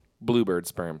bluebird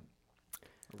sperm.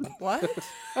 What?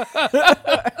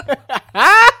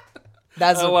 I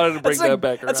wanted to bring that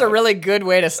back around. That's a really good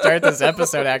way to start this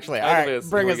episode, actually. All Kind of right, is.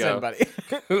 bring Here us we in,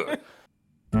 go.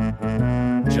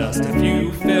 buddy. Just a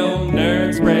few film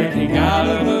nerds breaking out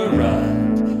of a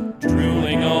rut,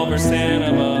 drooling over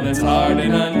cinema that's hard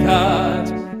and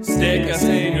uncut. Stick us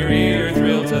in your ear,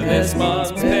 thrill to this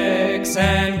month's picks,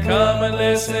 and come and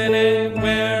listen in.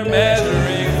 We're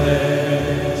Measuring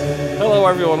Flicks. Hello,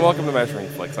 everyone. Welcome to Measuring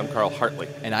Flicks. I'm Carl Hartley.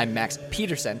 And I'm Max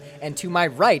Peterson, and to my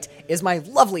right is my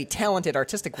lovely, talented,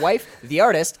 artistic wife, the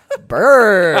artist,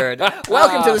 Bird.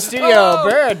 Welcome to the studio,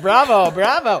 Bird. Bravo,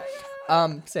 bravo.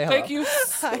 Say hello. Thank you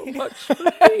so much for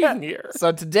being here.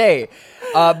 So today,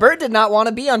 Bird did not want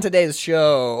to be on today's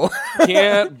show.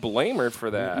 Can't blame her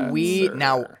for that.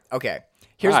 Okay.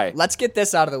 Hi. Let's get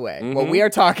this out of the way. What we are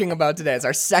talking about today is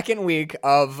our second week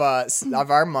of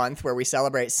our month where we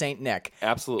celebrate Saint Nick.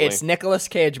 Absolutely. It's Nicolas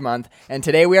Cage month, and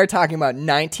today we are talking about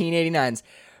 1989's,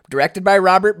 directed by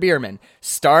Robert Bierman,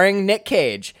 starring Nick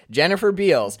Cage, Jennifer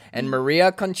Beals, and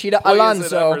Maria Conchita Boy, Alonso.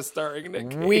 is it ever starring Nick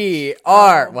Cage. We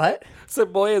are what? So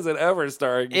boy, is it ever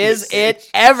starring Is Nick Cage. it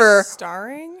ever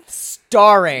Starring?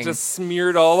 starring? Just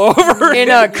smeared all over In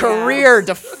it. a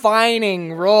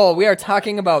career-defining role. We are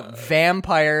talking about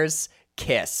Vampire's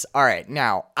Kiss. All right,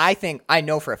 now, I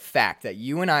know for a fact that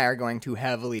you and I are going to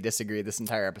heavily disagree this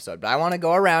entire episode, but I want to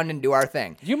go around and do our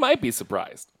thing. You might be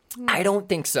surprised. I don't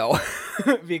think so,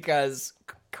 because,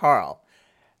 Carl,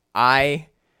 I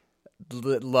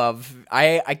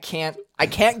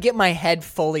can't get my head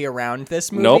fully around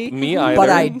this movie. Nope, me either. But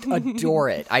I adore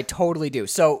it. I totally do.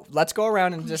 So let's go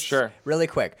around and just really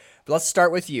quick. Let's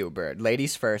start with you, Bird.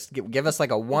 Ladies first. Give us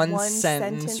like a one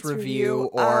sentence review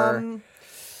or...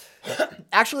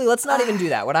 Actually, let's not even do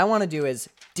that. What I want to do is,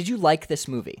 did you like this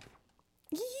movie?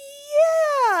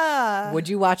 Yeah. Would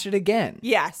you watch it again?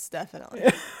 Yes, definitely.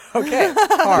 Okay.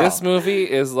 Carl. This movie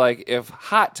is like if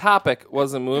Hot Topic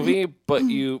was a movie, but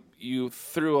you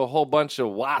threw a whole bunch of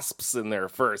wasps in there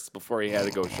first before you had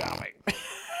to go shopping.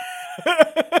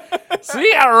 So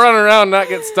you gotta run around and not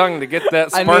get stung to get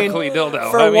that sparkly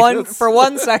dildo. For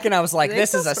one second, I was like, They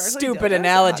 "This is a sparkly stupid dildos?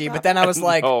 analogy," but then I was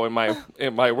like, oh, in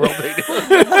my world they do.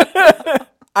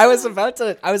 I was about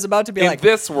to be In like,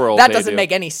 this world, that they doesn't do.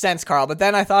 make any sense, Carl. But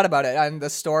then I thought about it on the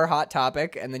store Hot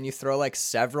Topic, and then you throw like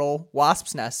several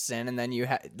wasps' nests in, and then you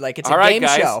it's All a right, game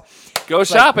guys, show. go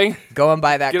shopping. Go and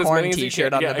buy that Get as corn many as you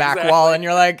T-shirt can. on Yeah, the back exactly. wall, and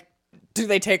you're like, do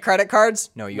they take credit cards?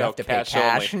 No, you have to pay cash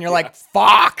cash, only. and you're like,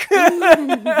 fuck.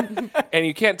 And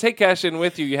you can't take cash in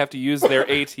with you. You have to use their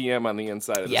ATM on the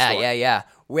inside of the store. Yeah.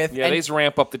 Yeah, they just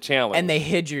ramp up the challenge. And they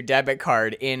hid your debit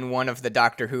card in one of the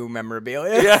Doctor Who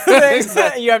memorabilia. Yeah,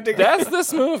 exactly. You have to. That's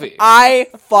this movie. I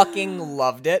fucking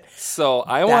loved it. So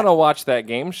I want to watch that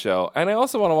game show, and I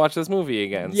also want to watch this movie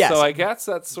again. Yes. So I guess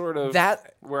that's sort of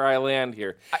That- where I land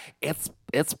here.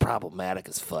 It's problematic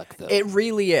as fuck, though. It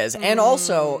really is, and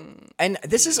also, and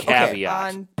this is okay.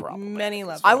 Caveat. On problematic. many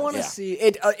levels. I want to see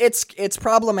it. It's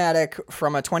problematic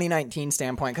from a 2019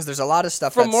 standpoint because there's a lot of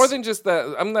stuff From that's, more than just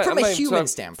that. I'm not from I'm a not human talking-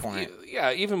 standpoint.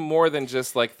 Yeah, even more than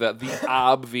just like the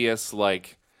obvious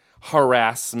like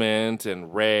harassment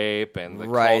and rape and the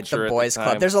right, culture the at boys' time.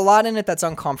 club. There's a lot in it that's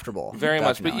uncomfortable. Very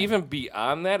much, but definitely. even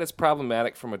beyond that, it's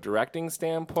problematic from a directing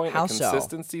standpoint, How a so?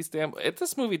 consistency standpoint.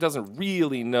 This movie doesn't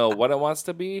really know what it wants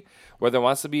to be, whether it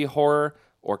wants to be horror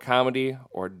or comedy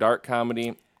or dark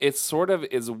comedy. It sort of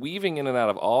is weaving in and out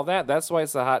of all that. That's why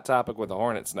it's a Hot Topic with a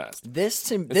hornet's nest.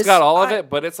 It's Got all of it,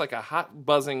 but it's like a hot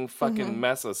buzzing fucking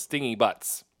mess of stingy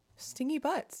butts. Stingy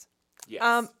butts.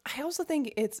 Yes. I also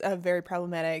think it's a very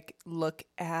problematic look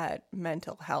at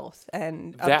mental health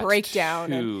and a That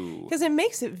breakdown. too. Because it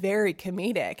makes it very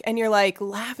comedic. And you're like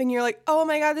laughing. You're like, oh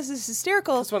my God, this is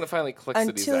hysterical. That's when it finally clicks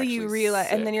that he's Until you actually realize.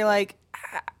 And sick. then you're like,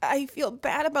 I feel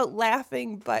bad about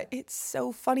laughing, but it's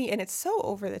so funny and it's so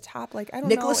over the top. Like, I don't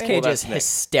Nicolas know. Cage Well, is that's Nick.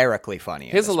 hysterically funny.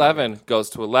 in His this 11 goes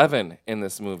to 11 in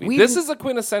this movie. This is a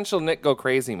quintessential Nick Go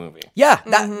Crazy movie. Yeah,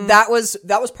 that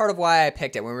was part of why I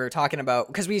picked it when we were talking about,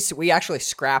 because we actually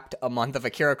scrapped a month of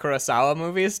Akira Kurosawa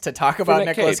movies to talk about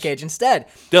Nick Nicolas Cage. Cage instead.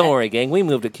 Don't worry, gang. We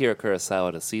moved Akira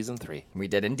Kurosawa to season 3. We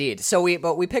did indeed. So we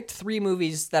picked 3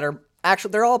 movies that are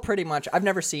actually, they're all pretty much, I've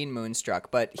never seen Moonstruck,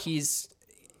 but he's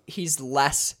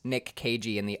less Nick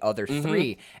Cagey in the other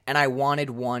 3, and I wanted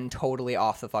one totally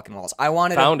off the fucking walls. I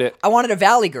wanted a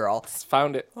Valley Girl.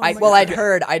 Found it. I'd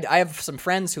heard, I have some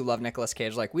friends who love Nicolas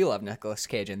Cage, like we love Nicolas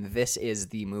Cage, and this is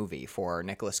the movie for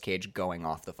Nicolas Cage going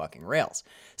off the fucking rails.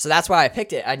 So that's why I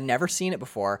picked it. I'd never seen it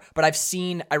before, but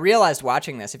I realized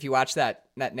watching this, if you watch that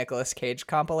Nicolas Cage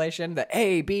compilation, the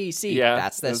A, B, C. Yeah,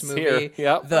 that's this it's movie. here.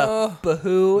 Yep. The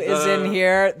Boohoo is in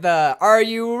here. The Are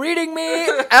You Reading Me,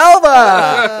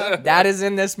 Elba? That is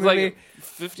in this movie. Like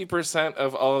 50%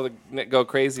 of all of the Go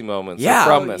Crazy moments Yeah. are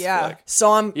from Oh, this yeah. flick.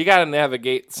 So You got to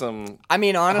navigate some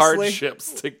honestly,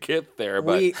 hardships to get there,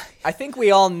 but I think we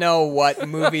all know what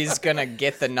movie's gonna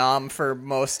get the nom for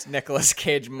most Nicolas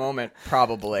Cage moment,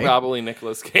 probably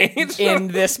Nicolas Cage. in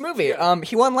this movie.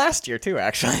 He won last year too,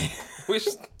 actually, we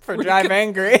should, for Drive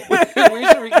Angry. we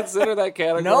should reconsider that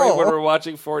category No. when we're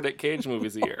watching 4 Nick Cage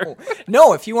movies a year.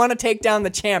 No, if you want to take down the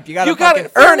champ, you gotta You got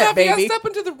fucking to earn it, baby. You got to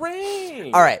step into the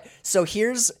ring. All right, so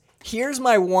here's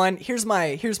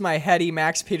my heady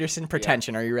Max Peterson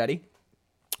pretension. Are you ready?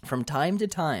 From time to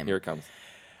time, Here it comes.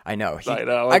 I know. I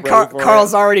know, I'm ready for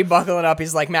Carl's it. already buckling up.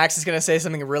 He's like, Max is going to say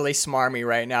something really smarmy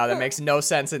right now that makes no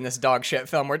sense in this dog shit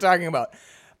film we're talking about.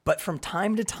 But from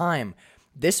time to time,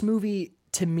 this movie,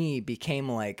 to me, became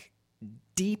like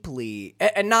deeply,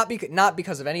 and not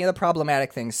because of any of the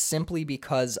problematic things, simply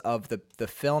because of the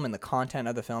film and the content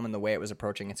of the film and the way it was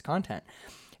approaching its content.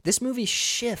 This movie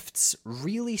shifts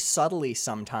really subtly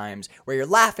sometimes, where you're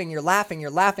laughing,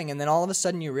 and then all of a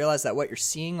sudden you realize that what you're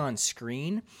seeing on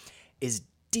screen is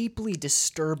deeply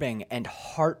disturbing and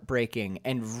heartbreaking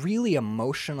and really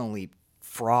emotionally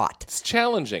fraught. It's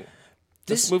challenging.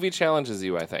 This movie challenges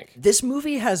you, I think. This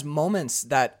movie has moments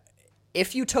that,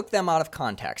 if you took them out of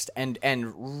context and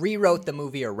rewrote the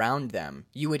movie around them,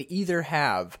 you would either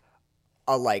have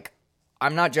a, like,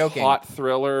 I'm not joking. Taut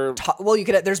thriller. Well, you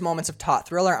could. There's moments of taut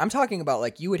thriller. I'm talking about,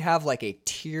 like, you would have like a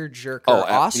tearjerker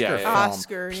Oscar film.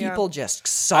 Oscar, People just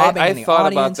sobbing in the I thought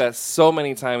audience. about that so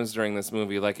many times during this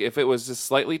movie. Like, if it was just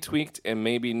slightly tweaked and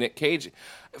maybe Nick Cage.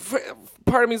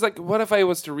 Part of me is like, what if I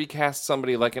was to recast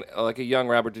somebody like a young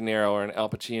Robert De Niro or an Al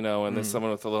Pacino, and then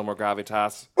someone with a little more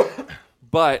gravitas?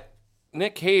 But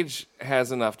Nick Cage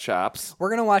has enough chops. We're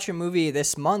gonna watch a movie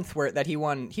this month that he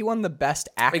won the Best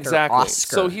Actor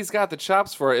Oscar. So he's got the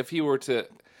chops for it. If he were to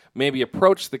maybe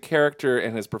approach the character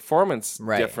and his performance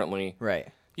differently, right?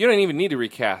 You don't even need to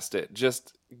recast it.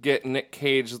 Just get Nick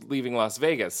Cage leaving Las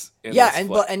Vegas. And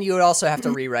you would also have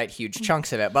to rewrite huge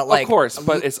chunks of it. But like, of course,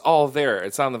 but it's all there.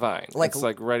 It's on the vine. It's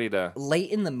like ready to. Late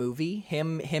in the movie,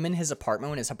 him in his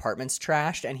apartment when his apartment's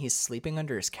trashed and he's sleeping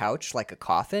under his couch like a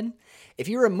coffin. If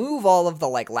you remove all of the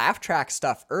like laugh track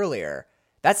stuff earlier,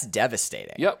 that's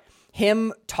devastating. Yep.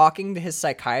 Him talking to his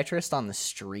psychiatrist on the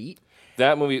street.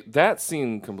 That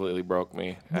scene completely broke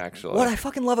me, actually. What I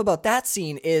fucking love about that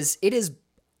scene is it is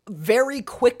very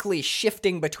quickly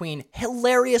shifting between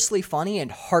hilariously funny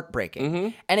and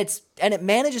heartbreaking. And it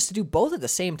manages to do both at the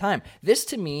same time. This,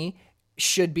 to me,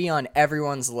 should be on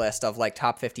everyone's list of like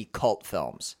top 50 cult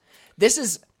films. This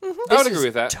is I would agree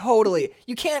with that. Totally.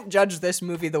 You can't judge this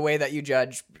movie the way that you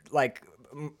judge, like,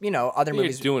 other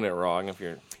movies. You're doing it wrong if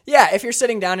you're. Yeah, if you're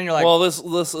sitting down and you're like, well, this is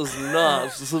not.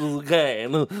 This is okay.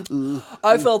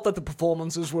 I felt that the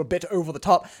performances were a bit over the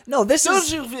top. No, this Don't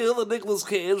is. you feel that Nicolas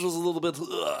Cage was a little bit,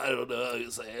 I don't know how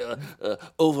you say,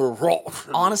 overwrought?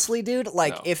 Honestly, dude,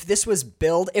 like, if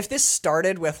this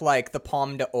started with, like, the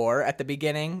Palme d'Or at the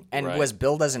beginning and was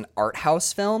billed as an art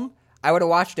house film, I would have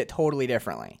watched it totally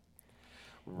differently.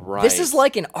 Right. This is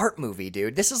like an art movie,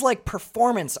 dude. This is like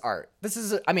performance art.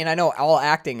 I know all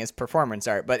acting is performance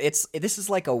art, but this is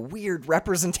like a weird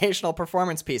representational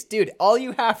performance piece. Dude, all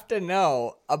you have to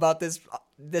know about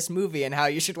this movie and how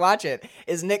you should watch it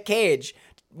is Nick Cage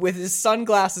with his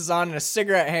sunglasses on and a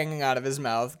cigarette hanging out of his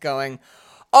mouth going,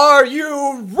 "Are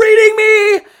you reading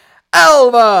me,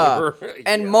 Elba?"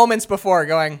 And moments before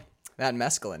going, "That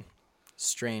mescaline.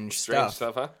 Strange stuff,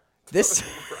 huh? This,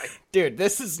 dude,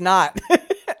 this is not.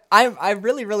 I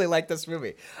really, really like this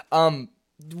movie.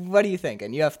 What do you think?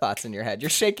 And you have thoughts in your head. You're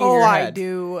shaking your head. I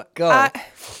do. Go.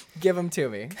 Give them to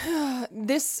me.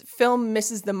 This film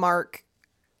misses the mark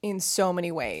in so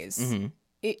many ways. Mm-hmm.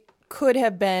 It could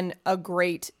have been a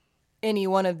great any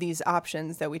one of these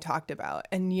options that we talked about,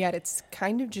 and yet it's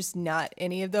kind of just not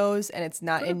any of those, and it's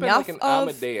not enough been like an of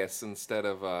Amadeus instead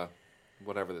of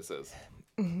whatever this is.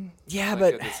 Yeah, like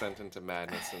but a descent into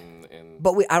madness and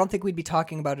but I don't think we'd be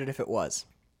talking about it if it was,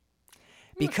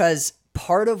 because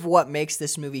part of what makes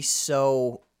this movie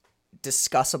so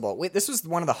discussable. This was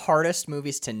one of the hardest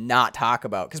movies to not talk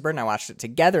about because Bert and I watched it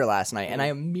together last night, and I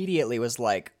immediately was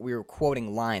like, we were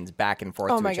quoting lines back and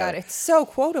forth. Oh to my each god, other. it's so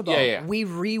quotable. Yeah. We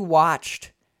rewatched.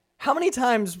 How many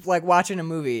times, like, watching a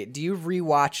movie, do you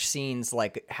rewatch scenes,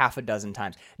 like, half a dozen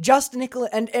times? Just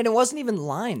Nicolas, and it wasn't even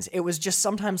lines. It was just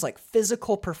sometimes, like,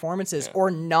 physical performances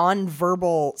or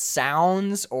non-verbal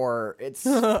sounds, or it's...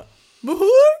 yeah,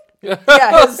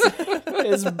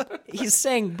 he's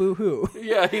saying boo-hoo.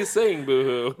 yeah, he's saying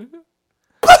boo-hoo.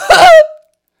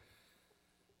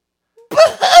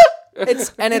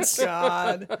 It's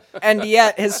God. and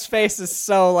yet his face is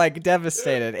so like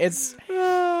devastated. It's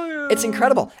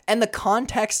incredible, and the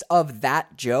context of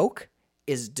that joke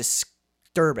is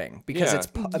disturbing because it's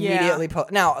immediately.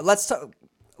 Now let's start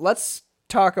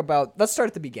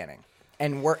at the beginning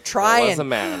and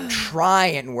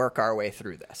try and work our way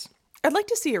through this. I'd like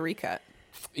to see a recut.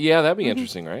 Yeah, that'd be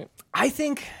interesting, right? I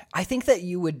think that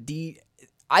you would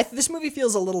this movie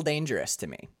feels a little dangerous to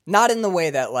me. Not in the way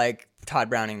that like Todd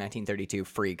Browning 1932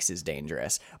 Freaks is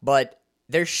dangerous, but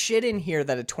there's shit in here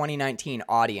that a 2019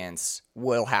 audience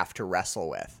will have to wrestle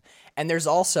with. And there's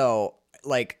also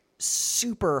like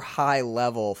super high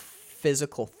level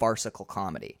physical farcical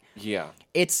comedy. Yeah.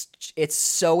 It's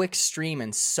so extreme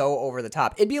and so over the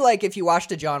top. It'd be like if you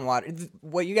watched a John Waters,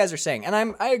 what you guys are saying,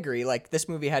 and I agree, like this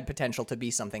movie had potential to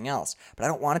be something else, but I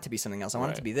don't want it to be something else. I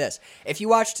want it to be this. If you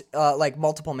watched like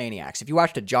Multiple Maniacs, if you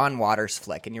watched a John Waters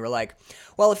flick and you were like,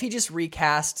 well, if he just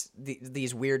recast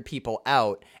these weird people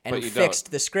out and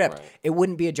fixed the script, it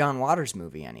wouldn't be a John Waters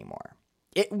movie anymore.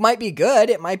 It might be good.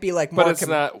 It might be like more. But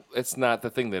it's not the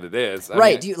thing that it is. I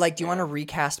mean, do you want to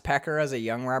recast Pecker as a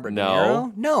young Robert De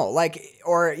Niro? No. Like,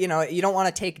 or you don't want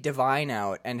to take Divine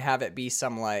out and have it be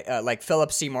some like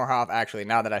Philip Seymour Hoffman. Actually,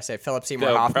 now that I say Philip Seymour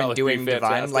Hoffman doing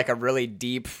Divine, like a really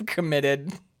deep,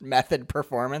 committed, method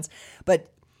performance.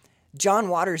 But John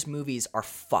Waters movies are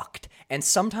fucked and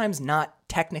sometimes not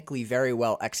technically very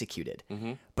well executed.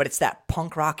 Mm-hmm. But it's that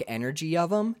punk rock energy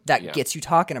of them that gets you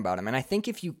talking about them. And I think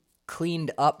if you cleaned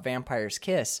up Vampire's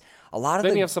Kiss, a lot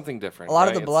of you have something different. A lot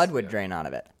of the blood would drain out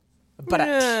of it. But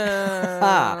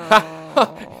that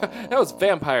was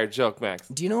vampire joke, Max.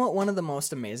 Do you know what one of the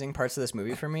most amazing parts of this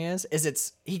movie for me is?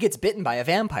 He gets bitten by a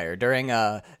vampire during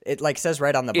it like says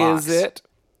right on the box. Is it?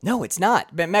 No, it's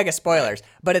not. But mega spoilers.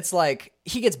 But it's like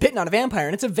he gets bitten on a vampire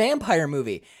and it's a vampire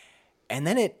movie. And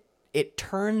then it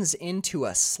turns into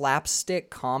a slapstick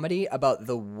comedy about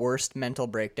the worst mental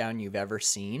breakdown you've ever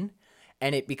seen.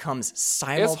 And it becomes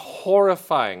It's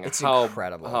horrifying. It's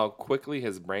incredible. How quickly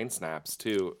his brain snaps,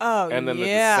 too. Oh, and then the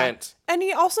descent. And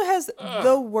he also has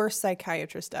the worst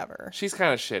psychiatrist ever. She's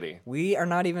kind of shitty. We are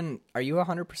not even... Are you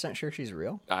 100% sure she's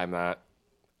real? I'm not.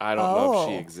 I don't know if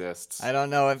she exists. I don't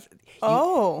know if...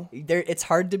 It's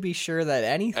hard to be sure that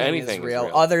anything is real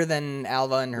other than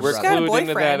Alva and her brother. We're clued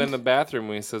into that in the bathroom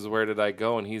when he says, "Where did I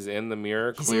go?" And he's in the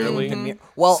mirror, clearly. In the mirror.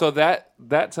 Well, so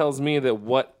that tells me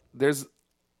that there's...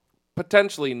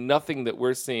 potentially nothing that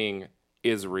we're seing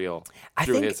is real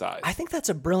through his eyes. I think that's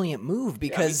a brilliant move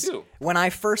because when I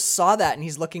first saw that and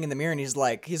he's looking in the mirror and he's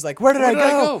like, where did I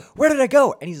go? Where did I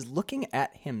go? And he's looking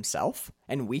at himself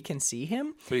and we can see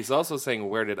him. But he's also saying,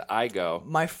 where did I go?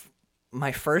 My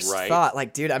first thought,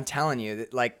 like, dude, I'm telling you,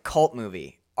 like cult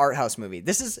movie, art house movie.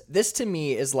 This to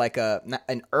me is like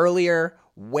an earlier,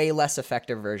 way less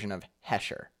effective version of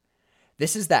Hesher.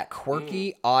 This is that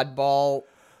quirky, oddball.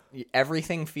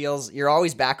 Everything feels you're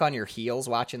always back on your heels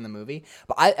watching the movie.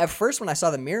 But at first when I saw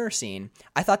the mirror scene,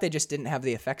 I thought they just didn't have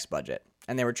the effects budget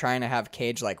and they were trying to have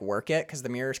Cage like work it because the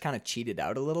mirror's kind of cheated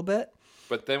out a little bit.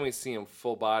 But then we see him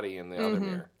full body in the other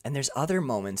mirror. And there's other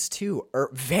moments too.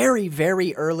 Very,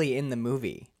 very early in the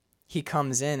movie, he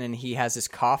comes in and he has his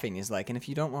coffee and he's like, and if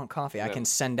you don't want coffee, I can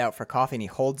send out for coffee. And he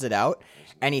holds it out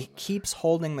and he keeps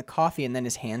holding the coffee and then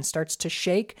his hand starts to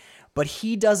shake. But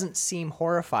he doesn't seem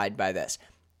horrified by this.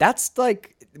 That's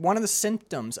like one of the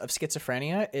symptoms of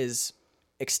schizophrenia is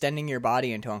extending your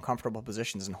body into uncomfortable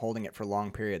positions and holding it for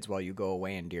long periods while you go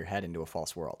away into your head into a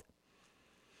false world.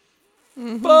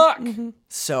 Mm-hmm. Fuck! Mm-hmm.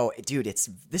 So, dude,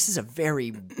 this is a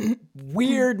very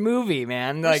weird movie,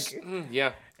 man. Like,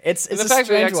 yeah. It's and the fact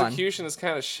that the execution is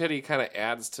kind of shitty kind of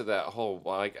adds to that whole,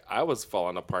 like, I was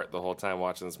falling apart the whole time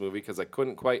watching this movie because I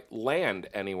couldn't quite land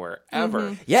anywhere, ever.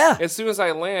 Mm-hmm. Yeah. As soon as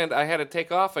I land, I had to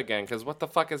take off again because what the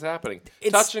fuck is happening?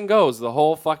 Touch and goes the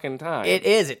whole fucking time. It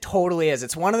is. It totally is.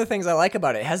 It's one of the things I like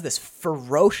about it. It has this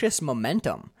ferocious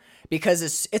momentum.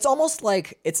 Because it's almost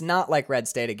like, it's not like Red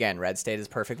State again. Red State is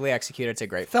perfectly executed. It's a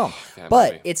great film.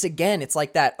 But movie. It's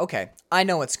like that, okay, I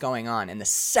know what's going on. And the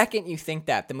second you think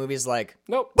that, the movie's like,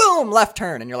 nope, boom, left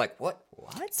turn. And you're like, what?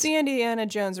 It's the Indiana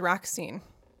Jones rock scene.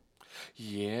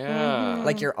 Yeah.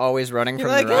 Like you're always running from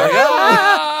the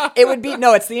rock. It would be,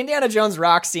 no, it's the Indiana Jones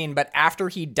rock scene, but after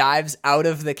he dives out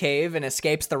of the cave and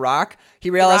escapes the rock, he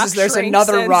realizes there's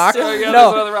another rock.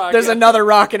 There's another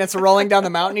rock and it's rolling down the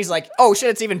mountain. He's like, oh shit,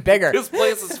 it's even bigger. This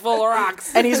place is full of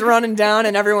rocks. And he's running down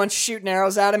and everyone's shooting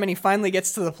arrows at him and he finally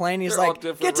gets to the plane. He's like,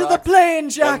 get to the plane,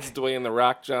 Jack. One's Dwayne The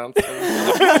Rock Johnson.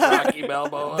 Rocky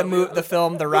Balboa. The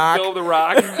film The Rock. The film The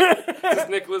Rock. It's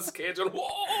Nicolas Cage.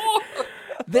 Whoa!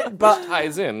 But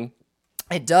ties in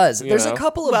It does. There's a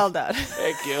couple of... Well done.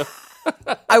 Thank you.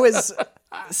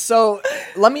 So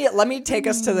let me take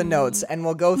us to the notes, and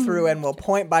we'll go through and we'll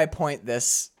point by point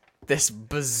this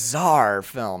bizarre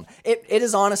film. It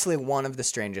is honestly one of the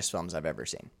strangest films I've ever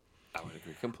seen. I would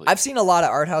agree completely. I've seen a lot of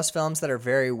art house films that are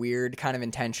very weird, kind of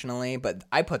intentionally, but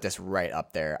I put this right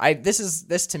up there.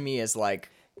 This to me is like...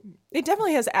 It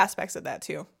definitely has aspects of that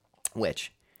too.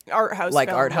 Which? Art house like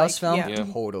film. Art house film? Yeah.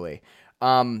 Totally.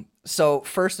 So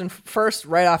first,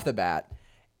 right off the bat,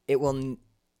 it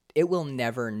will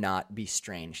never not be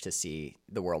strange to see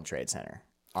the World Trade Center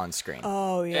on screen.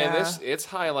 Oh yeah. And it's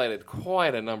highlighted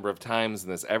quite a number of times in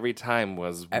this. Every time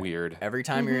was weird. Every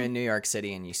time you're in New York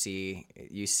City and you see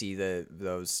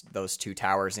those two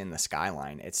towers in the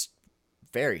skyline, it's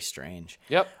very strange.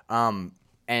 Yep.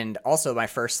 And also my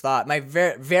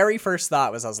very first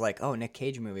thought was, I was like, oh, Nick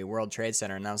Cage movie, World Trade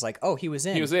Center. And I was like, oh, he was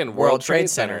in World Trade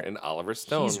Center and Oliver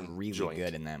Stone. He's really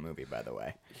good in that movie, by the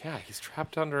way. Yeah, he's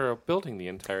trapped under a building the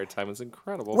entire time. It's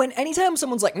incredible. Anytime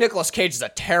someone's like, Nicolas Cage is a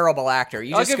terrible actor,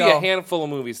 I'll give you a handful of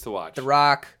movies to watch. The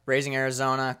Rock, Raising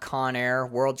Arizona, Con Air,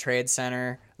 World Trade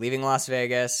Center, Leaving Las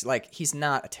Vegas. Like, he's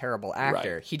not a terrible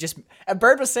actor. Right. He just...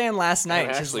 Bird was saying last night...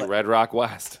 Actually, Red Rock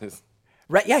West is...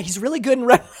 Right, yeah, he's really good in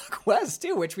Red Rock West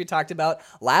too, which we talked about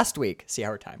last week. See how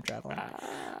we're time traveling.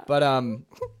 But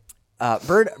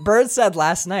Bird said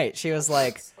last night, she's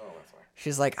like,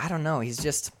 I don't know,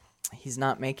 he's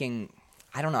not making,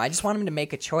 I don't know, I just want him to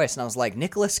make a choice. And I was like,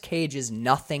 Nicolas Cage is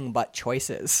nothing but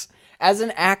choices. As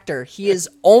an actor, he is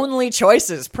only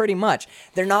choices, pretty much.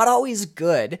 They're not always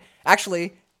good.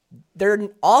 Actually, they're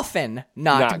often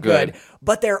not good,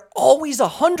 but they're always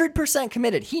 100%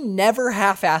 committed. He never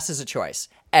half-asses a choice,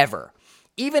 ever.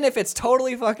 Even if it's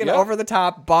totally fucking over the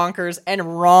top, bonkers,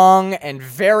 and wrong, and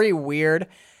very weird.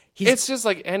 It's just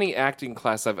like any acting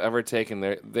class I've ever taken.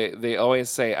 They always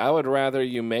say, I would rather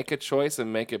you make a choice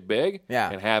and make it big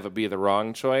and have it be the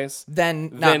wrong choice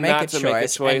than not make a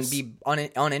choice and be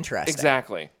uninteresting.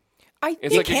 Exactly.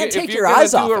 You can't take your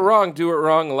eyes off it. Do it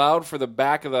wrong loud for the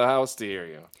back of the house to hear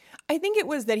you. I think it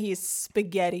was that he's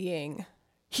spaghettiing.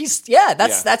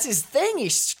 That's his thing. He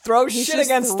throws shit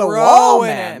against the wall,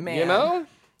 man. You know?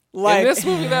 Like, in this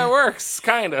movie, that works,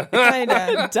 kind of.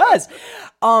 It does.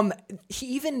 He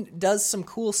even does some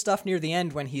cool stuff near the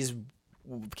end when he's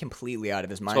completely out of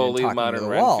his mind and talking modern to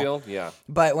the Renfield, wall. yeah.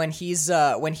 But when he's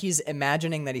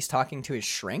imagining that he's talking to his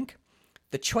shrink,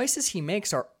 the choices he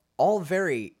makes are all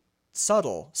very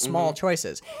subtle, small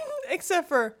choices. Except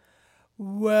for...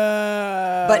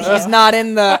 Whoa. But he's not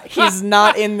in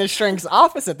the shrink's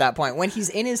office at that point. When he's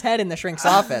in his head in the shrink's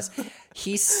office,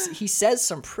 he says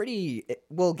some pretty,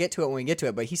 we'll get to it when we get to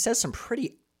it, but he says some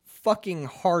pretty fucking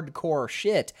hardcore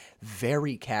shit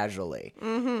very casually.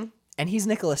 Mm-hmm. And he's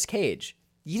Nicolas Cage.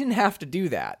 You didn't have to do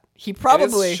that. He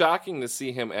probably... It's shocking to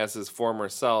see him as his former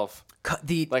self.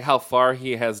 Like how far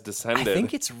he has descended. I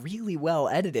think it's really well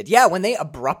edited. Yeah, when they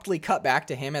abruptly cut back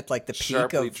to him at like the peak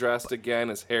sharply dressed again,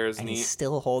 his hair is neat. He's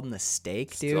still holding the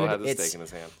steak, dude. Still has the steak in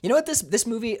his hand. You know what this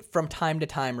movie from time to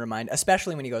time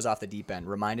especially when he goes off the deep end,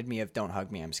 reminded me of Don't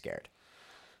Hug Me, I'm Scared.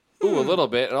 Ooh, a little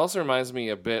bit. It also reminds me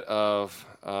a bit of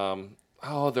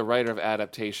the writer of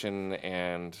Adaptation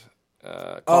and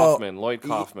Kaufman, Lloyd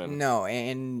Kaufman. Not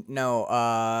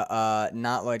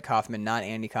Lloyd Kaufman, not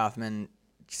Andy Kaufman.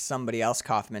 Somebody else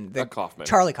Kaufman. Kaufman.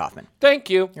 Charlie Kaufman. Thank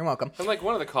you. You're welcome. I'm like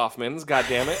one of the Kaufmans,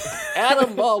 goddammit.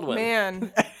 Adam Baldwin.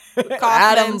 Man.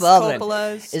 Adam Baldwin.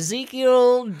 Coppola's.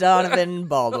 Ezekiel Donovan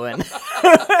Baldwin.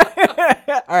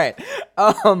 All right.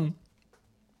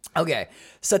 Okay.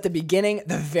 So at the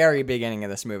very beginning of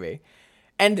this movie,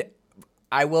 and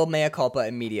I will mea culpa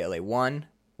immediately. 1,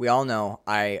 we all know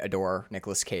I adore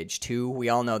Nicolas Cage. 2, we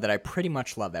all know that I pretty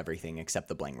much love everything except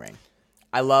the bling ring.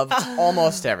 I love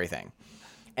almost everything.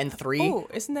 And 3... Oh,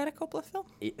 isn't that a Coppola film?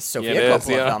 Sofia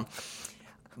Coppola film.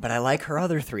 But I like her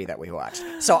other 3 that we watched.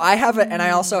 So I have and I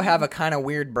also have a kind of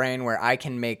weird brain where I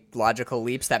can make logical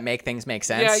leaps that make things make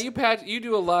sense. Yeah, you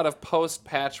do a lot of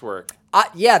post-patchwork.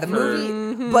 The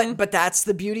movie, but that's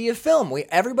the beauty of film.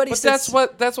 That's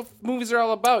what movies are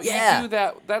all about. Yeah. You do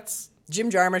that. That's Jim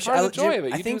Jarmusch. Part of the joy of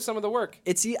it. You do some of the work.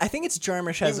 I think it's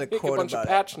Jarmusch has a quote a bunch about of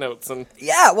patch notes and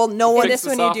no one. This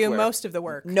one you do most of the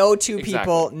work. No two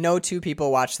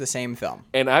people watch the same film.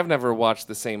 And I've never watched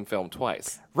the same film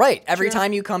twice. Right. Every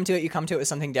time you come to it with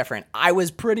something different. I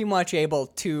was pretty much able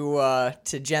to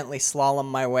gently slalom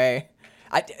my way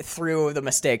through the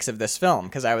mistakes of this film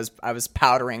because I was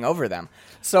powdering over them.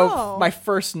 So my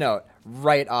first note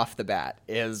right off the bat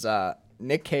is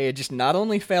Nick Cage not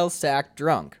only fails to act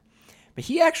drunk, but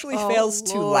he actually fails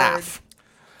to laugh.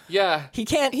 Yeah. He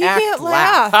can't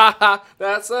laugh.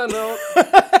 That's a note.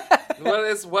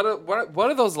 What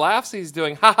are those laughs he's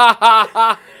doing? Ha ha ha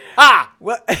ha ha!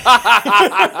 What?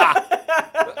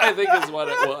 I think is what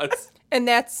it was. And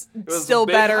that's still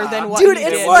better than what Dude, he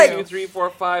it's did. like- 1, 2, 3, 4,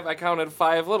 5. I counted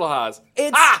 5 little ha's.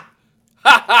 It's Ha!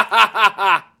 Ha ha ha ha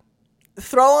ha!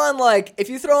 if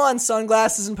you throw on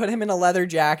sunglasses and put him in a leather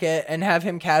jacket and have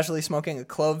him casually smoking a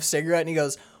clove cigarette and he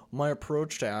goes, my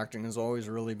approach to acting has always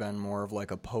really been more of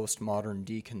like a postmodern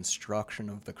deconstruction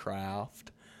of the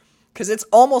craft. Because it's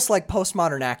almost like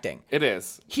postmodern acting. It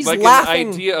is. He's like laughing.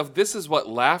 an idea of this is what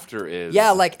laughter is.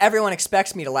 Yeah, like everyone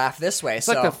expects me to laugh this way. It's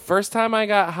like the first time I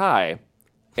got high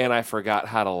and I forgot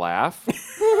how to laugh.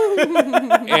 And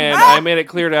I made it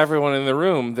clear to everyone in the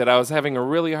room that I was having a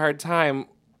really hard time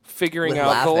figuring With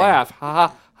out the laughing. laugh. Ha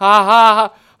ha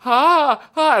ha ha ha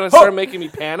ha. And it started making me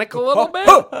panic a little bit.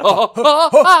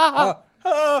 I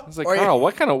was like, Or you- Carl,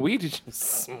 what kind of weed did you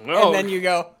smoke? and then you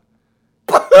go,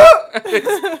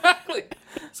 Exactly.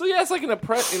 So yeah, it's like an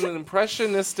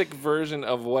impressionistic version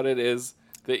of what it is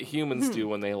that humans do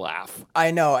when they laugh.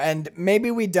 I know, and maybe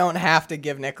we don't have to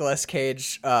give Nicolas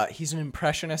Cage, he's an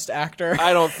impressionist actor.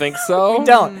 I don't think so. We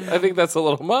don't. I think that's a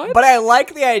little much. But I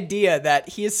like the idea that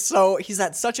he's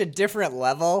at such a different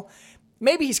level.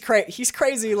 Maybe he's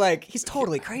crazy, like, he's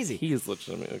totally crazy. He is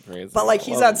legitimately crazy. But, like, I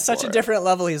he's love on him such for a it. different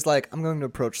level. He's like, I'm going to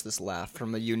approach this laugh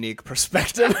from a unique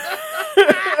perspective.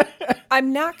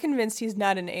 I'm not convinced he's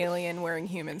not an alien wearing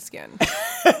human skin.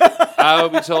 I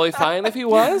would be totally fine if he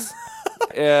was.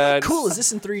 Cool, is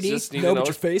this in 3D? Just need No, to but know-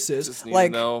 your face is. Just need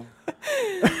Like, to know,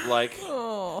 like,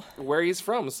 Oh. where he's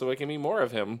from, so I can meet more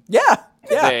of him. yeah.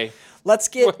 They, Let's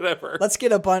get whatever. Let's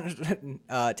get a bunch.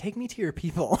 Take me to your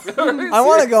people. I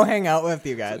want to go hang out with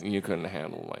you guys. You couldn't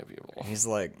handle my people. He's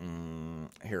like,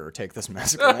 here, take this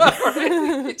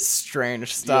mescaline. Strange You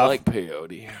stuff. like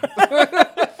peyote.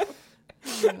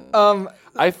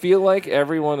 I feel like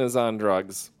everyone is on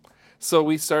drugs. So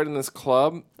we started in this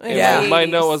club, and Yeah. my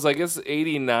note was like, it's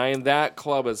 89. That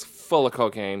club is full of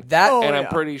cocaine. that and I'm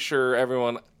pretty sure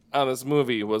everyone on this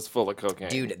movie was full of cocaine.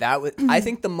 dude, that was. I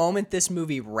think the moment this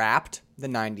movie wrapped, the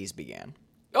 '90s began.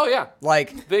 Oh, yeah.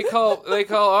 Like, They call,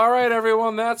 all right,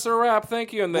 everyone, that's a wrap.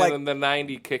 Thank you. And then Like- the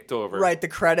 90 kicked over. right, the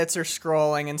credits are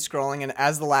scrolling, and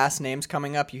as the last name's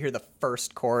coming up, you hear the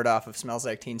first chord off of "Smells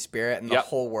Like Teen Spirit," and the Yep.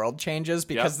 whole world changes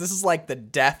because Yep. this is like the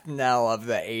death knell of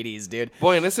the '80s, dude.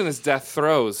 Boy, and this in his death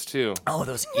throes, too. Oh,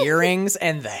 those earrings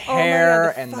and the Oh hair my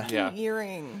God, the and fucking Yeah.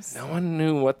 earrings. No one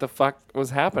knew what the fuck was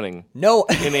happening no.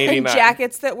 in And 89.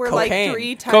 jackets that were Cocaine. like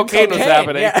 3 times. Cocaine was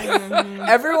happening. Yeah.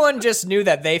 Everyone just knew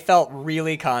that they felt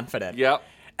really confident. Yep.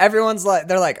 Everyone's like,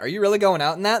 they're like, "Are you really going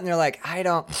out in that?" And they're like, "I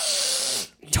don't."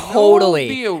 Totally.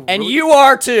 be a And really- you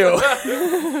are too.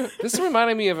 This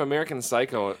reminded me of American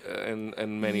Psycho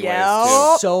in many Yeah. ways,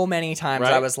 too. So many times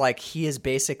Right? I was like, he is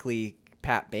basically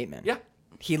Pat Bateman. Yeah.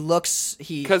 He looks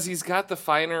Because he's got the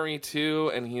finery,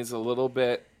 too, and he's a little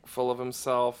bit full of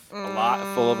himself, a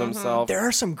lot full of himself. There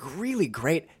are some really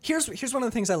great. Here's one of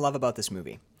the things I love about this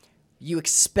movie. You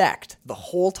expect the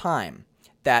whole time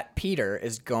that Peter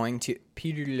is going to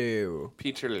Peter Lowe.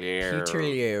 Peter Laird. Peter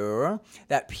Lowe.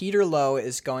 That Peter Lowe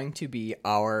is going to be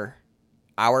our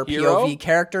Hero? POV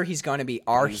character. He's going to be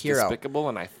our He's hero. despicable,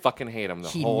 and I fucking hate him the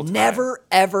He whole time. never,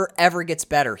 ever, ever gets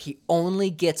better. He only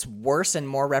gets worse and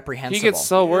more reprehensible. He gets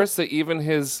so worse that even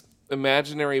his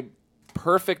imaginary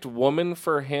perfect woman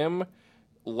for him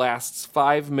lasts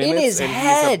 5 minutes, his and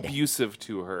head. he's abusive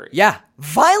to her. Yeah,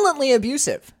 violently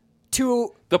abusive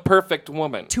to The perfect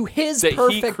woman. his that he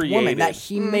perfect woman created. that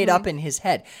he made up in his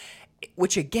head.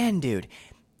 Which again, dude,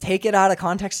 take it out of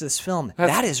context of this film.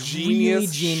 That's That is really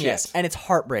genius genius, shit. and it's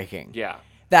heartbreaking. Yeah.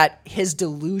 That his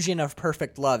delusion of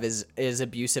perfect love is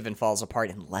abusive and falls apart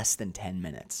in less than 10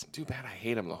 minutes. Too bad I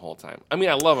hate him the whole time. I mean,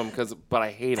 I love him, but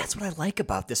I hate That's him. what I like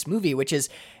about this movie, which is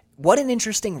what an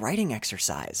interesting writing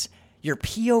exercise. Your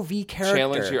POV character.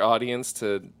 Challenge your audience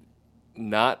to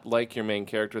not like your main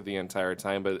character the entire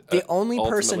time, but The only person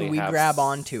ultimately we have grab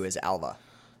onto is Alva.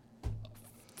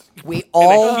 We in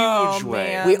all a huge Oh, way.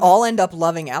 man. we all end up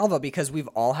loving Alva because we've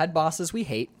all had bosses we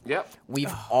hate. Yep.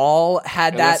 We've all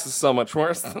had And that. this is so much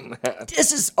worse than that.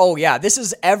 This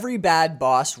is every bad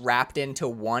boss wrapped into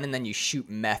one, and then you shoot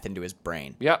meth into his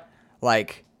brain. Yep.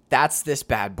 Like, that's this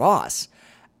bad boss.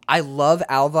 I love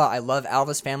Alva. I love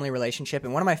Alva's family relationship.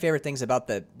 And one of my favorite things about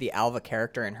the Alva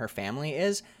character and her family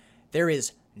is there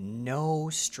is no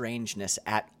strangeness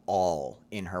at all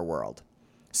in her world.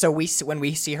 So when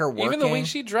we see her working, Even the way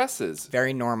she dresses.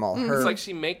 very normal. It's like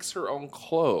she makes her own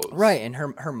clothes. Right, and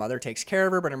her mother takes care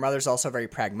of her, but her mother's also very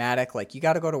pragmatic. Like, you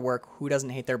got to go to work. Who doesn't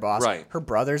hate their boss? Right. Her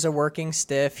brother's a working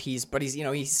stiff. He's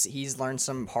learned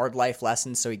some hard life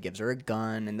lessons, so he gives her a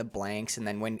gun and the blanks. And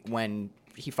then when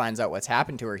he finds out what's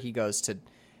happened to her, he goes to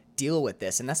deal with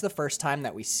this. And that's the first time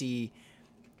that we see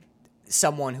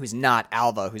someone who's not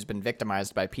Alva, who's been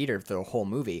victimized by Peter through the whole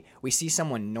movie. We see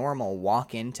someone normal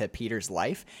walk into Peter's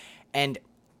life. And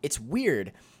it's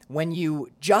weird. When you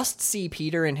just see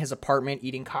Peter in his apartment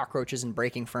eating cockroaches and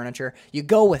breaking furniture, you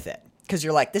go with it. Because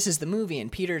you're like, this is the movie,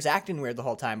 and Peter's acting weird the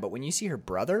whole time. But when you see her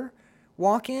brother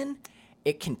walk in,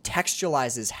 it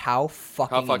contextualizes how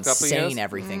fucking insane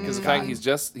everything is. Because the fact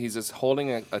he's just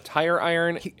holding a tire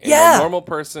iron and a normal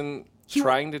person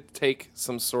trying to take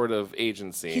some sort of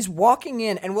agency. He's walking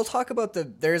in, and we'll talk about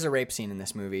there's a rape scene in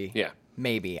this movie. Yeah.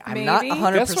 Maybe. I'm not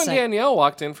 100%. Guess when Danielle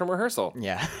walked in from rehearsal.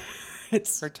 Yeah.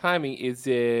 Her timing is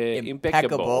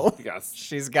impeccable. Yes.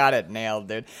 She's got it nailed,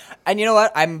 dude. And you know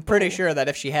what? I'm pretty sure that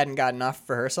if she hadn't gotten off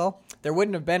rehearsal, there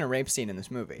wouldn't have been a rape scene in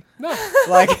this movie. No.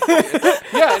 Like,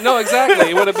 yeah, no, exactly.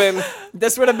 It would have been.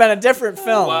 This would have been a different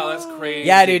film. Wow, that's crazy.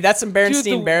 Yeah, dude, that's some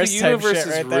Bernstein Bears type shit right there. The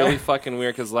universe is really fucking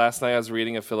weird because last night I was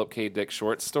reading a Philip K. Dick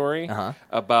short story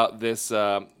about this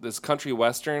country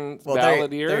western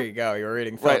balladeer. There you go. You were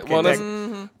reading Philip K.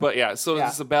 Dick. But yeah, so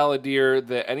this is a balladeer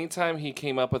that anytime he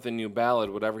came up with a new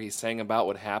ballad, whatever he sang about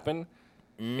would happen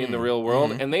in the real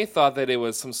world. And they thought that it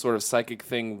was some sort of psychic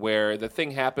thing where the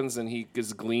thing happens and he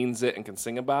just gleans it and can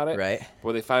sing about it. Right. But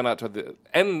what they found out toward the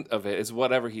end of it is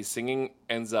whatever he's singing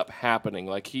ends up happening.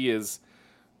 Like he is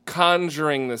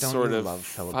conjuring this sort of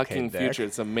fucking future.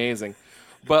 It's amazing.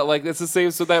 But, like, it's the same.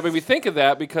 So that made me think of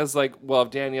that because, like, well, if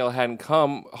Danielle hadn't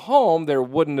come home, there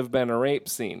wouldn't have been a rape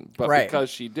scene. But because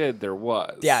she did, there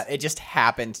was. Yeah, it just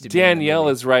happened to be. Danielle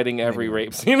is writing every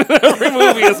rape scene in every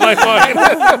movie, is my point.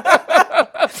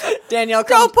 Danielle,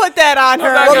 don't put that on her.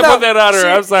 I'm not going to put that on her.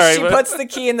 I'm sorry. She puts the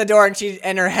key in the door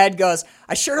and her head goes,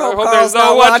 I sure hope Carl's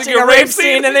not watching a rape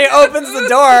scene. And then he opens the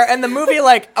door and the movie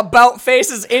like about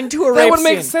faces into a rape scene. That would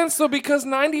make sense though because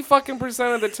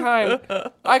 90% of the time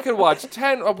I could watch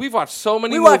 10. We've watched so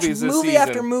many movies this season. We watch movie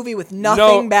after movie with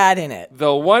nothing bad in it.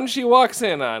 The one she walks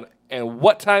in on. And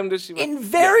what time does she?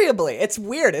 Invariably, it's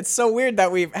weird. It's so weird that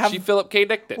we have. She Philip K.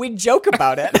 Dicked it. We joke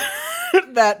about it.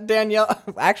 That Danielle.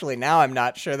 Actually, now I'm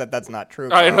not sure that that's not true.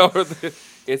 I know.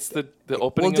 It's the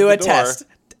opening. We'll do of a the door.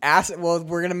 test.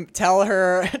 We're gonna tell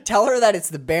her that it's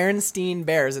the Bernstein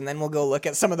Bears, and then we'll go look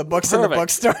at some of the books in the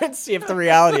bookstore and see if the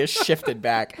reality has shifted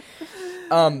back.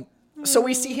 So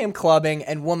we see him clubbing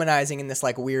and womanizing in this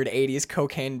like weird '80s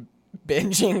cocaine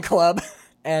binging club,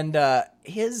 and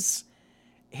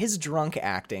his drunk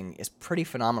acting is pretty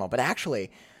phenomenal, but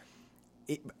actually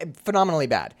phenomenally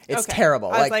bad. It's terrible.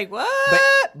 I was like,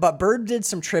 what? But Bird did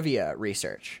some trivia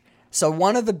research. So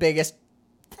one of the biggest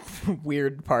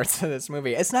weird parts of this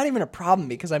movie, it's not even a problem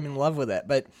because I'm in love with it,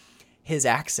 but his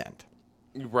accent.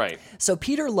 Right. So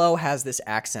Peter Lowe has this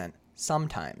accent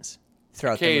sometimes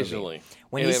throughout the movie. Occasionally.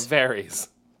 And it varies.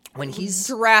 When he's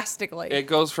drastically, it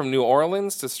goes from New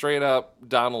Orleans to straight up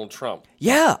Donald Trump.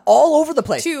 Yeah, all over the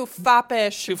place. To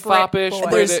foppish.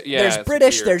 There's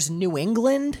British. Weird. There's New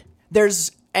England.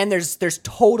 There's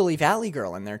totally Valley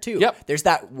Girl in there too. Yep. There's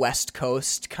that West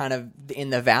Coast kind of in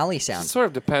the Valley sound. It sort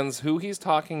of depends who he's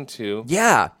talking to.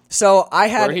 Yeah. So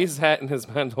where he's at in his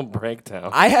mental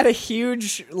breakdown. I had a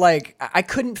huge I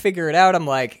couldn't figure it out. I'm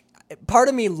like, part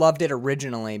of me loved it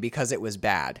originally because it was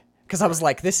bad. Because I was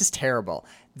like, this is terrible.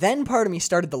 Then part of me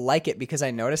started to like it because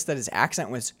I noticed that his accent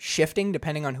was shifting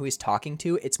depending on who he's talking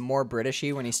to. It's more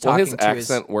Britishy when he's talking to his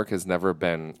accent work has never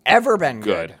been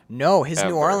good. No, his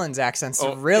New Orleans accent's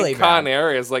really bad. Con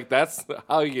Air is like, that's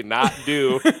how you not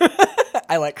do.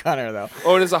 I like Con Air, though.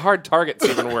 Oh, and it's a Hard Target's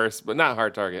even worse, but not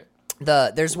Hard Target.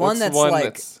 There's one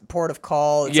that's Port of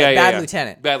Call. It's Bad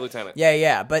Lieutenant. Bad Lieutenant.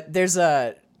 Yeah. But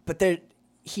when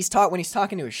he's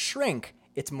talking to his shrink,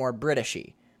 it's more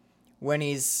Britishy.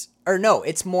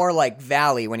 It's more like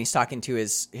Valley when he's talking to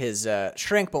his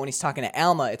shrink, but when he's talking to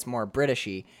Alma, it's more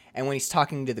Britishy. And when he's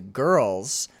talking to the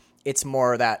girls, it's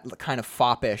more that kind of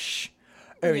foppish.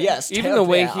 Oh, yes. Even the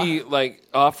way he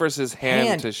offers his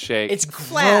hand to shake. It's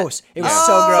gross. It was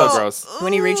so gross. So gross.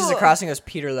 When he reaches across and goes,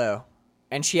 Peter Lowe,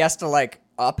 and she has to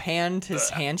uphand his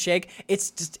handshake.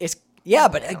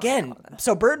 But again,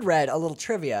 so Bird read a little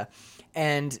trivia,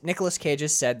 and Nicolas Cage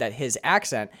has said that his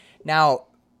accent now.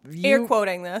 Air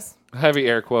quoting this. Heavy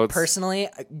air quotes. Personally,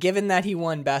 given that he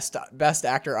won Best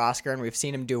Actor Oscar and we've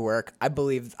seen him do work, I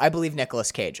believe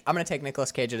Nicolas Cage. I'm going to take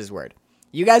Nicolas Cage at his word.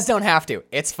 You guys don't have to.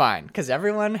 It's fine because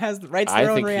everyone writes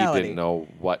their own reality. I think he didn't know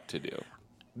what to do.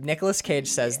 Nicolas Cage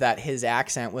says that his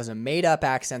accent was a made-up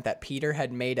accent that Peter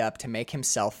had made up to make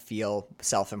himself feel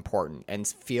self-important and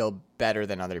feel better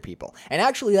than other people. And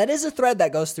actually, that is a thread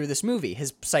that goes through this movie.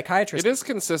 His psychiatrist... It is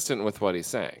consistent with what he's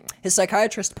saying. His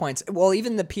psychiatrist points... Well,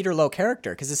 even the Peter Lowe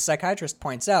character, because his psychiatrist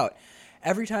points out,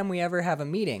 every time we ever have a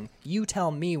meeting, you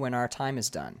tell me when our time is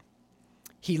done.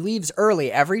 He leaves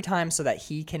early every time so that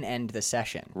he can end the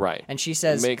session. Right. And she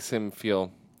says... It makes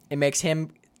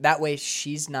him... That way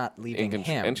she's not leaving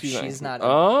him. And she's not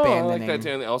abandoning... abandoning... I like that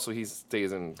too. And also he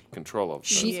stays in control of the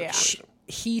situation.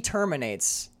 He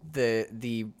terminates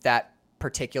that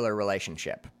particular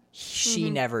relationship. She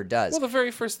never does. Well, the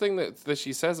very first thing that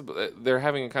she says, they're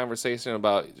having a conversation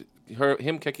about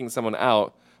him kicking someone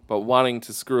out, but wanting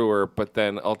to screw her, but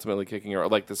then ultimately kicking her.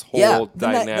 Like this whole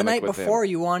dynamic the night with before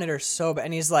him. you wanted her so bad,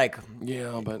 and he's like,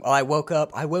 yeah, but well, I woke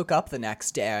up the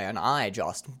next day and I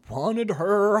just wanted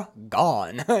her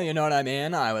gone. You know what I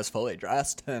mean? I was fully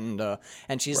dressed, and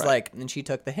she's like, and she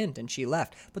took the hint and she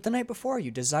left. But the night before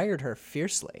you desired her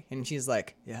fiercely, and she's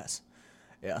like, yes,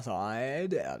 I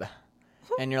did.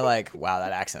 And you're like, wow,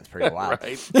 that accent's pretty wild.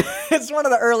 Right. It's one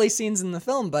of the early scenes in the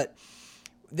film, but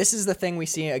this is the thing we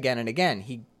see again and again.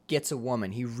 He gets a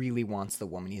woman. He really wants the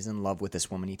woman. He's in love with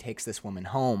this woman. He takes this woman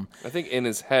home. I think in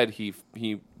his head he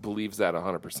believes that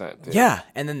 100%. Yeah.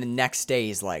 And then the next day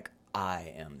he's like,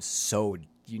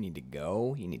 you need to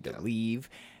go. You need to leave.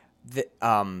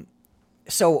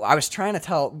 So I was trying to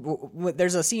tell,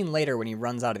 there's a scene later when he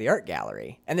runs out of the art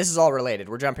gallery, and this is all related.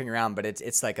 We're jumping around, but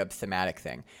it's like a thematic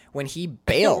thing. When he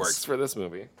bails. It works for this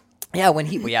movie. Yeah,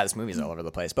 this movie's all over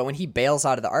the place. But when he bails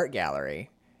out of the art gallery,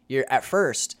 your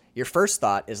first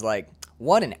thought is like,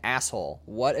 what an asshole,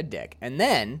 what a dick. And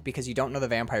then, because you don't know the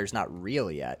vampire's not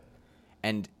real yet,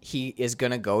 and he is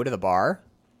going to go to the bar,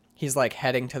 he's like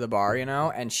heading to the bar,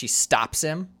 and she stops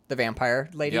him, the vampire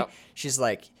lady. Yep. She's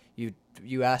like,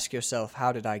 you ask yourself,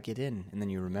 how did I get in? And then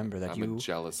you remember that I'm a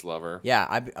jealous lover. Yeah,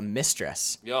 I'm a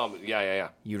mistress. Yeah.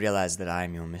 You realize that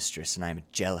I'm your mistress and I'm a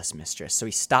jealous mistress. So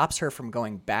he stops her from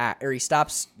going back, or he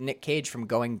stops Nick Cage from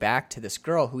going back to this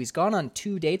girl who he's gone on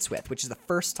 2 dates with, which is the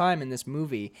first time in this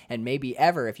movie, and maybe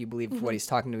ever, if you believe what he's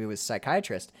talking to his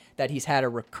psychiatrist, that he's had a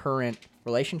recurrent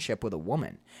relationship with a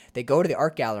woman. They go to the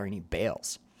art gallery and he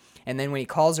bails. And then when he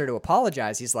calls her to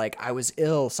apologize, he's like, I was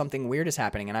ill, something weird is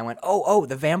happening. And I went, oh,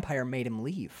 the vampire made him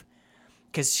leave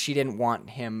because she didn't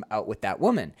want him out with that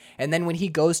woman. And then when he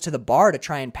goes to the bar to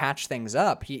try and patch things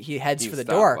up, he heads for the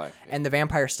door, and the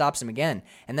vampire stops him again.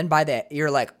 And then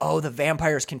you're like, oh, the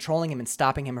vampire is controlling him and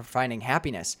stopping him from finding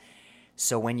happiness.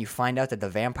 So when you find out that the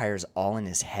vampire is all in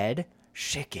his head,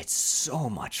 shit gets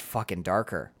so much fucking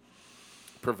darker.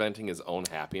 Preventing his own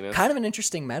happiness. Kind of an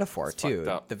interesting metaphor, it's too,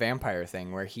 the vampire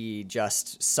thing, where he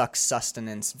just sucks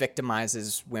sustenance,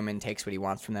 victimizes women, takes what he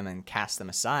wants from them, and casts them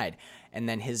aside. And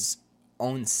then his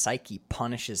own psyche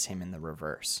punishes him in the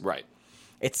reverse. Right.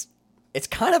 It's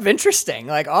kind of interesting.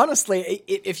 Like, honestly,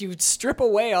 if you strip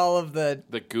away all of the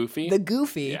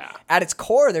goofy, at its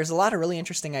core, there's a lot of really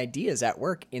interesting ideas at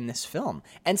work in this film.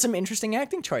 And some interesting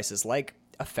acting choices, like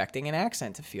affecting an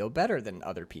accent to feel better than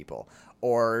other people,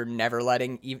 or never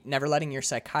letting your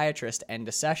psychiatrist end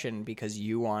a session because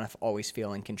you want to always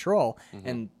feel in control,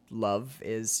 and love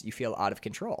is you feel out of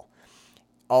control.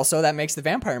 Also, that makes the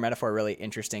vampire metaphor really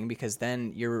interesting because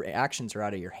then your actions are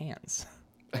out of your hands.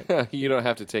 You don't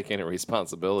have to take any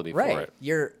responsibility for it.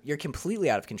 You're completely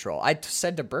out of control. I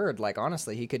said to Bird, like,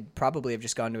 honestly, he could probably have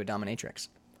just gone to a dominatrix.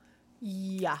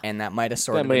 Yeah, and that might have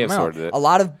sorted him out. Sorted it. A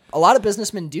lot of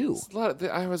businessmen do.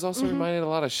 I was also reminded a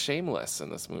lot of Shameless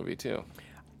in this movie too.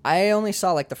 I only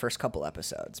saw like the first couple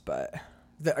episodes, but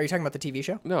are you talking about the TV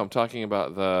show? No, I'm talking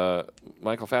about the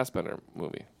Michael Fassbender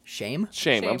movie. Shame.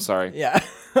 I'm sorry. Yeah,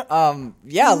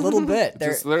 yeah, a little bit.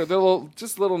 They're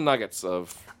little nuggets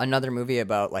of another movie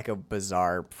about like a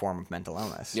bizarre form of mental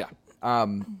illness. Yeah.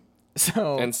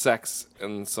 So and sex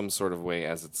in some sort of way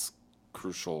as it's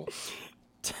crucial.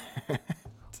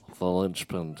 The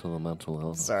linchpin to the mental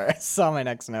illness. Sorry, I saw my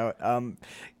next note. Do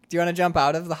you want to jump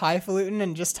out of the highfalutin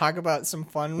and just talk about some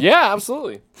fun? Yeah,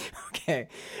 absolutely. Okay,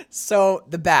 so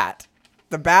the bat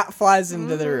flies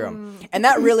into the room, and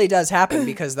that really does happen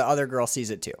because the other girl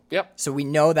sees it too. Yep. So we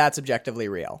know that's objectively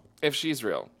real. If she's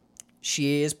real,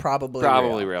 she is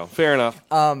probably real. Fair enough.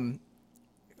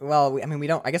 Well, we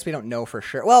don't. I guess we don't know for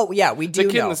sure. Well, yeah, we do know.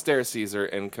 The kid in the stairs sees her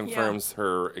and confirms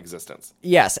her existence.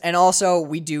 Yes, and also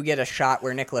we do get a shot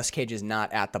where Nicolas Cage is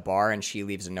not at the bar and she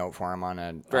leaves a note for him on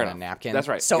a napkin. That's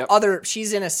right. So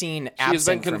she's in a scene absent She's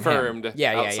been confirmed. From him.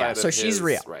 Yeah. So she's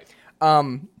real. Right.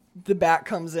 The bat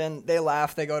comes in. They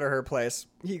laugh. They go to her place.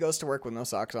 He goes to work with no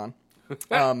socks on.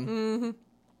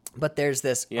 But there's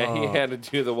this... Yeah, he had to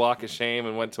do the walk of shame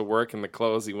and went to work in the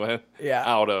clothes he went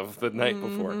out of the night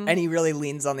before. And he really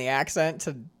leans on the accent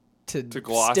to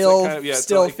gloss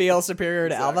still feel superior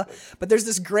to Alva. But there's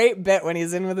this great bit when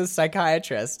he's in with his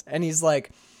psychiatrist, and he's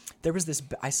like,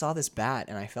 I saw this bat,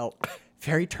 and I felt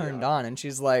very turned on. And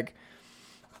she's like,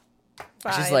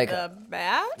 She's like, the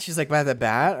bat? She's like, by the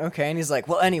bat? Okay. And he's like,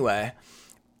 well, anyway,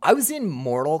 I was in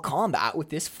Mortal Kombat with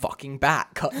this fucking bat.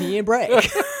 Cut me a break.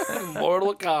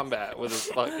 Mortal Kombat with his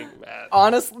fucking bat.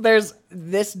 Honestly, there's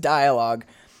this dialogue.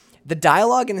 The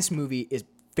dialogue in this movie is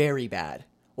very bad.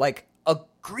 Like,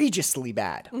 egregiously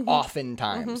bad,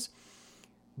 oftentimes.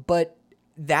 But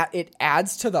that it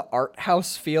adds to the art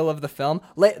house feel of the film.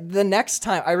 The next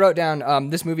time, I wrote down,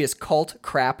 this movie is cult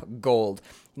crap gold.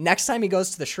 Next time he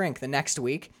goes to the shrink, the next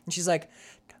week, and she's like,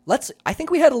 I think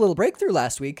we had a little breakthrough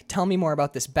last week. Tell me more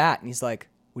about this bat. And he's like,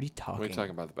 what are you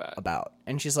talking about the bat? About?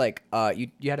 And she's like, you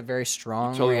had a very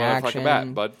strong totally reaction. Want to fuck a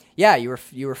bat, bud. Yeah,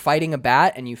 you were fighting a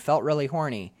bat and you felt really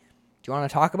horny. Do you want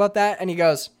to talk about that? And he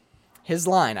goes, his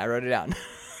line, I wrote it down,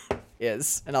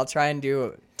 is, and I'll try and do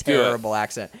a terrible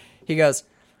accent. He goes,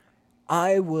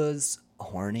 I was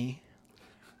horny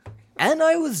and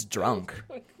I was drunk.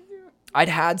 I'd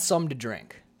had some to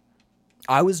drink.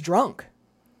 I was drunk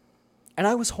and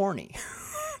I was horny.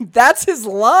 That's his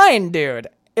line, dude.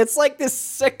 It's like this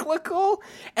cyclical,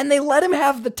 and they let him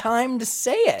have the time to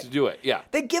say it. To do it, yeah.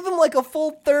 They give him like a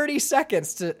full 30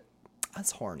 seconds to, I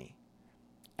was horny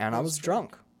and I was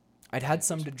drunk. I'd had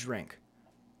some to drink.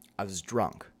 I was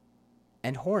drunk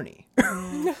and horny.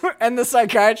 And the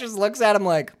psychiatrist looks at him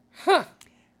like, huh.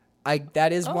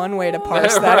 That is one way to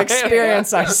parse that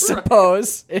experience, I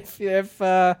suppose. If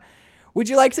would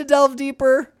you like to delve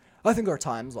deeper? I think our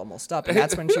time's almost up, and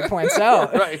that's when she points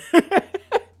out. Right.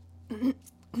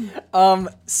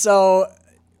 So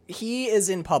he is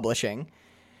in publishing.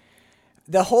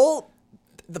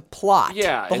 The plot.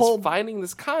 Yeah, the it's whole finding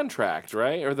this contract,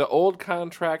 right? Or the old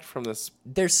contract from this.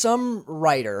 There's some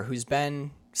writer who's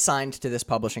been signed to this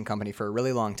publishing company for a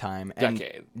really long time. And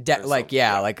decade. Like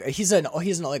he's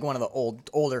like one of the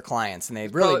older clients, and they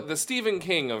really the Stephen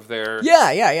King of their.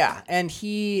 Yeah. And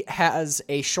he has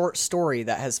a short story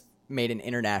that has made an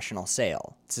international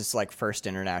sale. It's just like first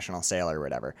international sale or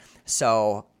whatever.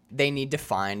 So they need to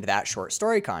find that short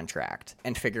story contract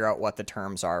and figure out what the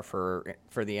terms are for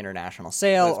the international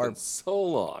sale. It's been so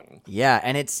long. Yeah,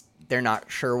 and they're not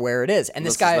sure where it is. And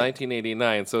this guy is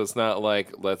 1989, so it's not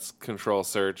like let's control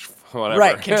search whatever.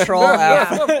 Right, control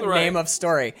F, right. Name of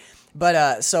story.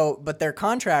 But but their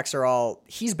contracts are all.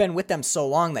 He's been with them so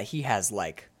long that he has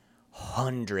like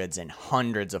hundreds and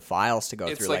hundreds of files to go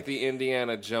through. It's like the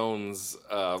Indiana Jones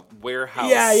warehouse.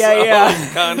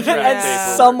 Yeah. Contract and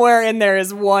paperwork. Somewhere in there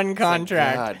is one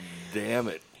contract. God damn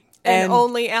it. And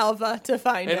only Alva to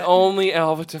find it. And only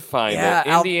Alva to find it.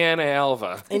 Indiana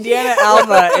Alva. Indiana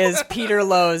Alva is Peter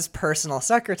Lowe's personal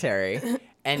secretary,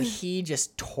 and he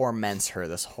just torments her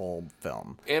this whole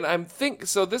film. And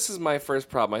so this is my first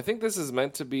problem. I think this is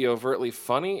meant to be overtly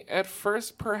funny at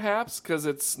first, perhaps, because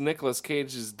it's Nicolas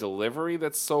Cage's delivery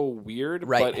that's so weird,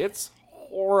 right. But it's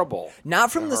horrible. Not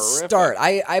from the start.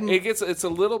 It's a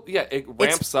little, it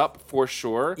ramps up for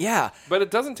sure. Yeah. But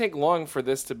it doesn't take long for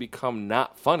this to become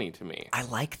not funny to me. I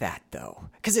like that though.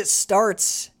 Because it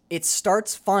starts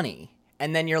funny,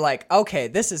 and then you're like, okay,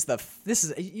 this is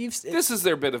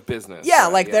their bit of business.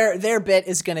 Yeah, their bit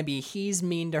is gonna be he's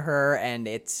mean to her, and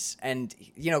and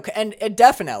it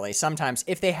definitely sometimes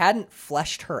if they hadn't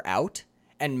fleshed her out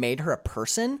and made her a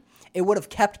person, it would have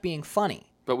kept being funny.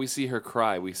 But we see her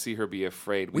cry. We see her be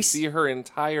afraid. We see her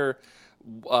entire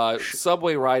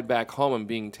subway ride back home and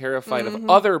being terrified of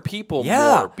other people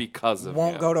more because of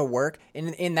won't him. go to work.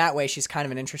 In that way, she's kind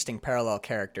of an interesting parallel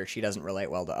character. She doesn't relate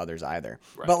well to others either.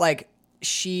 Right. But like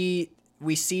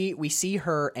we see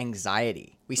her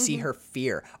anxiety. We see her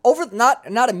fear over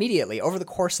not immediately over the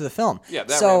course of the film. Yeah,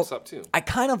 that ramps up too. I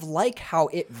kind of like how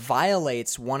it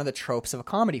violates one of the tropes of a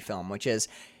comedy film, which is,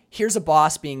 here's a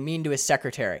boss being mean to his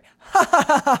secretary. Ha ha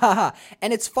ha ha ha.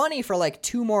 And it's funny for like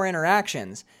 2 more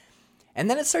interactions. And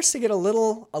then it starts to get a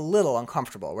little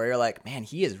uncomfortable, where you're like, man,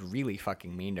 he is really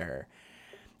fucking mean to her.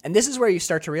 And this is where you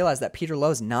start to realize that Peter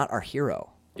Lowe is not our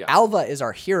hero. Yeah. Alva is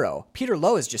our hero. Peter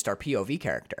Lowe is just our POV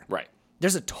character. Right.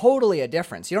 There's totally a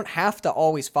difference. You don't have to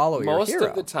always follow your hero.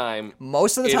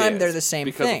 Most of the time, they're the same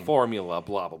because thing. Because of formula,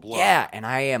 blah, blah, blah. Yeah, and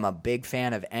I am a big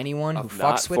fan of anyone who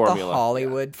fucks with the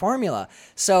Hollywood formula.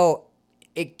 So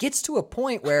it gets to a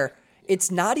point where it's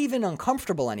not even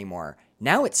uncomfortable anymore.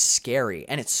 Now it's scary,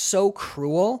 and it's so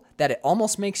cruel that it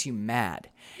almost makes you mad.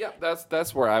 Yeah,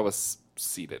 that's where I was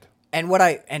seated. But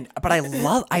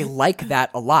I like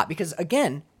that a lot, because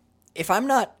again, if I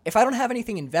don't have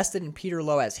anything invested in Peter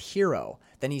Lowe as hero,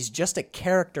 then he's just a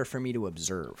character for me to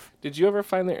observe. Did you ever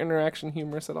find their interaction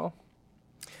humorous at all?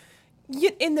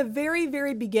 In the very,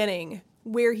 very beginning,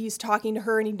 where he's talking to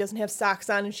her and he doesn't have socks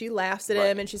on and she laughs at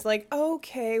him and she's like,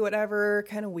 okay, whatever,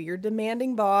 kind of weird,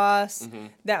 demanding boss.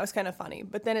 That was kind of funny.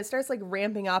 But then it starts like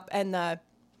ramping up and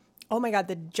oh my God,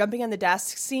 the jumping on the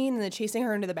desk scene and the chasing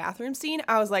her into the bathroom scene.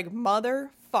 I was like,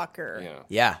 motherfucker.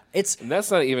 Yeah. And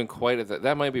that's not even quite at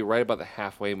that might be right about the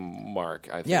halfway mark,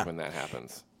 I think, when that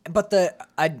happens. But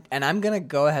I'm going to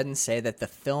go ahead and say that the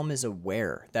film is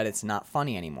aware that it's not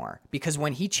funny anymore. Because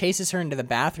when he chases her into the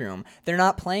bathroom, they're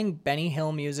not playing Benny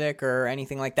Hill music or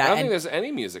anything like that. I don't think there's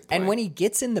any music playing. And when he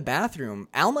gets in the bathroom,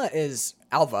 Alva is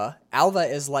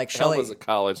like Shelley. Alva's a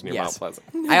college near Mount Pleasant.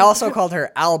 I also called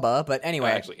her Alba, but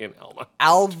anyway. Actually, in Alma.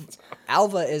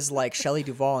 Alva is like Shelley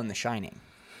Duvall in The Shining.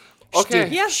 Okay.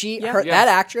 Dude, that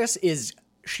actress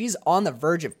she's on the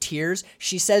verge of tears.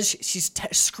 She says she's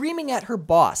screaming at her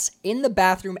boss in the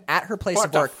bathroom at her place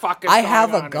of work. What the fuck is I going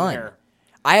have on a gun. here?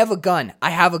 I have a gun. I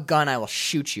have a gun. I will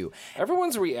shoot you.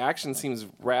 Everyone's reaction seems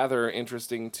rather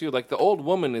interesting, too. Like, the old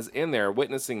woman is in there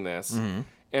witnessing this, and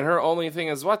her only thing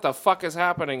is, what the fuck is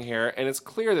happening here? And it's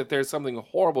clear that there's something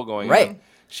horrible going on.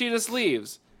 She just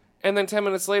leaves. And then 10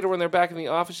 minutes later, when they're back in the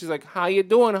office, she's like, "How you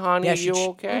doing, honey? You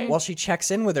okay?" Well, she checks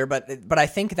in with her, but I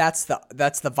think that's the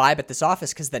vibe at this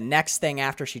office, because the next thing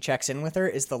after she checks in with her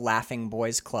is the Laughing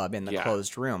Boys Club in the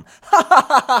closed room.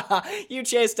 You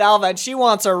chased Alva, and she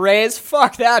wants a raise.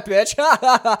 Fuck that bitch.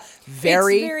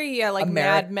 very like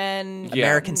Mad Men,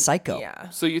 American Psycho. Yeah.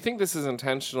 So you think this is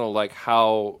intentional? Like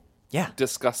how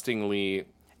disgustingly.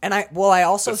 And I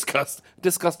also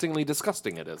disgustingly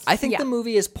disgusting it is. I think the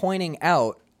movie is pointing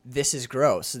out, this is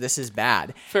gross, this is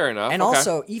bad. Fair enough. And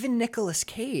also, even Nicolas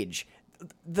Cage,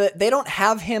 they don't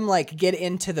have him like get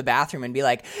into the bathroom and be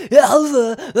like,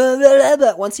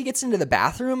 once he gets into the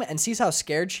bathroom and sees how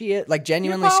scared she is, like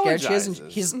genuinely scared she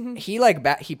is, and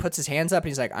he puts his hands up and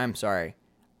he's like, "I'm sorry,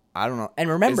 I don't know." And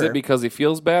remember, is it because he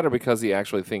feels bad or because he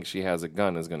actually thinks she has a gun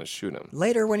and is going to shoot him?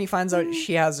 Later, when he finds out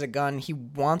she has a gun, he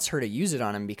wants her to use it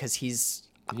on him because he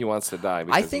wants to die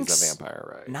because he's a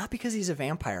vampire, right? Not because he's a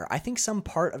vampire. I think some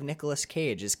part of Nicolas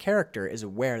Cage's character is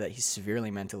aware that he's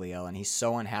severely mentally ill and he's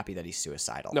so unhappy that he's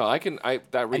suicidal. No,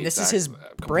 and this is his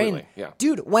brain. Yeah.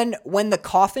 Dude, when the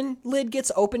coffin lid gets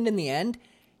opened in the end,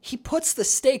 he puts the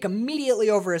stake immediately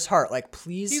over his heart. Like,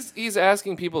 please. He's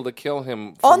asking people to kill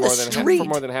him on the street for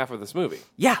more than half of this movie.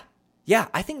 Yeah. Yeah.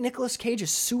 I think Nicolas Cage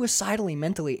is suicidally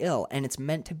mentally ill, and it's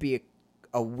meant to be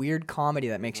a weird comedy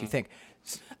that makes you think.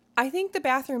 I think the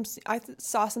bathroom. I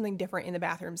saw something different in the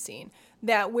bathroom scene,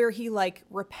 that where he like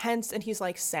repents and he's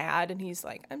like sad and he's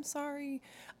like, "I'm sorry."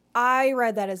 I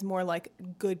read that as more like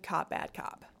good cop, bad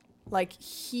cop. Like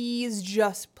he's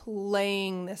just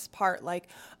playing this part, like,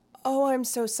 "Oh, I'm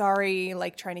so sorry,"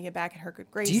 like trying to get back at her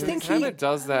good graces. Do you think he kind of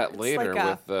does that later like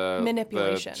with the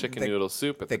manipulation, the chicken noodle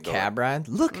soup at the door. Cab ride?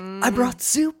 Look, I brought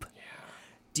soup.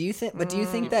 Do you think? But do you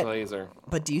think that? Plays her.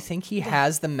 But do you think he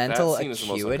has the mental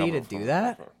acuity to do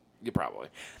that? You probably.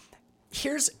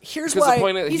 Here's why the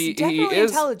point is, he's definitely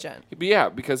intelligent. Yeah,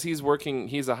 because he's working.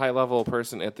 He's a high level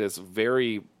person at this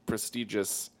very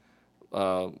prestigious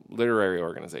literary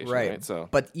organization, right? So,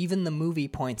 but even the movie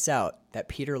points out that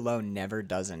Peter Lowe never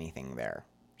does anything there.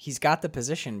 He's got the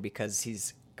position because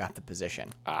he's got the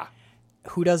position.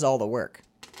 Who does all the work?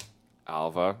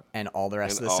 Alva and all the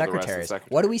rest of the secretaries.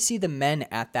 What do we see the men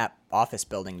at that office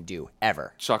building do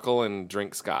ever? Chuckle and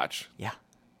drink scotch.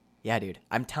 Yeah, dude.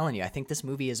 I'm telling you, I think this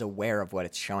movie is aware of what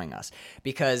it's showing us.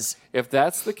 Because if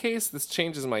that's the case, this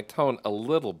changes my tone a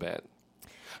little bit.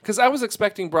 Because I was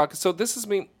expecting Brock. So this is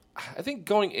me. I think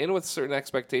going in with certain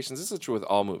expectations. This is true with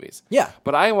all movies. Yeah.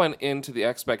 But I went into the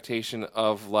expectation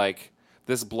of like,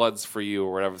 "This blood's for you"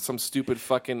 or whatever. Some stupid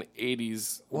fucking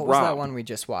 80s What was that one we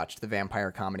just watched? The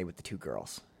vampire comedy with the two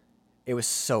girls. It was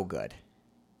so good.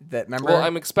 Remember? Well,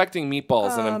 I'm expecting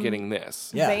meatballs and I'm getting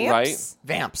this. Yeah. Vamps? Right?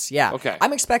 Vamps, yeah. Okay.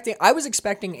 I was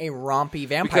expecting a rompy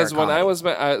vampire because when comedy.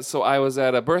 I was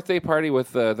at a birthday party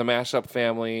with the Mashup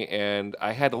family, and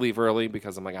I had to leave early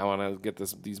because I'm like, I want to get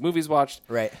these movies watched.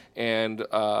 Right. And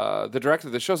the director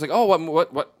of the show was like, "Oh,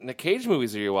 what Nick Cage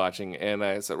movies are you watching?" And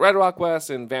I said, "Red Rock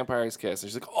West and Vampire's Kiss."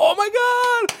 And she's like, "Oh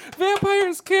my God,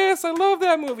 Vampire's Kiss! I love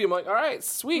that movie." I'm like, "All right,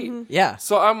 sweet." Mm-hmm. Yeah.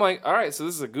 So I'm like, "All right, so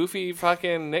this is a goofy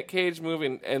fucking Nick Cage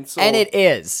movie." And it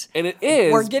is. And it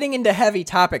is. We're getting into heavy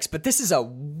topics, but this is a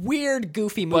weird,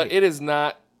 goofy movie. But it is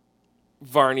not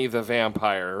Varney the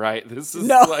Vampire, right? This is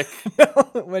like... No.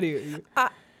 What do you...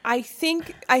 I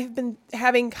think I've been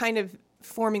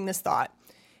forming this thought.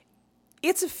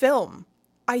 It's a film.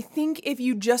 I think if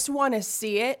you just want to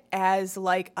see it as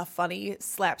like a funny,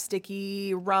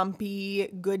 slapsticky,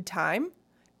 rompy, good time,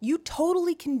 you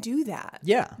totally can do that.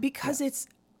 Yeah. Because it's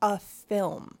a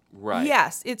film. Right.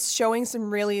 Yes, it's showing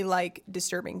some really like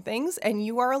disturbing things, and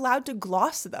you are allowed to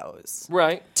gloss those.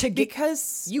 Right.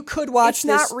 Because you could watch it's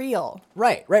this. not real.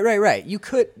 Right. You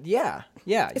could, yeah.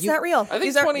 It's not real. I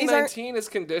think 2019 has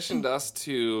conditioned us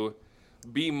to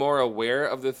be more aware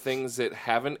of the things that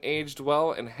haven't aged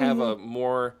well and have a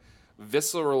more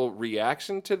visceral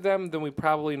reaction to them than we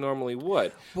probably normally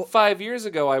would. Well, 5 years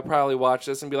ago, I probably watched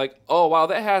this and be like, oh, wow,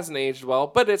 that hasn't aged well,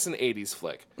 but it's an 80s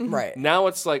flick. Right. Now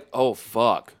it's like, oh,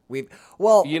 fuck.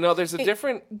 There's a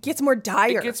different... It gets more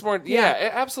dire. It gets more...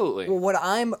 Yeah, absolutely. Well, what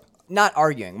I'm not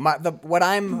arguing,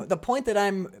 the point that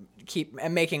I'm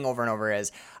making over and over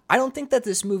is, I don't think that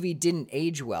this movie didn't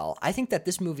age well. I think that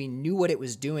this movie knew what it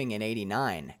was doing in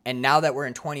 89. And now that we're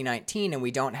in 2019 and we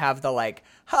don't have the like,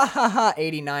 ha ha ha,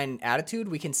 89 attitude,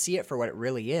 we can see it for what it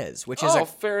really is, which is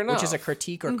fair enough. Which is a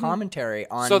critique or commentary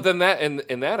on. So then that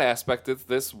in that aspect,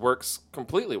 this works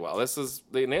completely well.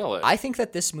 They nail it. I think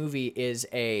that this movie is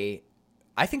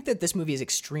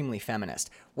extremely feminist.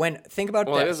 Think about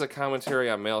it is a commentary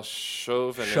on male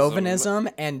chauvinism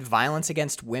and violence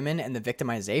against women and the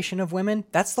victimization of women.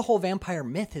 That's the whole vampire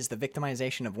myth, is the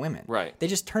victimization of women. Right. They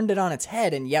just turned it on its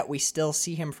head, and yet we still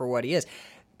see him for what he is.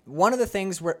 One of the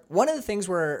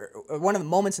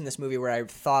moments in this movie where I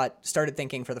started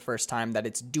thinking for the first time that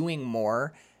it's doing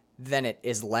more than it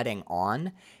is letting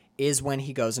on is when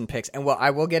he goes and picks, and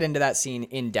I will get into that scene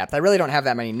in depth. I really don't have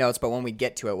that many notes, but when we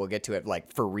get to it, we'll get to it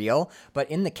like for real. But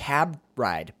in the cab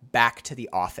ride back to the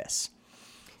office,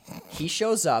 he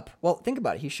shows up. Well, think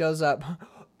about it. He shows up.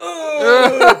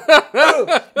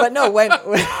 But no, when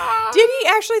did he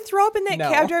actually throw up in that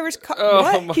cab driver's car?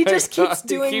 What? He just keeps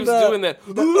doing that.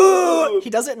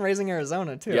 He does it in Raising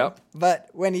Arizona too. Yep. But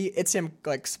when it's him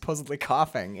like supposedly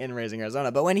coughing in Raising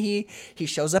Arizona. But when he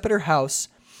shows up at her house.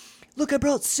 Look, I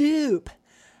brought soup.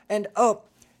 And,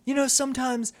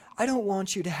 sometimes I don't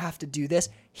want you to have to do this.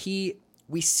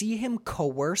 We see him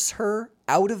coerce her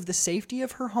out of the safety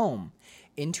of her home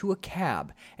into a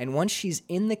cab. And once she's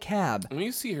in the cab... And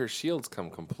you see her shields come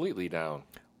completely down.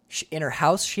 In her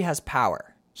house, she has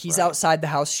power. He's outside the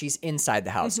house. She's inside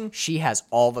the house. Mm-hmm. She has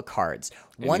all the cards.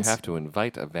 And you have to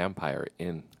invite a vampire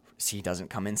in. He doesn't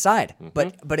come inside. Mm-hmm.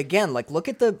 But again, like look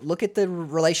at the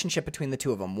relationship between the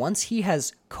two of them. Once he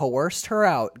has coerced her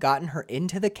out, gotten her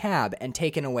into the cab, and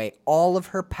taken away all of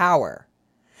her power,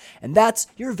 and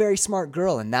you're a very smart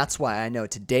girl, and that's why I know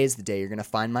today's the day you're going to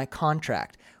find my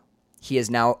contract. He has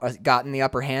now gotten the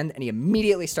upper hand, and he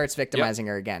immediately starts victimizing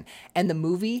her again. And the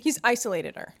movie... He's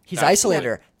isolated her.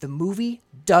 The movie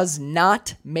does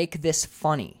not make this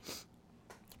funny.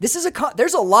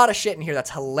 There's a lot of shit in here that's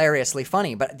hilariously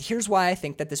funny, but here's why I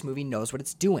think that this movie knows what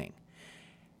it's doing.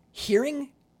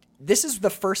 This is the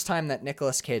first time that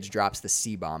Nicolas Cage drops the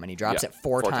C-bomb, and he drops it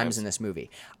four times in this movie.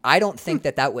 I don't think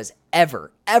that was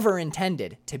ever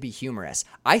intended to be humorous.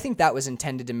 I think that was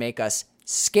intended to make us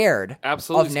scared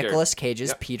of Nicolas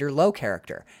Cage's Peter Lowe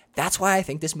character. That's why I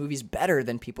think this movie's better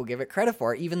than people give it credit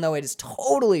for, even though it is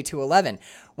totally 211.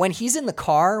 When he's in the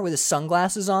car with his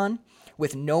sunglasses on,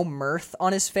 with no mirth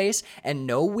on his face and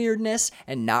no weirdness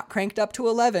and not cranked up to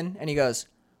 11, and he goes,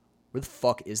 where the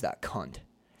fuck is that cunt?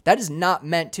 That is not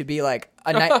meant to be like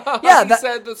a night. Yeah,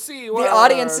 said the C word. The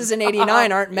audiences in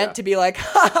 89 aren't meant to be like,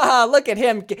 ha ha ha, look at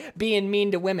him being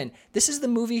mean to women. This is the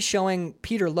movie showing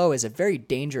Peter Lowe as a very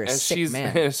dangerous, sick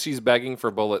man. And she's begging for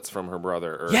bullets from her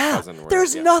brother or cousin.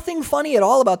 There's nothing funny at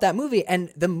all about that movie.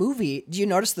 And the movie, do you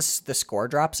notice the score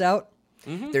drops out?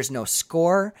 Mm-hmm. There's no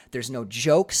score, there's no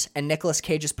jokes, and Nicolas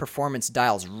Cage's performance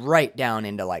dials right down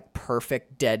into like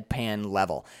perfect deadpan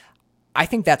level. I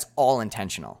think that's all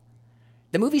intentional.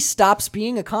 The movie stops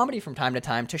being a comedy from time to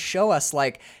time to show us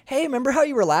like, hey, remember how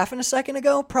you were laughing a second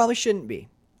ago? Probably shouldn't be.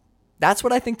 That's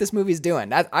what I think this movie's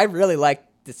doing. I really like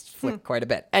this flick quite a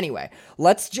bit. Anyway,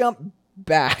 let's jump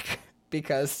back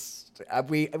because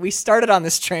we started on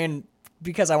this train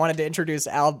because I wanted to introduce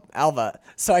Alva,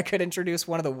 so I could introduce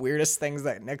one of the weirdest things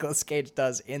that Nicolas Cage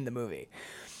does in the movie.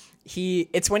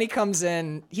 It's when he comes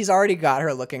in, he's already got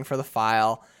her looking for the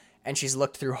file, and she's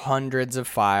looked through hundreds of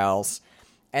files,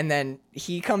 and then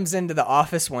he comes into the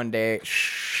office one day,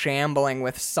 shambling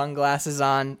with sunglasses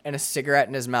on and a cigarette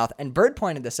in his mouth, and Bird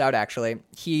pointed this out, actually.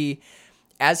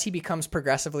 As he becomes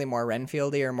progressively more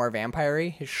Renfieldy or more vampire-y,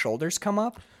 his shoulders come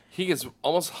up. He gets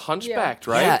almost hunchbacked,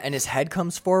 right? Yeah, and his head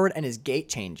comes forward and his gait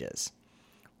changes,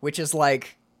 which is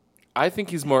like... I think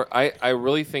he's more... I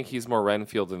really think he's more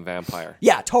Renfield than vampire.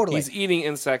 Yeah, totally. He's eating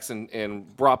insects and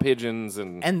raw pigeons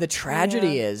and... And the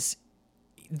tragedy is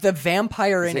the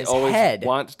vampire in his head... They always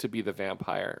want to be the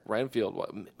vampire.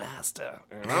 Renfield, master.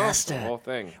 You know? Master. The whole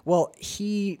thing. Well,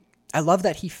 I love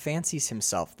that he fancies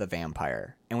himself the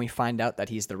vampire, and we find out that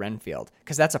he's the Renfield,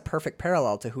 because that's a perfect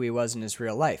parallel to who he was in his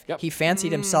real life. Yep. He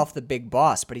fancied himself the big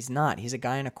boss, but he's not. He's a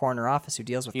guy in a corner office who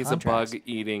deals with contracts. He's a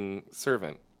bug-eating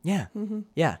servant. Yeah,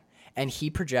 yeah. And he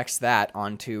projects that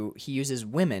onto, he uses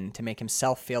women to make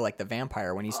himself feel like the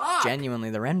vampire when he's genuinely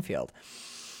the Renfield.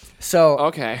 So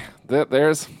Okay,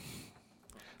 there's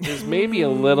maybe a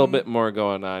little bit more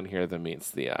going on here than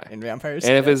meets the eye. in Vampires,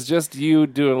 And if it's just you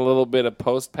doing a little bit of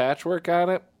post-patch work on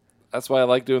it, that's why I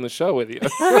like doing the show with you.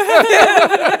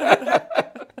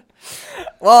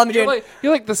 well, I'm doing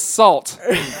You're like the salt.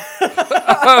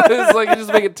 It's like you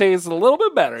just make it taste a little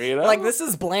bit better, you know? like this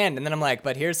is bland, and then I'm like,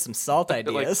 but here's some salt Like,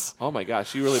 ideas. oh my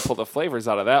gosh, you really pulled the flavors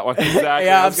out of that one. Exactly.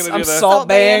 Yeah, I was gonna I'm do the salt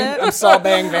baying. baying it. I'm salt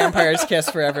baying Vampire's Kiss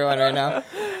for everyone right now.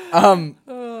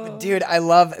 Dude, I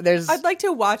love. I'd like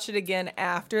to watch it again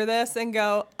after this and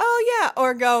go, oh yeah,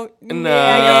 or go, No.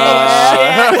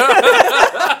 yeah, you're full of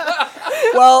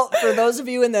shit. Well, for those of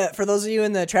you in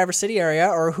the Traverse City area,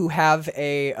 or who have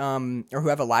a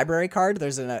library card,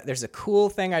 there's a cool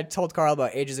thing I told Carl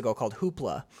about ages ago called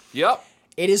Hoopla. Yep.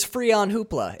 It is free on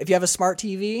Hoopla. If you have a smart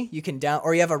TV, you can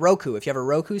or you have a Roku. If you have a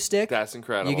Roku stick, That's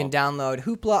incredible. you can download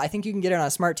Hoopla. I think you can get it on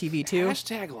a smart TV too.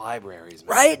 Hashtag libraries,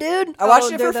 man. Right, dude? I watched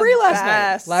it for they're free the last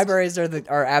best. night. Libraries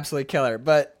are absolutely killer,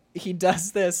 but he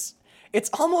does this. It's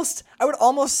almost, I would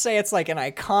almost say it's like an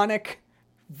iconic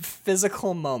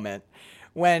physical moment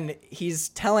when he's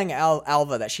telling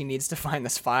Alva that she needs to find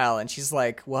this file, and she's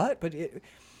like, "What? But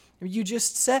you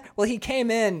just said." Well, he came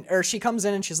in, or she comes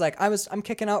in, and she's like, "I'm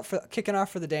kicking off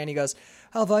for the day," and he goes,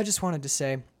 "Alva, I just wanted to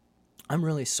say, I'm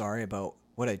really sorry about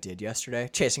what I did yesterday,"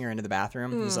 chasing her into the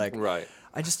bathroom. He's like, Right.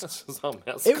 I just, This is how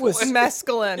it was,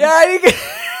 Mescaline. yeah.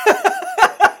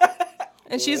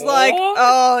 And she's like, What?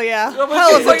 oh yeah, No, but hell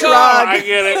she's of a like, drug. "Oh, I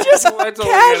get it. Just I totally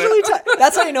casually. get it."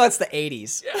 That's how you know it's the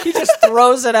 80s. He just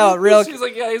throws it out real. She's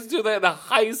like, yeah, I used to do that in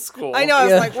high school. I know. I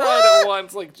was Yeah. like, Tried what? it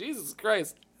once. Like, Jesus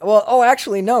Christ. Well,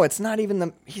 actually, no. It's not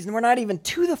even we're not even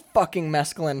to the fucking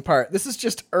mescaline part. This is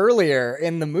just earlier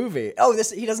in the movie. Oh,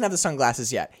 he doesn't have the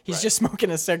sunglasses yet. He's just smoking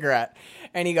a cigarette,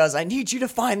 and he goes, "I need you to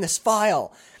find this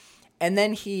file," and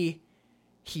then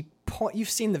you've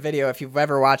seen the video if you've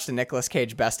ever watched the Nicolas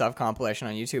Cage best of compilation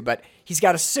on YouTube, but he's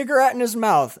got a cigarette in his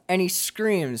mouth and he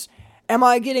screams, "Am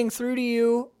I getting through to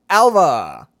you,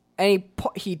 Alva?" And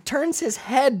he turns his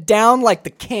head down like the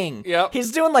king. Yep.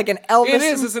 He's doing like an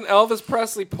Elvis. It's an Elvis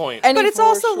Presley point. And But it's For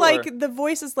also sure. like the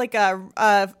voice is like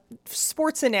a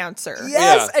sports announcer.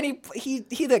 Yes, Yeah. and he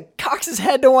cocks his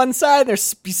head to one side.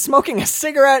 He's smoking a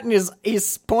cigarette and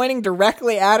he's pointing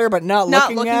directly at her, but not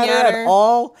looking at her at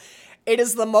all. It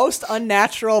is the most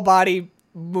unnatural body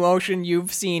motion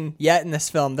you've seen yet in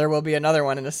this film. There will be another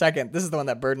one in a second. This is the one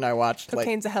that Bird and I watched.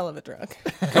 Cocaine's a hell of a drug.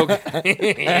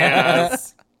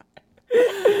 Yes.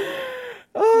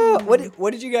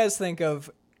 What did you guys think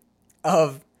of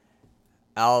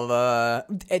Alva?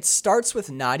 It starts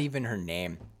with not even her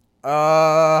name.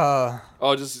 Oh,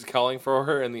 just calling for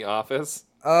her in the office.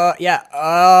 Yeah.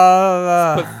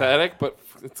 Pathetic, but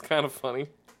it's kind of funny.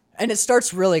 And it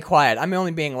starts really quiet. I'm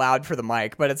only being loud for the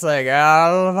mic, but it's like,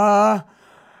 Alva.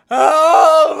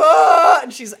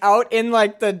 And she's out in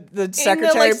like the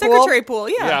secretary pool. Secretary pool,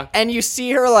 yeah. Yeah. And you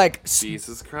see her like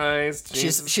Jesus Christ.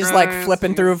 she's like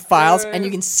flipping through files, and you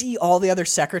can see all the other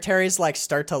secretaries like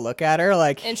start to look at her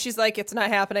like, And she's like, it's not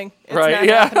happening. It's Right, not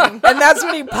yeah. happening. and that's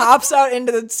when he pops out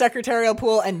into the secretarial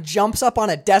pool and jumps up on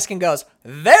a desk and goes,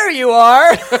 "There you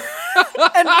are,"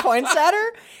 and points at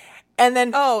her. And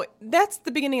then Oh, that's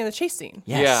the beginning of the chase scene.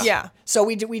 yes. Yeah. So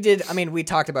we did. I mean, we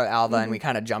talked about Alva and we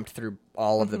kind of jumped through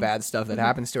all of the bad stuff that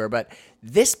happens to her. But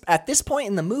at this point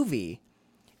in the movie,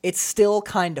 it's still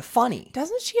kind of funny.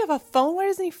 Doesn't she have a phone? Why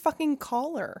doesn't he fucking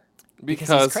call her?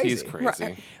 Because He's he's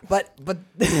crazy. But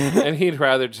And he'd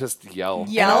rather just yell.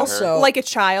 Yeah. at her. also- Like a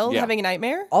child Yeah. having a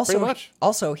nightmare? also, Pretty much.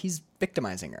 also he's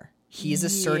victimizing her. He's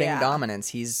asserting Yeah. dominance.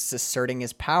 He's asserting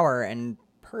his power and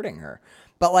hurting her.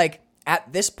 But like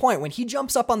at this point, when he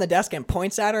jumps up on the desk and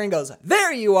points at her and goes,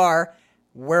 "There you are,"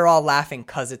 we're all laughing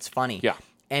because it's funny. Yeah.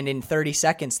 And in 30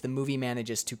 seconds, the movie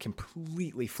manages to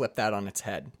completely flip that on its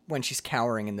head when she's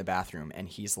cowering in the bathroom and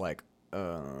he's like,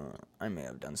 I may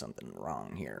have done something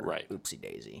wrong here. Right. Oopsie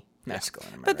daisy.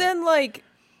 Mescaline. am I But right? then, like,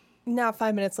 not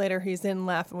 5 minutes later, he's in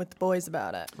laughing with the boys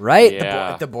about it. Right?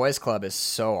 Yeah. The boys club is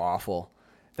so awful.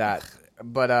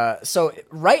 So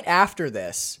right after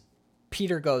this,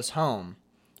 Peter goes home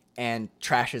and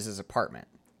trashes his apartment.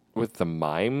 With the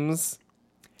mimes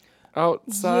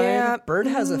outside. Yeah. Bird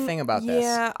has a thing about this.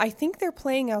 Yeah, I think they're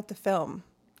playing out the film.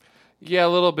 Yeah, a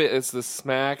little bit. It's the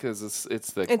smack. It's the It's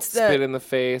spit the- in the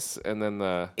face, and then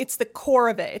the It's the core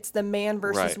of it. It's the man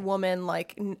versus Right. woman,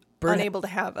 like unable to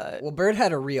have a... Well, Bird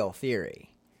had a real theory.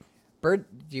 Bird,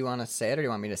 do you want to say it or do you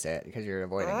want me to say it? Because you're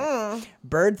avoiding it.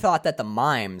 Bird thought that the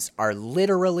mimes are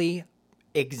literally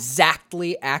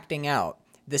exactly acting out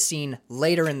the scene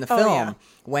later in the film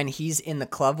when he's in the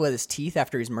club with his teeth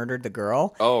after he's murdered the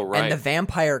girl. Oh, right. And the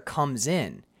vampire comes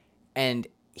in and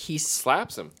he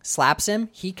slaps him.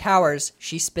 He cowers.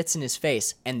 She spits in his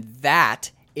face. And that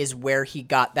is where he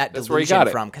got that That's delusion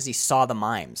from, because he saw the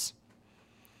mimes.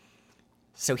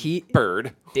 So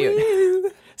Bird.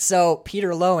 Dude. So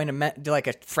Peter Lowe in like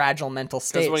a fragile mental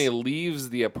state. Because when he leaves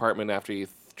the apartment after he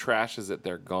trashes it,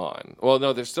 they're gone. Well,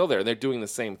 no, they're still there. They're doing the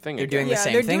same thing again. They're doing the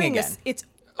same thing again. It's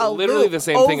literally the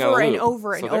same thing on a over and loop.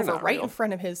 over and So they're over, not right real. in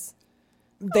front of his...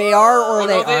 They are or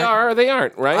they No, aren't. they are or they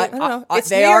aren't, right? I don't know. It's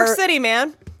they New York are- City,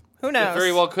 man. Who knows? It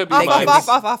very well could be. Off, mimes.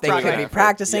 off They could Broadway. be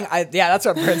practicing. Yeah, that's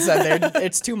what Brent said.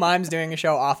 It's two mimes doing a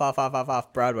show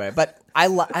off Broadway. But I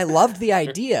loved the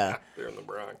idea They're in the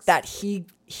Bronx. that he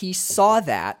saw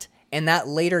that, and that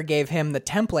later gave him the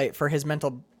template for his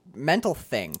mental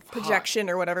thing. Projection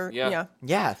or whatever. Yeah.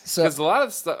 Yeah. So Because a lot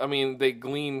of stuff, I mean, you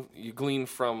glean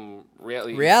from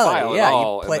reality. reality, file yeah. It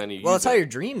all, You play, and then you well, use that's how it. your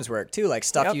dreams work too. Like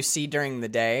stuff Yep. you see during the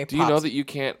day. Do you know that you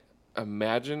can't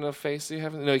imagine a face that you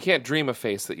haven't? No, you can't dream a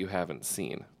face that you haven't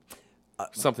seen.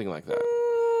 Something like that.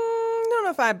 I don't know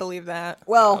if I believe that.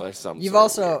 Well, there's some you've sort of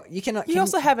also you can You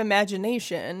also have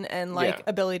imagination and like Yeah.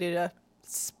 ability to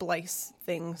splice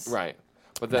things. Right.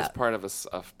 But that's part of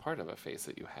a face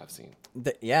that you have seen.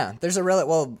 yeah. There's a real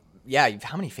well. Yeah.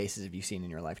 How many faces have you seen in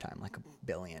your lifetime? Like 1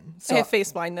 billion. I have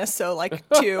face blindness, so like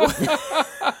 2.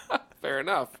 Fair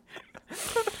enough.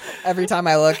 Every time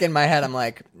I look in my head, I'm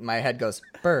like, my head goes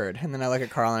Bird, and then I look at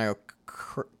Carl and I go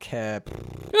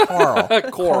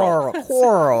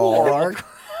Coral.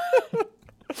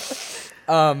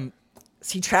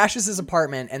 He trashes his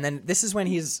apartment, and then this is when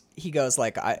he goes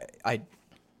like, I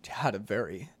had a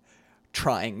very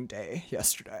trying day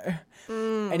yesterday.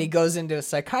 And he goes into a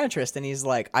psychiatrist, and he's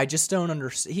like, I just don't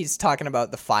understand. He's talking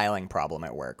about the filing problem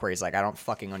at work, where he's like, I don't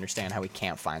fucking understand how we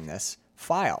can't find this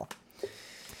file.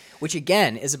 Which,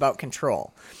 again, is about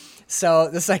control. So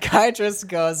the psychiatrist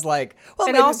goes like... well,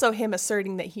 And maybe- also him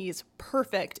asserting that he's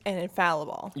perfect and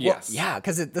infallible. Yes. Yeah,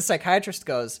 because the psychiatrist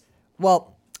goes,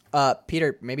 well,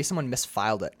 Peter, maybe someone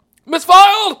misfiled it.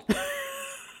 Misfiled!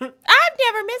 I've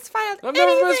never misfiled I've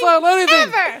never misfiled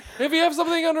anything. ever. If you have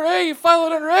something under A, you file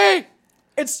it under A.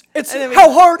 It's then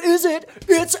how hard is it?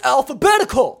 It's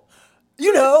alphabetical.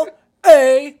 You know,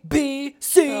 A, B,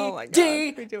 C, Oh my God,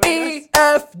 D, we're doing E, this.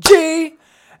 F, G,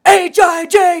 H, I,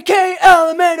 J, K, L,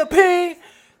 M, N, O, P,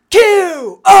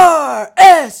 Q, R,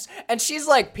 S. And she's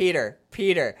like, Peter,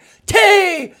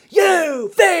 T,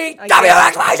 U, V, W,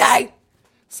 X, Y, Z.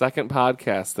 Second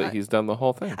podcast that he's done the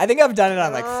whole thing. I think I've done it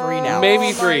on like 3 now. Maybe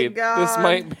my 3. God. This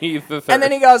might be the third. And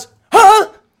then he goes, huh?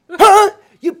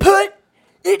 You put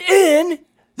it in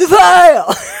the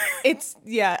file. It's,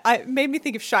 it made me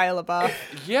think of Shia LaBeouf.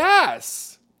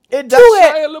 Yes. It does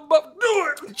Shia LaBeouf,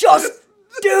 do it. Just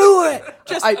do it.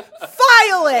 Just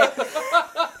file it.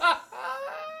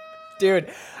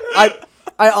 Dude,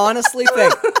 I honestly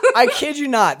think, I kid you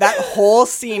not, that whole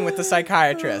scene with the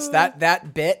psychiatrist,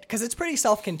 that bit, because it's pretty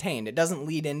self-contained. It doesn't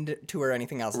lead into or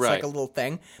anything else. It's like Right. a little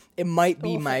thing. It might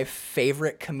be my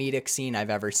favorite comedic scene I've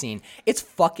ever seen. It's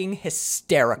fucking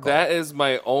hysterical. That is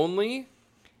my only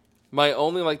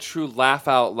like true laugh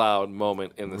out loud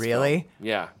moment in this Really? film.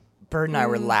 Yeah. Bird and I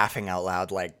were laughing out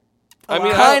loud, like, I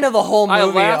mean, kind of the whole movie, I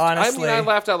laughed, honestly. I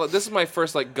laughed out loud. This is my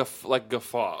first like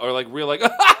guffaw or like real like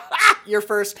Your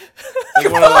first...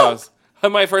 like one of those.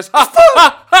 My first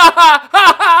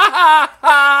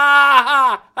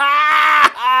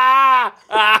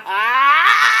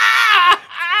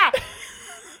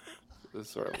It's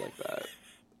sort of like that.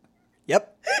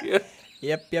 Yep. Yeah.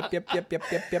 Yep.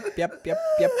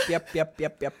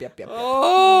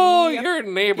 Oh, your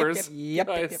neighbors. Yep.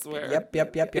 I swear. Yep.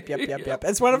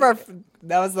 It's one of our.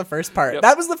 That was the first part. Yep.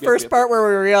 That was the Yep, first yep. part where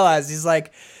we realized he's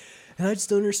like, and I just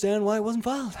don't understand why it wasn't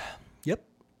filed. Yep.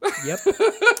 Yep. It's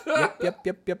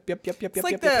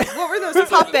like what were those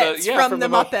puppets from the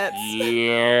Muppets?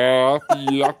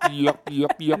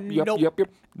 Yep.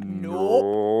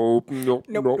 Nope.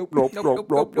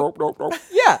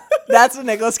 Yeah, that's what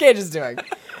Nicolas Cage is doing.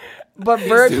 But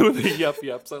Bird, Do the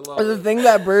yups. I love the it. thing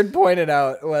that Bird pointed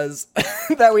out was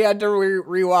that we had to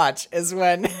rewatch is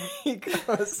when he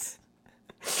goes,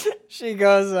 she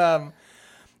goes,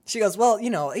 well, you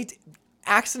know,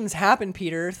 accidents happen,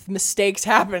 Peter, mistakes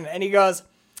happen. And he goes,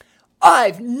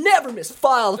 I've never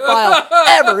misfiled a file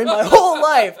ever in my whole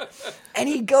life. And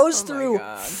he goes through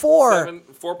four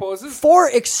poses?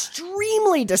 4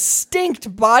 extremely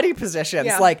distinct body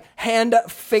positions, like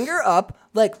finger up,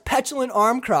 like petulant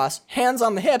arm cross, hands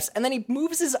on the hips, and then he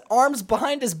moves his arms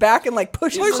behind his back and like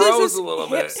pushes his hips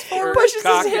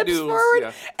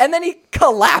forward, and then he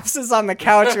collapses on the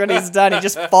couch when he's done. He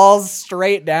just falls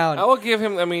straight down. I will give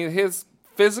him, his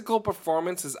physical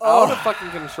performance is out of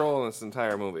fucking control in this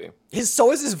entire movie.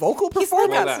 So is his vocal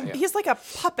performance. He's like a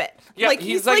puppet. Yeah, like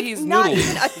he's not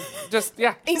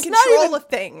noodly. even in control of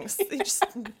things. Just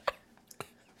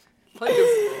like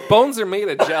his bones are made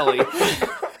of jelly.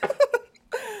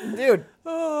 Dude,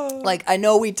 like I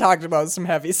know we talked about some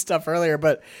heavy stuff earlier,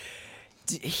 but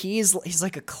he's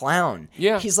like a clown.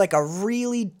 Yeah. He's like a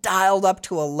really dialed up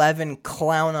to 11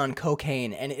 clown on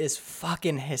cocaine, and it is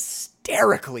fucking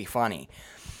hysterically funny.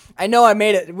 I know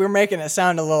we're making it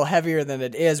sound a little heavier than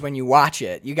it is when you watch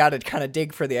it. You got to kind of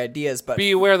dig for the ideas, but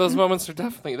be aware those moments are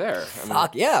definitely there.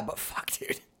 Fuck,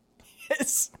 dude.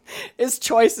 His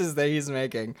choices that he's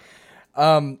making.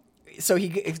 So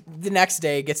the next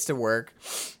day gets to work,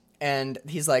 and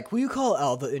he's like, will you call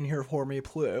Alva in here for me,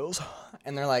 please?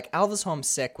 And they're like, Alva's home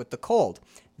sick with the cold.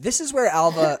 This is where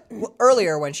Alva,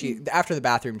 earlier after the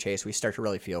bathroom chase, we start to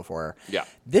really feel for her. Yeah.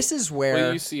 This is where...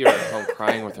 Well, you see her at home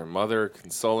crying with her mother,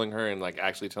 consoling her, and like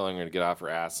actually telling her to get off her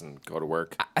ass and go to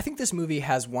work. I think this movie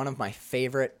has one of my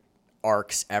favorite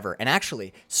arcs ever. And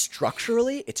actually,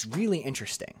 structurally, it's really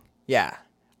interesting. Yeah.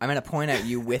 I'm going to point at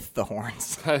you with the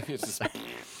horns.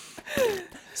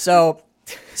 So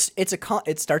it's a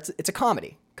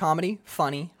comedy. Comedy,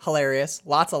 funny, hilarious,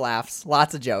 lots of laughs,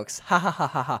 lots of jokes. Ha ha ha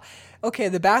ha ha. Okay,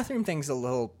 the bathroom thing's a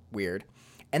little weird.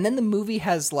 And then the movie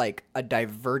has like a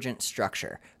divergent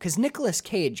structure. Because Nicolas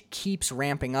Cage keeps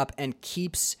ramping up and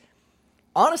he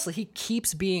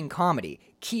keeps being comedy,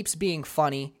 keeps being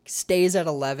funny, stays at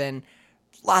 11,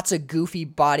 lots of goofy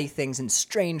body things and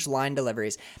strange line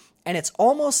deliveries. And it's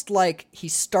almost like he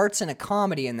starts in a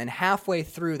comedy and then halfway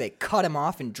through they cut him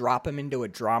off and drop him into a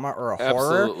drama or a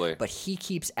horror. Absolutely. But he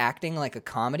keeps acting like a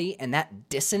comedy, and that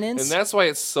dissonance... And that's why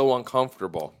it's so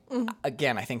uncomfortable.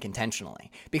 Again, I think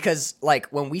intentionally. Because, like,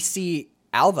 when we see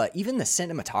Alva, even the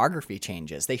cinematography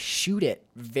changes. They shoot it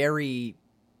the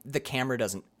camera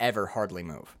doesn't ever hardly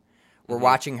move. We're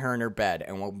watching her in her bed,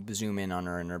 and we'll zoom in on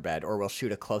her in her bed, or we'll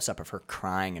shoot a close-up of her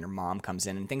crying, and her mom comes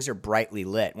in, and things are brightly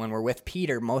lit. When we're with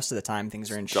Peter, most of the time, things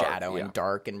are in shadow and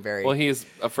dark and very... Well, he's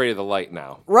afraid of the light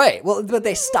now. Right. Well, but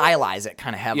they stylize it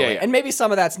kind of heavily. Yeah. And maybe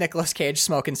some of that's Nicolas Cage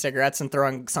smoking cigarettes and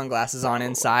throwing sunglasses on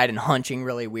inside and hunching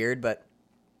really weird, but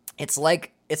it's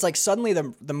like suddenly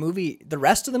the movie, the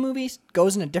rest of the movie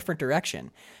goes in a different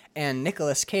direction, and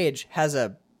Nicolas Cage has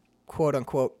a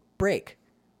quote-unquote break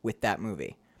with that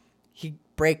movie. He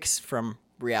breaks from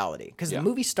reality because the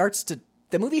movie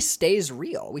stays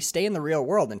real. We stay in the real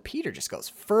world, and Peter just goes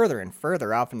further and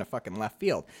further off into fucking left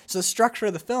field. So the structure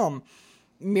of the film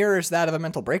mirrors that of a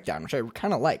mental breakdown, which I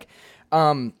kind of like.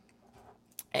 And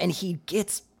he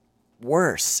gets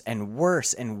worse and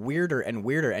worse and weirder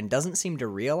and doesn't seem to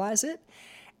realize it.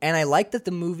 And I like that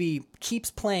the movie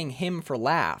keeps playing him for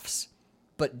laughs,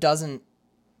 but but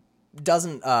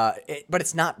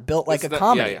it's not built like a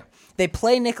comedy. Yeah. They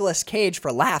play Nicolas Cage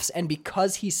for laughs, and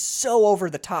because he's so over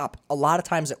the top, a lot of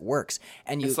times it works.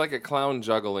 And it's like a clown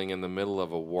juggling in the middle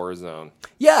of a war zone.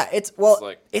 Yeah, it's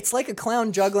like a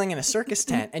clown juggling in a circus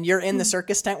tent, and you're in the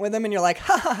circus tent with him, and you're like,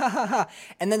 ha ha ha ha ha,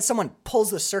 and then someone pulls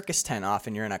the circus tent off,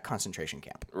 and you're in a concentration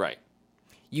camp. Right.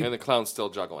 And the clown's still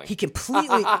juggling. He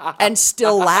completely and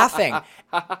still laughing,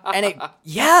 and dude.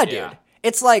 Yeah.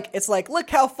 It's like,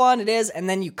 look how fun it is, and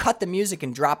then you cut the music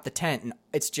and drop the tent, and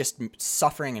it's just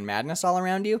suffering and madness all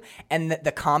around you, and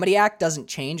the comedy act doesn't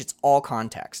change. It's all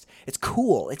context. It's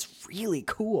cool. It's really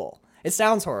cool. It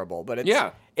sounds horrible, but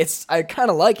I kind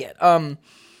of like it.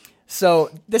 So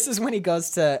this is when he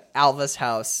goes to Alva's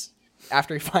house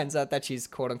after he finds out that she's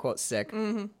quote-unquote sick,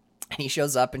 and he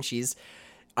shows up, and she's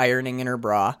ironing in her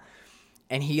bra,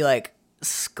 and he, like,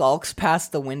 skulks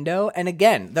past the window, and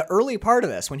again, the early part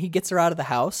of this, when he gets her out of the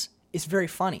house, is very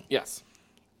funny. Yes.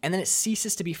 And then it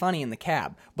ceases to be funny in the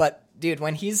cab. But dude,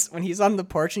 when he's on the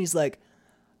porch and he's like,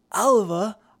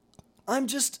 Alva, I'm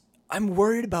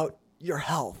worried about your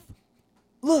health.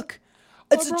 Look,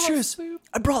 it's a truce.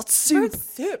 I brought soup.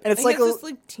 And it's like this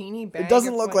teeny bag. It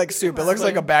doesn't look like soup. It looks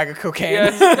like a bag of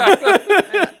cocaine. That's what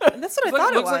I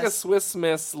thought it was. It looks like a Swiss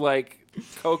Miss like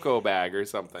cocoa bag or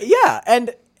something. Yeah,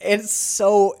 and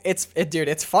Dude,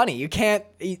 it's funny. You can't,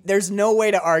 there's no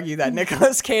way to argue that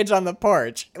Nicolas Cage on the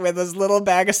porch with his little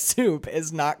bag of soup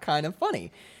is not kind of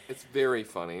funny. It's very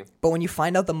funny. But when you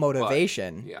find out the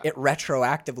motivation, it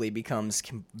retroactively becomes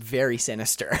very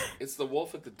sinister. It's the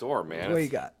wolf at the door, man. What do you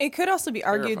got? It could also be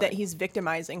argued that he's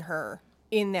victimizing her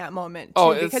in that moment,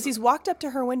 too, because he's walked up to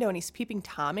her window and he's peeping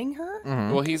Tomming her.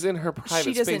 Mm-hmm. Well, he's in her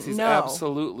private space. He's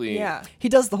absolutely... Yeah. He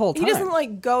does the whole time. He doesn't,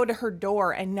 like, go to her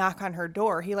door and knock on her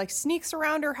door. He, like, sneaks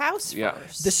around her house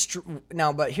first.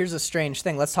 Now, but here's a strange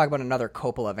thing. Let's talk about another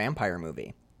Coppola vampire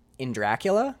movie. In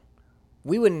Dracula,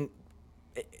 we wouldn't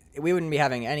be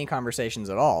having any conversations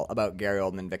at all about Gary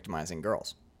Oldman victimizing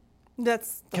girls.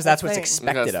 That's because that's what's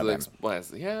expected of him.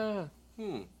 Yeah.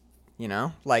 You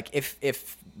know, like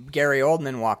if Gary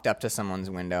Oldman walked up to someone's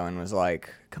window and was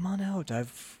like, "Come on out,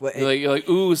 you're like,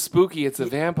 ooh, spooky! It's a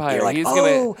vampire. Like, is he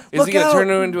gonna turn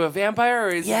her into a vampire? Or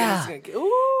is he gonna,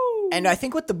 ooh?" And I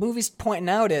think what the movie's pointing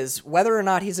out is whether or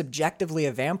not he's objectively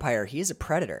a vampire, he's a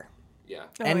predator. Yeah.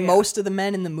 And most of the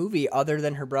men in the movie, other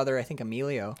than her brother, I think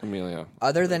Emilio,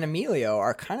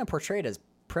 are kind of portrayed as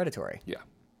predatory. Yeah.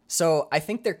 So I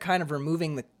think they're kind of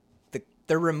removing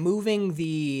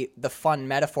the fun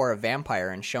metaphor of vampire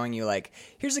and showing you, like,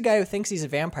 here's a guy who thinks he's a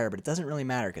vampire, but it doesn't really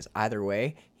matter because either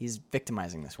way, he's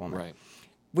victimizing this woman. Right.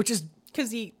 Which is... Because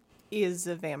he is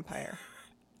a vampire.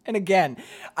 And again,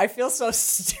 I feel so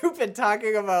stupid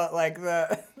talking about, like,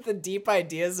 the deep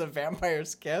ideas of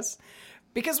Vampire's Kiss.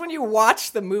 Because when you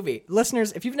watch the movie,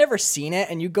 listeners, if you've never seen it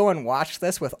and you go and watch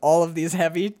this with all of these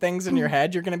heavy things in your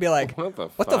head, you're going to be like, what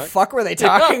the fuck were they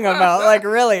talking about? Like,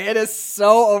 really, it is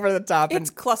so over the top. It's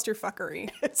clusterfuckery.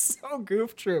 It's so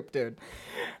goof troop, dude.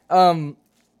 So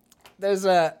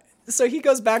he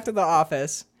goes back to the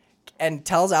office and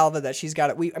tells Alva that she's got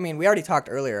it. We already talked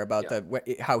earlier about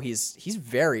how he's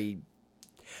very...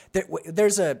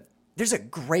 There's a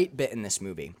great bit in this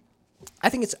movie.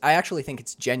 I actually think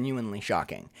it's genuinely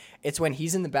shocking. It's when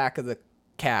he's in the back of the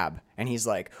cab and he's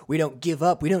like, "We don't give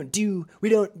up. We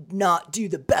don't not do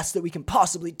the best that we can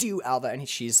possibly do, Alva." And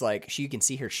she's like, you can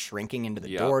see her shrinking into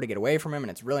the door to get away from him, and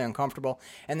it's really uncomfortable.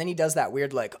 And then he does that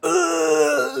weird like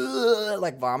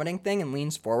vomiting thing and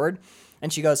leans forward,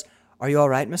 and she goes, "Are you all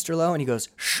right, Mr. Lowe?" And he goes,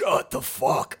 "Shut the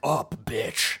fuck up,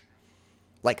 bitch."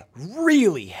 Like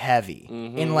really heavy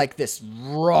in like this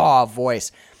raw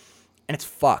voice, and it's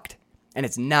fucked. And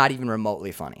it's not even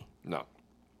remotely funny. No.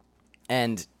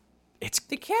 And it's...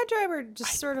 The cab driver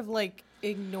just sort of, like,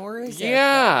 ignores it.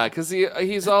 Yeah, because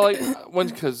he's all like...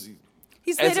 Because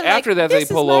after that, they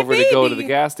pull over to go to the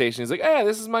gas station. He's like, "Hey,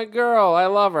 this is my girl. I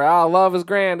love her. Oh, love is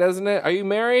grand, isn't it? Are you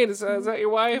married? Is that your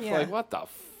wife?" Yeah. Like, what the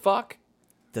fuck?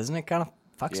 Doesn't it kind of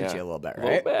fucks with you a little bit,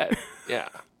 right? A little bit, yeah.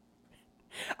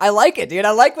 I like it, dude.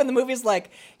 I like when the movie's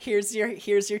like, here's your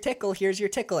tickle,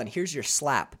 and here's your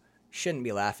slap. Shouldn't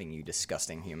be laughing, you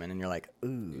disgusting human. And you're like,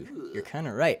 ooh, you're kind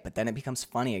of right. But then it becomes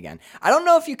funny again. I don't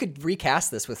know if you could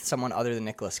recast this with someone other than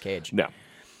Nicolas Cage. No.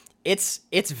 It's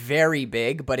very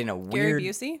big, but in a weird...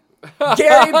 Gary Busey?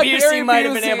 Gary Busey might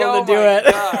have been able to do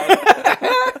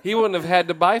it. He wouldn't have had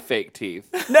to buy fake teeth.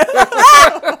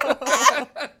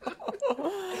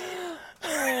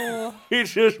 He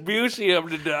just Busey him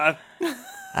to death.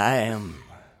 I am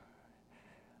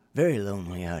very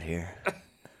lonely out here.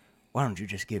 Why don't you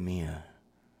just give me a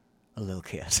little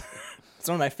kiss? It's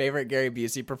one of my favorite Gary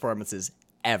Busey performances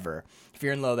ever.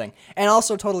 Fear and Loathing. And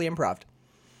also totally improv.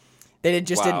 They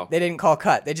didn't call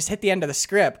cut. They just hit the end of the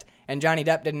script, and Johnny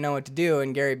Depp didn't know what to do,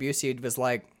 and Gary Busey was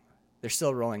like, they're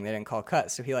still rolling. They didn't call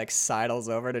cut. So he like sidles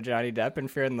over to Johnny Depp in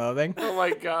Fear and Loathing. Oh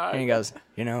my God. And he goes,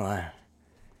 I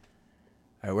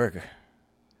work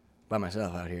by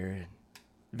myself out here.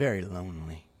 Very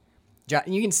lonely.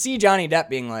 You can see Johnny Depp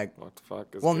being like, "What the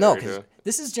fuck is?" Well, no, because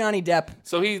this is Johnny Depp.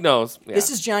 So he knows. Yeah. This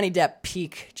is Johnny Depp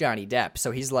peak Johnny Depp.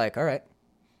 So he's like, all right,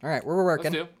 we're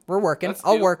working. We're working.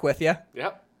 I'll work with you.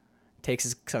 Yep. Takes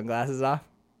his sunglasses off.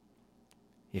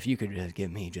 If you could just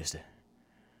give me just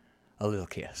a little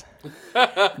kiss.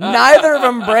 Neither of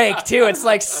them break, too. It's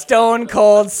like stone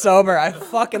cold sober. I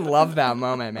fucking love that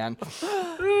moment, man.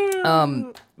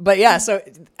 But yeah, so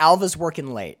Alva's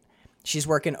working late. She's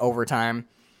working overtime.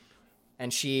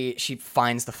 And she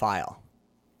finds the file.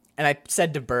 And I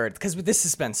said to Bird, because this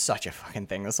has been such a fucking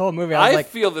thing, this whole movie, I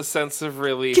feel the sense of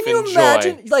relief and joy. Can you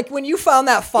imagine, like, when you found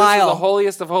that file? This is the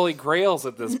holiest of holy grails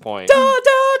at this point.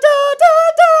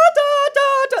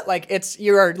 Like,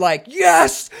 you're like,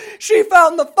 yes, she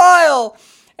found the file!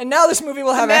 And now this movie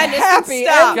will have a happy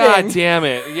ending. God damn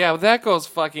it. Yeah, that goes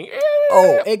fucking...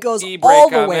 Oh, it goes all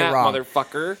the way that wrong.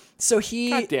 Motherfucker. So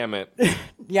God damn it.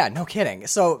 Yeah, no kidding.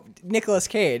 So Nicolas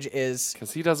Cage is...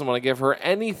 Because he doesn't want to give her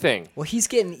anything. Well, he's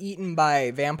getting eaten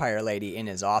by vampire lady in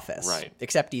his office. Right.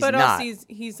 Except he's but not. But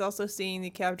he's also seeing the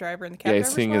cab driver and the cab driver.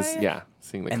 Seeing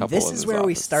the and couple this in is his where office.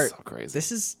 we start. So crazy.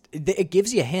 It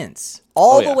gives you hints.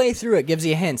 All the way through it gives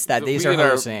you hints that these are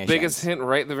hallucinations. Our biggest hint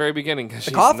right in the very beginning because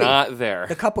she's coffee. not there.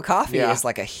 The cup of coffee is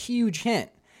like a huge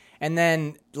hint. And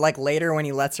then, like, later when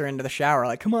he lets her into the shower,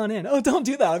 like, come on in. Oh, don't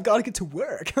do that. I've got to get to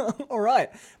work. All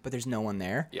right. But there's no one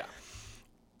there. Yeah.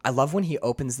 I love when he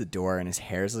opens the door and his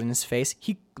hair's in his face.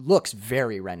 He looks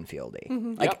very Renfield-y.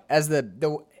 Mm-hmm. Like, as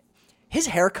his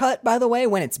haircut, by the way,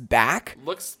 when it's back...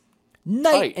 Looks...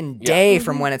 night tight. and day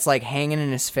from when it's like hanging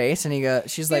in his face, and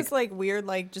she's like, it's like weird,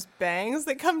 like just bangs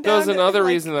that come down. There's another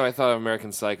reason that I thought of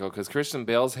American Psycho because Christian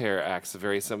Bale's hair acts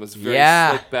very similar. It's very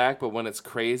slick back, but when it's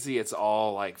crazy, it's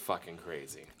all like fucking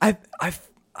crazy. I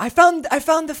found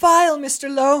the file,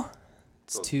 Mr. Lowe.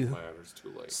 It's too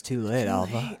late. It's too late,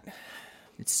 Alva.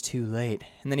 It's too late.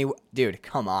 And then dude,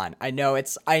 come on. I know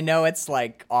it's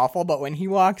like awful, but when he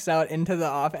walks out into the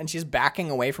office and she's backing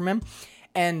away from him,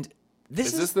 and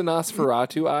Is this the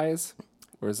Nosferatu eyes?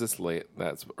 Or is this late?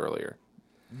 That's earlier.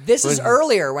 This is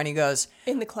earlier when he goes...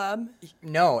 In the club?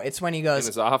 No, it's when he goes...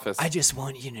 In his office. I just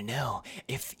want you to know,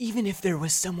 even if there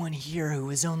was someone here who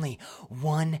was only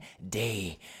 1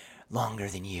 day longer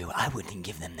than you, I wouldn't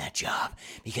give them that job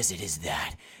because it is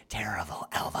that terrible,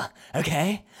 Alva.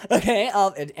 Okay?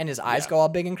 And his eyes go all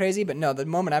big and crazy, but no, the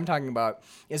moment I'm talking about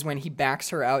is when he backs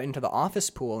her out into the office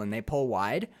pool and they pull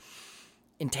wide...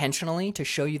 intentionally to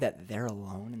show you that they're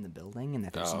alone in the building and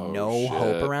that there's no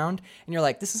hope around, and you're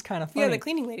like, this is kind of funny. Yeah, the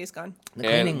cleaning lady's gone.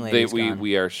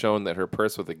 We are shown that her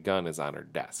purse with a gun is on her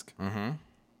desk,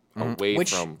 away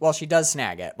from. Well, she does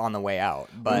snag it on the way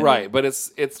out, but right, but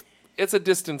it's a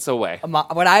distance away.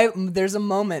 There's a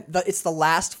moment. It's the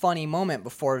last funny moment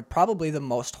before probably the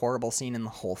most horrible scene in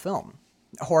the whole film.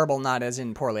 Horrible, not as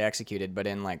in poorly executed, but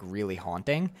in like really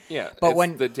haunting. Yeah, but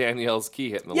when the Danielle's key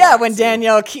hit in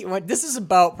the this is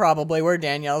about probably where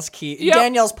Danielle's key. Yep.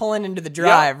 Danielle's pulling into the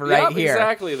drive here.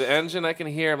 Exactly, the engine I can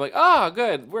hear. I'm like, oh,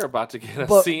 good, we're about to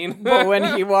get a scene. But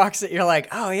when he walks it, you're like,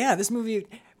 oh yeah, this movie.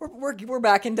 We're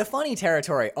back into funny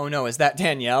territory. Oh no, is that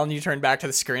Danielle? And you turn back to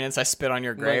the screen and I Spit on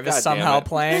Your Grave is somehow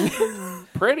playing.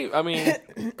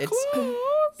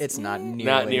 It's not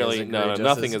nearly. No,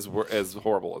 nothing as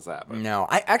horrible as that. But. No,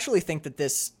 I actually think that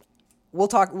this. We'll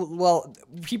talk. Well,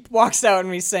 he walks out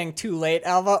and he's saying "too late,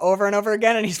 Alva" over and over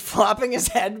again, and he's flopping his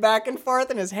head back and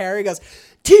forth, and his hair. He goes,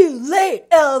 "Too late,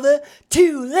 Alva.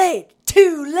 Too late.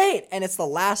 Too late." And it's the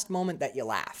last moment that you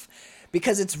laugh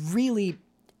because it's really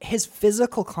his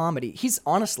physical comedy. He's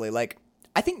honestly like,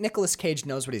 I think Nicolas Cage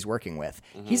knows what he's working with.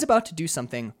 Mm-hmm. He's about to do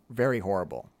something very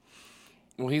horrible.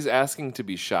 Well, he's asking to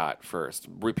be shot first,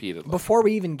 repeatedly. Before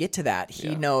we even get to that,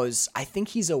 he knows, I think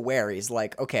he's aware. He's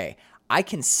like, okay, I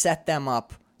can set them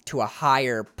up to a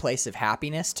higher place of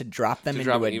happiness to drop them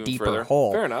into a deeper further.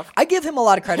 hole. Fair enough. I give him a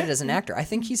lot of credit as an actor. I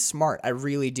think he's smart. I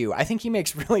really do. I think he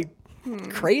makes really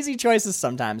crazy choices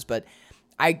sometimes, but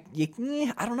I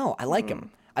don't know. I like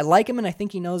him. I like him, and I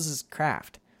think he knows his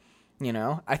craft. You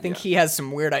know? I think he has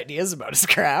some weird ideas about his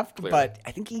craft, but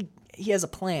I think he has a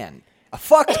plan. A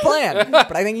fucked plan,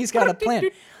 but I think he's got a plan.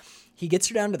 He gets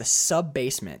her down to the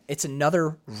sub-basement. It's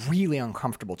another really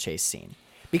uncomfortable chase scene.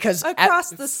 Because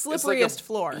across the slipperiest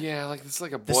floor. Yeah, like it's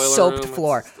like a boiler the soaped room.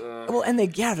 floor. Well, and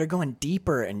they're going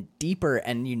deeper and deeper,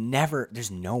 and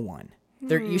there's no one.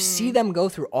 You see them go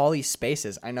through all these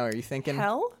spaces. I know, are you thinking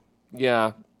hell?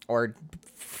 Yeah. Or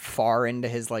far into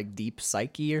his like deep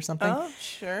psyche or something? Oh,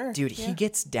 sure. Dude, he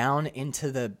gets down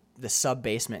into the sub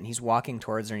basement and he's walking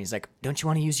towards her and he's like, "Don't you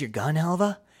want to use your gun,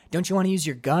 Alva? Don't you want to use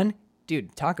your gun?"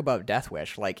 Dude, talk about death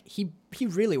wish. Like he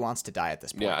really wants to die at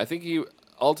this point. Yeah, I think he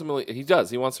ultimately he does.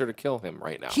 He wants her to kill him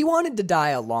right now. He wanted to die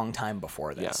a long time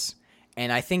before this. Yeah.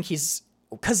 And I think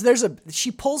because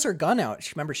she pulls her gun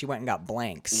out. Remember, she went and got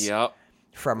blanks. Yep.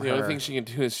 From her. The only thing she can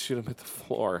do is shoot him at the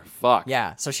floor. Fuck.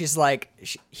 Yeah. So she's like,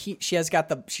 she's got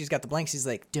the blanks. He's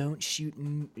like, "Don't shoot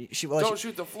me." Don't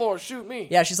shoot the floor. Shoot me.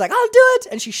 Yeah. She's like, "I'll do it,"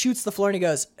 and she shoots the floor, and he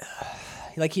goes,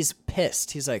 like he's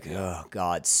pissed. He's like, "Oh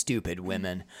God, stupid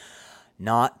women,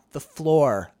 not the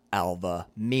floor, Alva.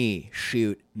 Me,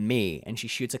 shoot me," and she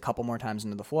shoots a couple more times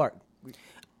into the floor.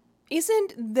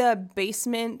 Isn't the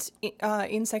basement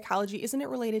in psychology? Isn't it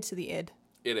related to the id?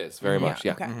 It is very much.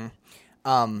 Yeah. Okay.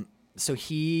 Mm-hmm. So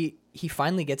he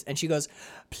finally gets, and she goes,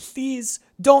 "Please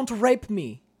don't rape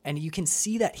me." And you can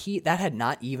see that that had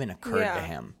not even occurred to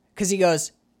him. Because he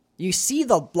goes, you see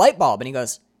the light bulb, and he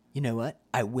goes, "You know what?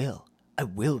 I will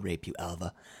rape you,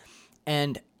 Alva."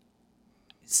 And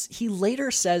he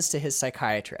later says to his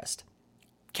psychiatrist,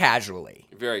 casually.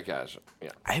 Very casual.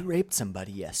 Yeah. I raped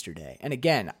somebody yesterday. And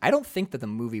again, I don't think that the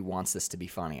movie wants this to be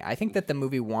funny. I think that the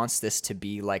movie wants this to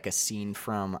be like a scene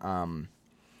from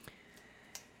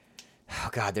oh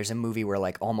god, there's a movie where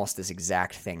like almost this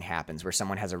exact thing happens where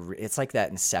someone has it's like that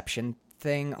Inception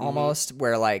thing almost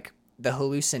where like the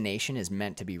hallucination is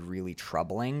meant to be really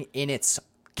troubling in its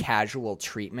casual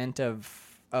treatment of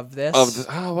this.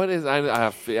 What is I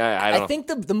don't know. think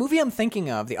the movie I'm thinking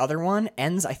of, the other one,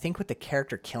 ends I think with the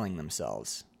character killing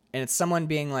themselves. And it's someone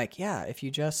being like, yeah, if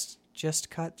you just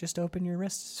open your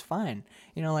wrists, it's fine.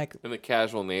 You know, like in the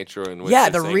casual nature in which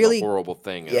the really horrible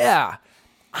thing is. Yeah.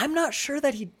 I'm not sure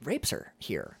that he rapes her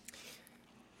here.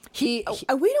 We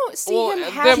don't see him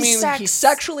have sex. He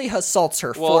sexually assaults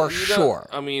her for sure.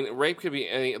 I mean, rape could be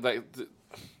any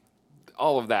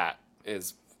all of that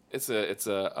is it's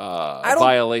a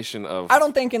violation of. I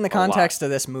don't think in the context of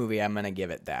this movie I'm gonna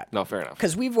give it that. No, fair enough.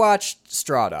 Because we've watched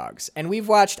Straw Dogs and we've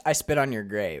watched I Spit on Your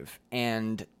Grave,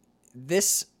 and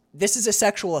this is a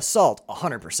sexual assault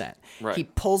 100%. Right. He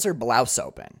pulls her blouse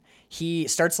open. He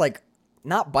starts like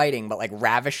not biting but like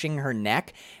ravishing her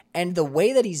neck. And the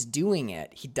way that he's doing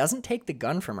it, he doesn't take the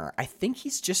gun from her. I think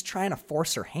he's just trying to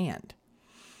force her hand.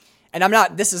 And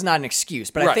this is not an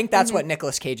excuse, but I think that's what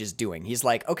Nicolas Cage is doing. He's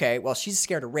like, okay, well, she's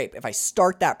scared of rape. If I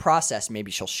start that process,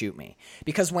 maybe she'll shoot me.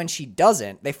 Because when she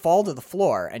doesn't, they fall to the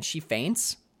floor and she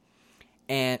faints.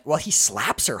 And, well, he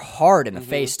slaps her hard in the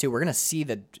face, too. We're going to see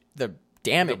the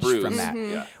damage from that.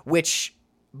 Yeah. Which,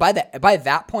 by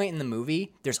that point in the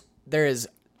movie, there is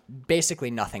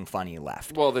basically nothing funny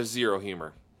left. Well, there's zero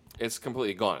humor. It's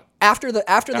completely gone. After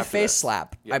the face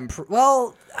slap, yep.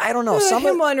 I don't know.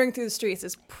 Him wandering through the streets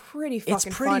is pretty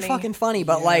fucking funny.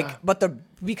 But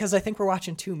because I think we're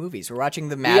watching two movies. We're watching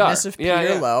The Madness of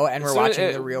Peter Lowe, and we're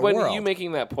watching The Real World. You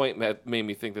making that point made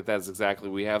me think that's exactly.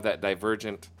 We have that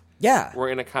divergent. Yeah, we're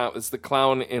in it's the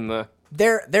clown in the.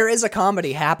 There is a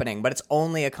comedy happening, but it's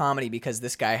only a comedy because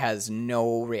this guy has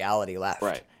no reality left.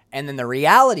 Right. And then the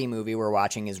reality movie we're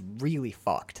watching is really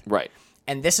fucked. Right.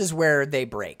 And this is where they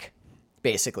break,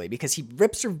 basically, because he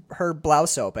rips her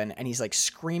blouse open and he's like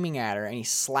screaming at her and he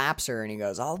slaps her and he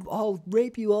goes, I'll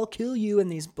rape you, I'll kill you.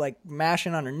 And he's like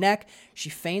mashing on her neck. She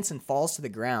faints and falls to the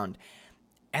ground.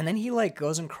 And then he like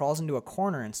goes and crawls into a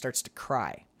corner and starts to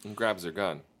cry. And grabs her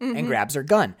gun. And grabs her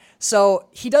gun. So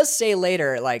he does say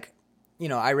later, like, you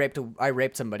know, I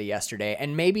raped somebody yesterday.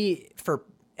 And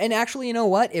and actually, you know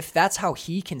what? If that's how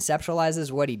he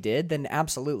conceptualizes what he did, then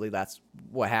absolutely that's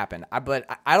what happened.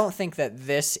 But I don't think that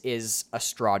this is a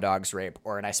Straw Dogs rape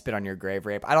or an I Spit on Your Grave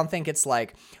rape. I don't think it's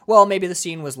like, well, maybe the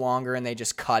scene was longer and they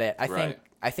just cut it.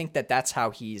 I think that that's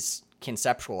how he's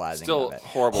conceptualizing Still it.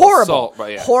 horrible assault,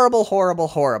 but yeah.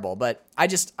 Horrible. But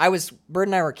Bird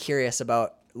and I were curious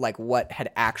about like what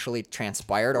had actually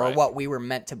transpired or what we were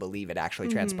meant to believe had actually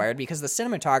transpired because the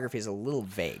cinematography is a little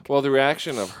vague. Well, the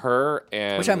reaction of her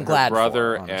and which I'm her glad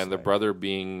brother for, and the brother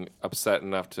being upset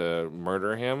enough to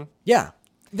murder him. Yeah.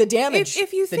 The damage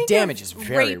if you think damage of is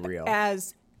very rape real.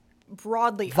 As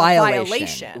broadly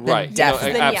violation. Right.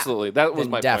 Definitely. Absolutely. That was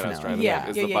my point I was trying to make,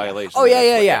 is the violation. Oh,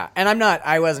 yeah. And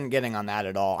I wasn't getting on that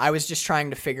at all. I was just trying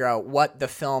to figure out what the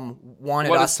film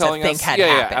wanted us to think had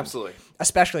happened. Yeah, absolutely.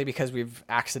 Especially because we've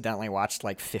accidentally watched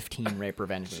like 15 rape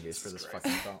revenge movies for this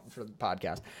fucking for the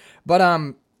podcast.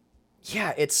 But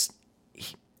yeah,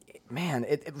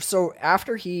 so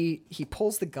after he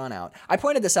pulls the gun out, I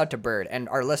pointed this out to Bird, and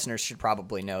our listeners should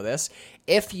probably know this.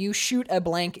 If you shoot a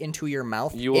blank into your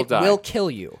mouth, you will die. It will kill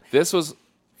you. This was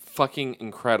fucking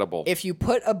incredible. If you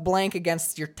put a blank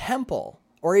against your temple,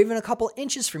 or even a couple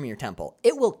inches from your temple,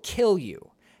 it will kill you.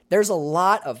 There's a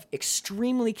lot of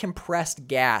extremely compressed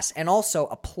gas and also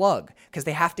a plug because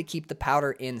they have to keep the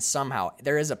powder in somehow.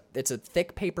 It's a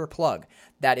thick paper plug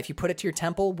that if you put it to your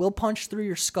temple will punch through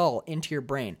your skull into your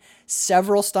brain.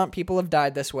 Several stunt people have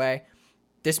died this way.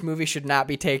 This movie should not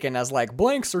be taken as like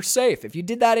blanks are safe. If you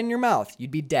did that in your mouth, you'd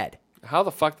be dead. How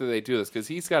the fuck did they do this? Because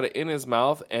he's got it in his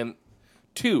mouth and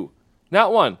two.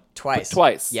 Not one.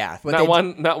 Twice. Yeah. Not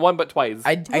one, but twice.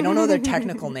 I don't know their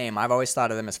technical name. I've always thought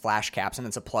of them as flash caps, and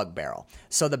it's a plug barrel.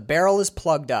 So the barrel is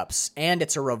plugged up, and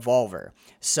it's a revolver.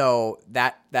 So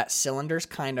that cylinder's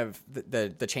kind of,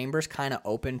 the chamber's kind of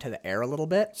open to the air a little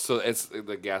bit. So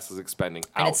the gas is expending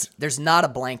out. And there's not a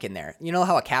blank in there. You know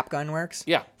how a cap gun works?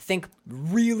 Yeah. Think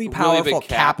really powerful really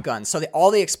cap gun. So all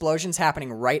the explosion's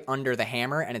happening right under the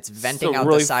hammer, and it's venting out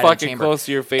really the side of the chamber. Close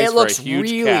to your face. It looks for a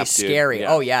huge really cap, scary. Dude.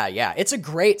 Yeah. Oh yeah. It's a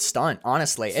great stunt,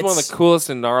 honestly. It's one of the coolest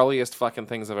and gnarliest fucking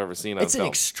things I've ever seen on film. It's an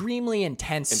extremely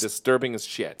intense and disturbing as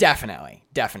shit. Definitely.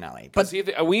 But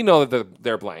we know that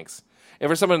they're blanks. And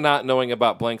for someone not knowing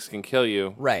about blanks can kill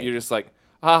you, right? You're just like,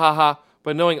 ha ha ha.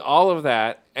 But knowing all of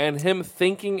that and him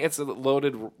thinking it's a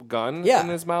loaded gun in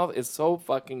his mouth is so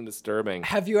fucking disturbing.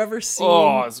 Have you ever seen...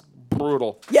 Oh, it's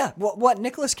brutal. Yeah, what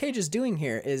Nicolas Cage is doing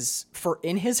here is,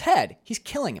 in his head, he's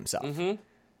killing himself. Mm-hmm.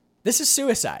 This is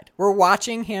suicide. We're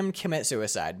watching him commit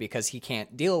suicide because he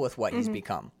can't deal with what he's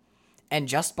become. And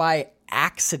just by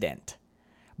accident,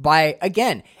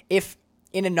 again, if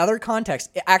in another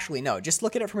context, actually, no, just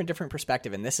look at it from a different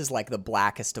perspective, and this is like the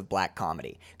blackest of black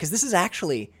comedy. Because this is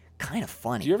actually kind of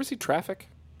funny. Do you ever see Traffic?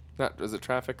 Is it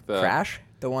Traffic? Crash?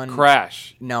 The one...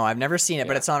 Crash. No, I've never seen it,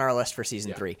 but it's on our list for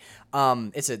season 3.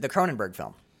 It's the Cronenberg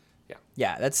film.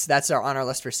 Yeah, that's on our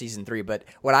list for season 3. But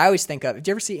what I always think of... Did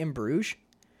you ever see In Bruges?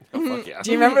 Oh, fuck yeah.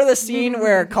 Do you remember the scene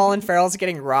where Colin Farrell's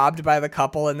getting robbed by the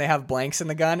couple and they have blanks in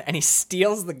the gun, and he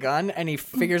steals the gun and he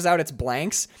figures out it's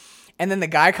blanks, and then the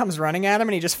guy comes running at him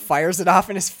and he just fires it off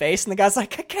in his face, and the guy's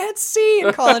like, I can't see,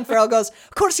 and Colin Farrell goes,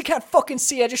 of course you can't fucking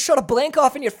see, I just shot a blank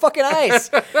off in your fucking eyes.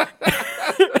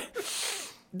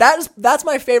 That's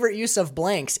my favorite use of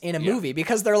blanks in a movie,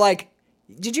 because they're like,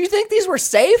 did you think these were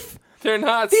safe? They're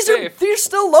not safe. They're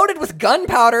still loaded with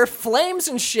gunpowder, flames,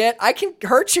 and shit. I can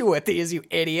hurt you with these, you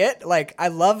idiot. Like, I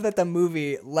love that the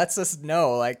movie lets us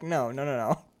know, like,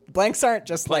 no. Blanks aren't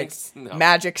just,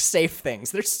 magic safe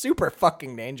things. They're super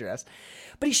fucking dangerous.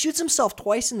 But he shoots himself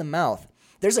twice in the mouth.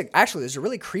 There's a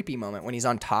really creepy moment when he's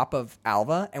on top of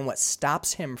Alva, and what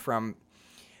stops him from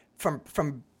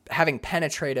having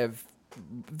penetrative,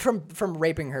 from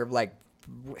raping her, like,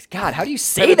 God, how do you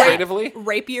say that?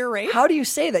 Rapier rape? How do you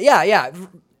say that? Yeah.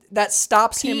 That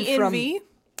stops him from... PNV?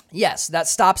 Yes, that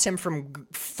stops him from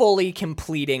fully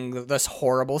completing this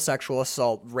horrible sexual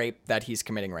assault rape that he's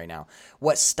committing right now.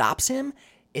 What stops him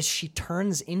is she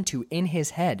turns into, in his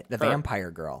head, the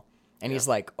vampire girl. And he's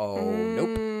like, oh,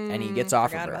 nope. And he gets off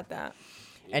of her. Forgot about that.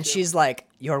 And she's like,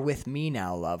 you're with me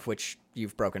now, love, which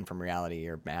you've broken from reality.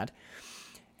 You're mad.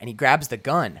 And he grabs the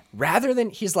gun. Rather than...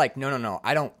 He's like, no,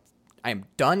 I'm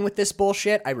done with this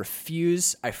bullshit. I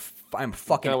refuse. I'm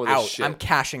fucking out. I'm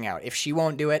cashing out. If she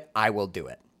won't do it, I will do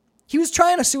it. He was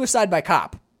trying a suicide by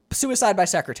cop. Suicide by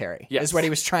secretary is what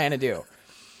he was trying to do.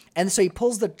 And so he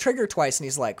pulls the trigger twice and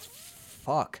he's like,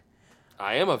 fuck.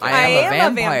 I am a vampire. I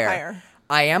am a vampire.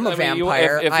 I am a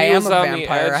vampire.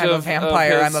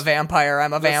 I'm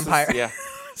a vampire. Yeah.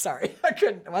 Sorry. I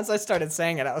couldn't. Once I started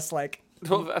saying it, I was like...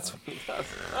 No, that's what he does.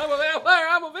 I'm a vampire.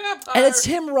 And it's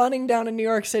him running down a New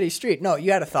York City street. No,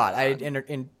 you had a thought. I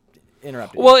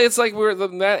interrupted. Well, it's like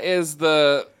that is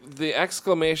the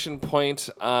exclamation point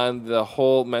on the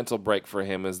whole mental break for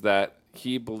him is that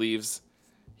he believes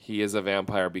he is a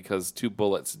vampire because 2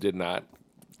 bullets did not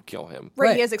kill him.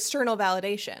 Right. He has external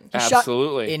validation.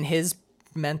 Absolutely. In his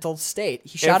mental state,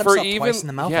 he shot himself twice in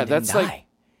the mouth and didn't die.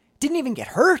 Didn't even get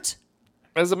hurt.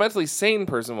 As a mentally sane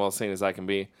person, well, sane as I can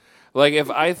be, like, if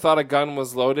I thought a gun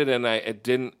was loaded and it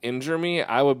didn't injure me,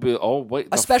 I would be,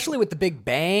 especially with the big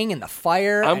bang and the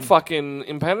fire. I'm fucking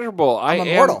impenetrable. I'm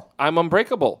immortal. I'm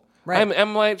unbreakable. Right. I'm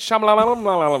M. Night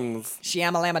Shyamalan.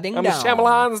 Shyamalama ding dong. I'm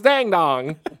Shyamalan's dang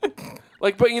dong.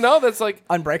 Like, but that's like...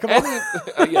 Unbreakable?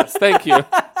 Yes, thank you.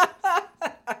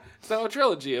 So a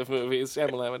trilogy of movies,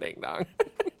 Shyamalama ding dong.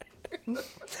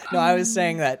 No, I was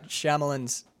saying that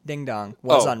Shyamalan's ding dong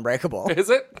was unbreakable. Is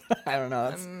it? I don't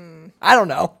know. I don't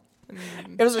know.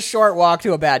 It was a short walk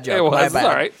to a bad joke. It was. All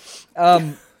right.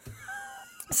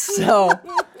 So,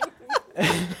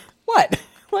 what?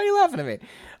 Why are you laughing at me?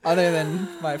 Other than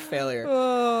my failure.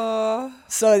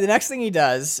 So the next thing he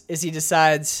does is he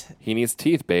decides... He needs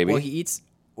teeth, baby. Well, he eats...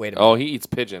 Wait a minute. Oh, he eats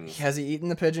pigeons. Has he eaten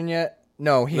the pigeon yet?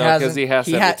 No, he hasn't. Because he has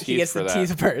to have the teeth he gets for the that.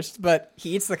 teeth first, but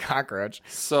he eats the cockroach.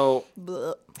 So...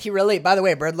 He really... By the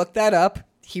way, Bird, look that up.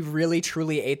 He really,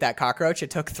 truly ate that cockroach. It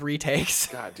took 3 takes.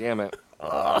 God damn it.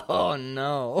 Oh,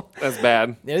 no. That's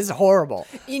bad. It is horrible.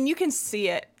 And you can see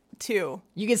it, too.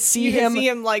 You can see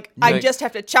him like, I just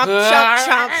have to chomp, chomp,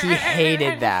 chomp. He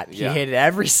hated that. He hated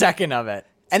every second of it.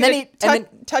 And then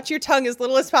touch your tongue as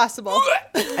little as possible.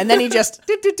 And then he just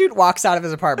walks out of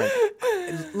his apartment.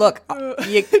 Look,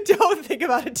 you don't think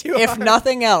about it too hard. If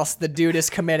nothing else, the dude is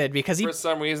committed because for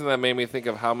some reason that made me think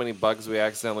of how many bugs we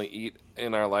accidentally eat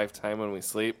in our lifetime when we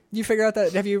sleep. You figure out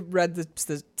that? Have you read the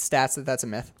stats that that's a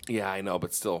myth? Yeah, I know,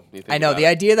 but still, I know the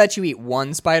idea that you eat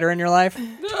 1 spider in your life.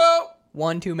 No.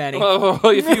 1 too many. Oh,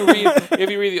 if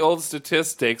you read the old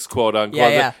statistics, quote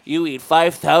unquote, you eat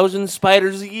 5,000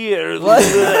 spiders a year.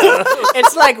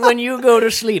 It's like when you go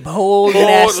to sleep, whole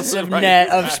nests of net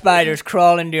of spiders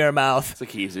crawl into your mouth. It's like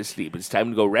he's asleep. It's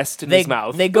time to go rest in his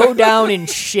mouth. They go down in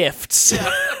shifts.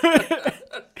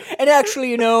 And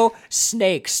actually,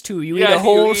 snakes too. You eat a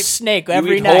whole snake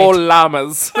every night. Whole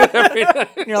llamas every night.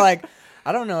 And you're like,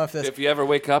 I don't know if this. If you ever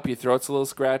wake up, your throat's a little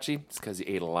scratchy, it's because you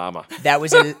ate a llama.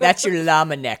 That's your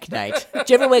llama neck night. Did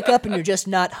you ever wake up and you're just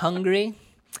not hungry?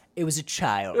 It was a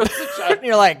child. And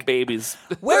you're like, babies.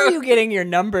 Where are you getting your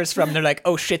numbers from? They're like,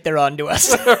 oh shit, they're on to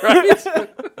us.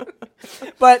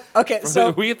 But okay, so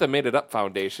we at the Made It Up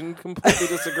Foundation completely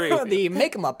disagree. The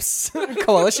Make 'em Ups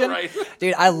Coalition, Right.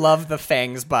 Dude, I love the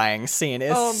fangs buying scene.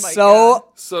 It's Oh my so God.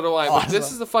 So do I. awesome. But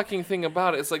this is the fucking thing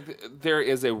about it. It's like there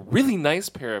is a really nice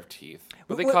pair of teeth,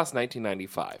 but they cost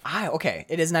 $19.95. Okay,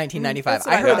 it is $19.95. That's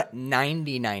what I I heard got.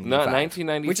 $90.95. No,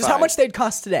 $19.95. which is how much they'd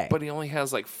cost today. But he only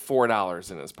has like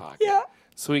 $4 in his pocket. Yeah.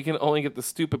 So he can only get the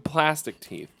stupid plastic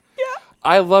teeth. Yeah.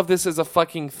 I love this as a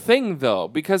fucking thing though,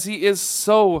 because he is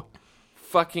so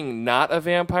fucking not a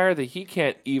vampire that he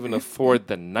can't even afford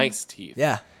the nice teeth.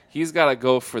 Yeah. He's got to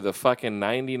go for the fucking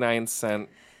 99-cent,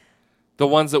 the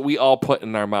ones that we all put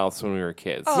in our mouths when we were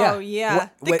kids. Oh, yeah.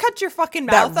 They What- cut your fucking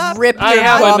that mouth up. rip I your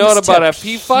have a gums note to about if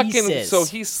he fucking pieces. so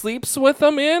he sleeps with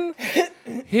them in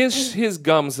his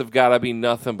gums have got to be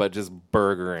nothing but just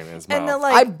burger in his mouth. And the,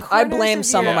 I like, blame corners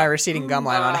some of Yeah. my receding gum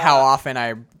line on how often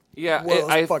I. Yeah, Whoa,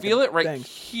 I fucking feel it right thing.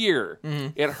 here.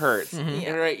 It hurts,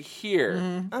 and right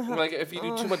here. Like if you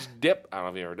do too much dip, I don't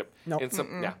know if you ever dip. Nope. In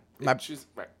some, yeah, My-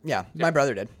 right. Yeah, my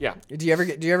brother did. Yeah. Did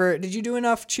you do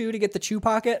enough chew to get the chew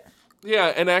pocket?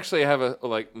 Yeah, and actually, I have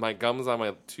my gums on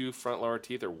my two front lower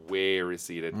teeth are way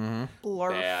receded. blurb.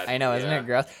 Bad. I know, isn't yeah. it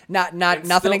gross? Not And nothing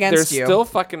still, against they're you. still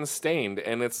fucking stained,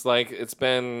 and it's like it's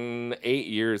been 8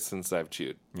 years since I've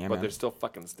chewed, Yeah, but man. they're still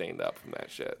fucking stained up from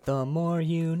that shit. The more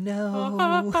you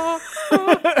know.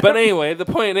 But anyway, the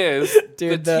point is,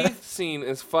 Dude, the the- teeth scene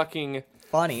is fucking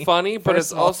Funny. but First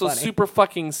it's of all, also funny. super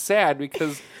fucking sad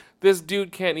because this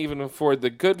dude can't even afford the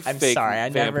good I'm fake sorry, I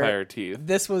vampire never. teeth.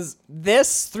 This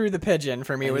through the pigeon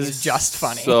for me was He's just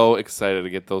funny. So excited to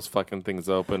get those fucking things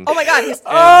open. Oh my God. He's,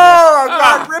 Oh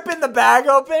God! Ripping the bag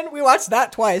open. We watched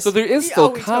that twice. So there is we still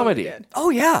totally comedy. did. Oh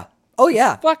yeah. Oh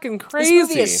yeah. Fucking This crazy.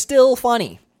 movie is still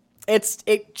funny.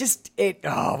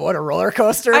 Oh, what a roller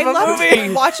coaster I of a loved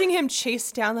movie. watching him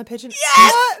chase down the pigeon.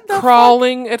 Yes! What the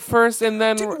Crawling at first, and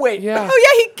then wait. yeah.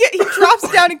 Oh yeah, he drops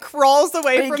down and crawls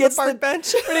away He from gets the park the-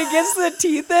 bench. When he gets the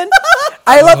teeth in,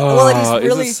 I love. Well, and Oh, he's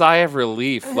really it's a sigh of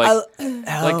relief, like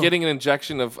oh. getting an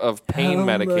injection of pain How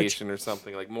medication or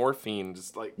something, like morphine,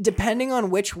 just like depending on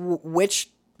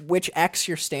which X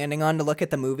you're standing on to look at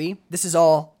the movie. This is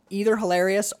all either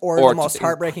hilarious or the most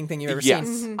heartbreaking thing you've ever Yes.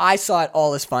 seen. I saw it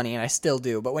all as funny, and I still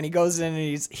do. But when he goes in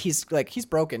and he's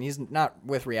broken. He's not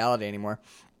with reality anymore.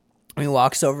 And he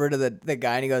walks over to the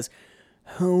guy and he goes,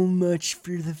 "How much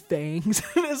for the fangs?"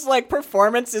 And his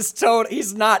performance is total.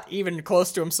 He's not even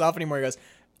close to himself anymore. He goes,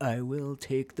 "I will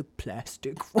take the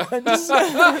plastic ones."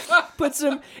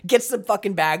 Gets the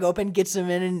fucking bag open, gets them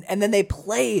in, and then they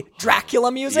play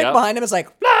Dracula music Yep. behind him. It's like,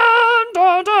 dun,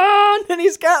 dun, dun, and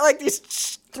he's got these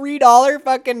 $3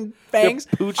 fucking fangs.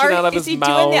 pooching out of Is his he mouth.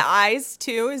 doing the eyes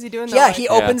too? Is he doing the Yeah, he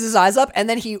opens his eyes up, and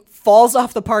then he falls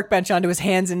off the park bench onto his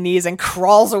hands and knees and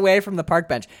crawls away from the park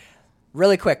bench.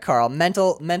 Really quick, Carl,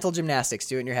 mental gymnastics,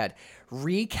 do it in your head.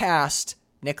 Recast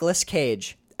Nicolas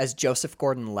Cage as Joseph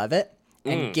Gordon-Levitt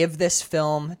and give this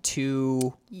film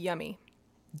to Yummy.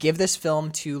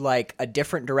 a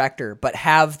different director, but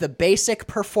have the basic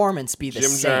performance be the Jim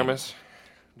same. Jarmusch,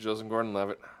 Joseph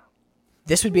Gordon-Levitt.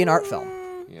 This would be an art film.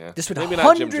 Yeah, This would maybe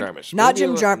not Jim 100 Jarmusch. Not Maybe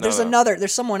Jim Jarmusch. no.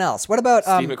 There's someone else. What about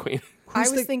Steve McQueen. I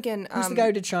was the- thinking. who's the guy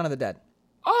who did Shaun of the Dead?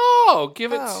 Oh,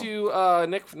 give it Oh.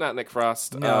 to not Nick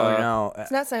Frost. No.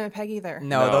 It's not Simon Pegg either.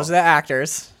 No, No. those are the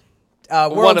actors.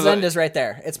 One World's of the- End is right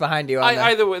there. It's behind you. On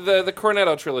Either way, the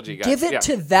Cornetto trilogy guy. give it yeah.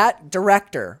 to that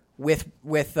director with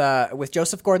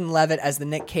Joseph Gordon-Levitt as the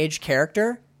Nick Cage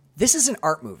character. This is an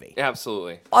art movie,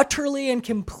 Absolutely. utterly and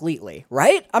completely.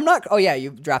 Right? I'm not. Oh yeah, you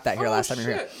dropped that here last time you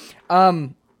were here,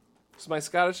 It's my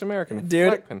Scottish American dude.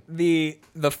 flag pin.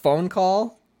 The phone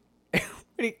call.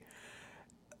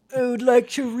 I would like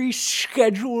to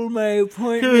reschedule my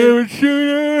appointment.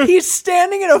 He's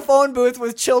standing in a phone booth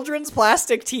with children's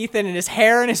plastic teeth in, and his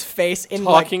hair and his face in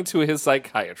Talking to his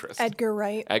psychiatrist. Edgar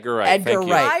Wright. Edgar Wright. Edgar thank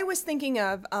you. Wright. I was thinking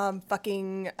of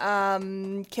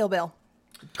Kill Bill.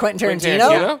 Quentin Quentin Tarantino?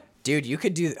 Tarantino? Dude, you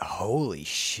could do. Holy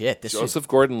shit! This is Joseph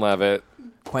Gordon-Levitt.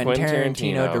 Quentin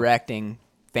Tarantino directing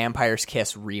Vampire's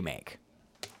Kiss remake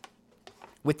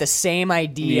with the same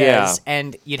ideas, Yeah.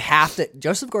 and you'd have to.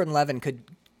 Joseph Gordon-Levitt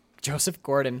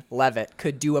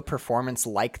could do a performance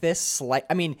like this.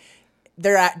 I mean,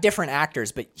 they're different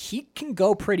actors, but he can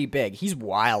go pretty big. He's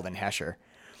wild in Hesher.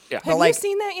 Yeah. Have like- you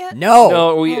seen that yet? No,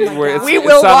 No, my we're, God. it's, we it's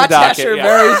will on the watch docket, Hesher yeah.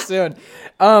 very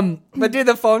soon. But do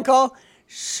the phone call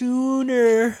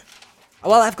sooner.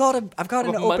 Well, I've got an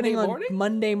Monday opening on morning?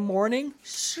 Monday morning.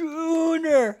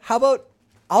 Sooner. How about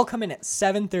I'll come in at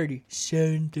 7:30.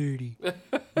 7:30.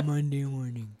 Monday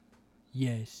morning.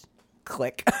 Yes.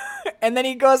 Click. And then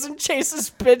he goes and chases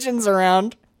pigeons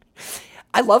around.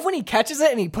 I love when he catches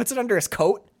it and he puts it under his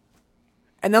coat.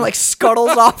 And then, like,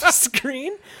 scuttles off the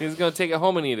screen. He's going to take it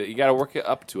home and eat it. You got to work it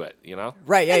up to it, you know?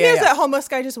 Right, yeah, And yeah, there's yeah. that homeless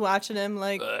guy just watching him,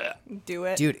 like, do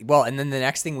it. Dude, well, and then the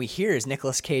next thing we hear is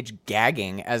Nicolas Cage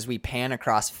gagging as we pan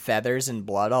across feathers and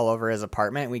blood all over his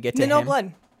apartment. We get to No him.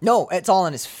 blood. No, it's all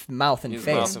in his mouth and His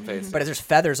face. mouth and face. But there's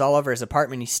feathers all over his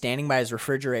apartment. He's standing by his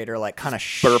refrigerator, like, kind of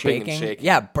burping and shaking. shaking.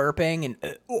 Yeah, burping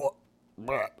and...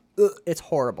 it's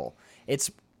horrible.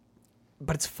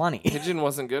 But it's funny. Pigeon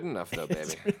wasn't good enough, though, baby.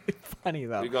 It's really funny,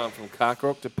 though. We've gone from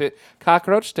cockroach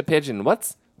to pigeon.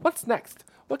 What's next?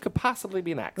 What could possibly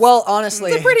be next? Well,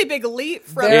 honestly... It's a pretty big leap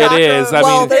from It cockroach is. I to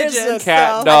mean, there's pigeon, a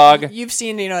cat, so- dog. You've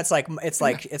seen, it's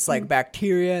like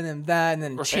bacteria and then that and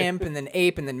then chimp and then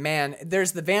ape and then man.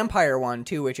 There's the vampire one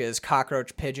too, which is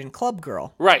cockroach, pigeon, club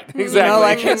girl. Right, exactly. You know,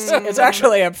 like it's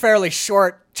actually a fairly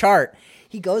short chart.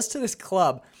 He goes to this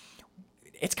club.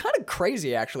 It's kind of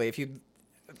crazy, actually. If you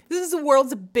This is the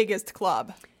world's biggest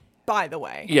club, by the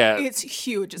way. Yeah. It's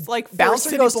huge. It's like 4 bouncer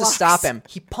city goes blocks. to stop him,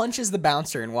 he punches the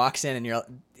bouncer and walks in, and you're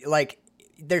like,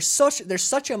 there's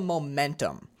such a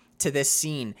momentum to this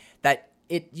scene that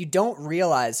you don't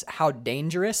realize how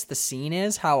dangerous the scene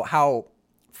is, how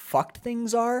fucked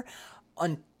things are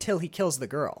until he kills the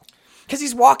girl. Because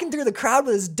he's walking through the crowd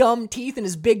with his dumb teeth and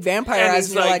his big vampire And eyes,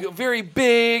 he's and you're like, very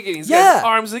big, and he's Yeah. got his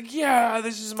arms like, yeah,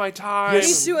 this is my time.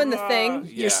 He's doing the thing.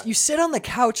 Yeah. you sit on the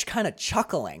couch kind of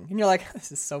chuckling, and you're like,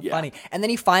 this is so funny. And then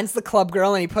he finds the club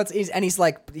girl, and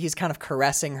he's kind of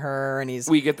caressing her, and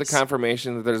We get the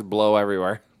confirmation that there's blow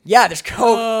everywhere. yeah, there's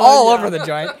coke all over the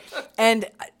joint. And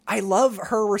I love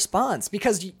her response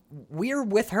because we're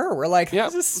with her. We're like, Yeah,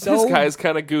 this guy's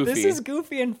kind of goofy. This is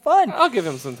goofy and fun. I'll give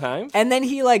him some time. And then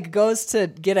he like goes to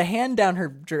get a hand down her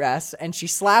dress and she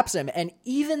slaps him. And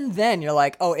even then you're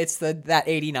like, oh, it's that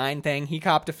 89 thing. He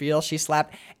copped a feel, she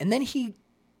slapped. And then he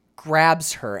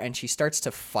grabs her and she starts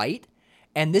to fight.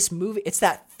 And this movie, it's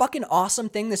that fucking awesome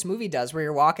thing this movie does where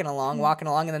you're walking along,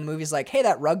 and then the movie's like, hey,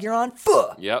 that rug you're on,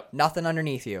 fuh, Yep. nothing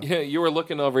underneath you. Yeah, you were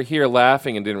looking over here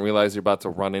laughing and didn't realize you're about to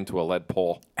run into a lead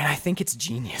pole. And I think it's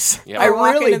genius. Yeah. I Or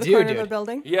walk really into the do, corner of a dude.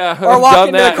 building. Yeah, Or I've walk done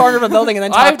into that. the corner of a building and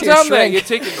then talk I've to your done that. shrink.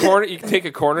 You take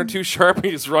a corner too sharp and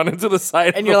you just run into the side.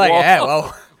 And of you're the like, wall. yeah,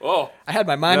 well, Oh, I had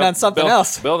my mind on something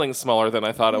else. Building's smaller than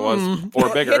I thought it was, or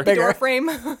bigger. Hit the Bigger. door frame.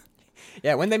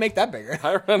 Yeah, when they make that bigger.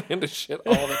 I run into shit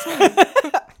all the time.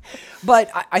 But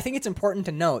I think it's important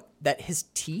to note that his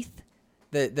teeth,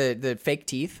 the fake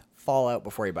teeth, fall out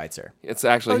before he bites her. It's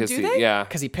actually Oh, his do teeth. they? Yeah,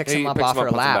 Because he picks him up off her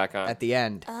puts him lap back on. at the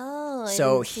end. Oh,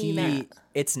 So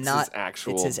it's not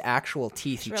actual- his actual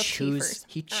teeth. real teethers.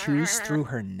 He chews through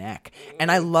her neck.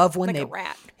 And I love when Like they a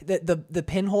rat. the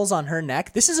pinholes on her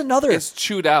neck. This is another It's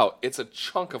chewed out. It's a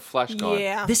chunk of flesh gone.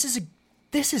 Yeah. this is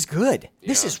good.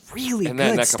 This Yeah. is really And that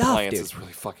good neck stuff, appliance dude. is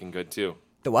really fucking good too.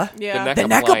 The what? Yeah. The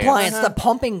neck appliance, Uh-huh. the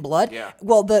pumping blood. Yeah.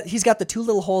 Well, he's got the two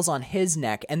little holes on his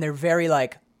neck, and they're very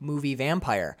like movie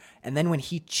vampire. And then when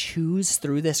he chews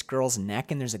through this girl's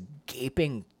neck, and there's a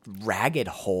gaping, ragged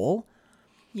hole.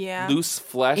 Yeah. Loose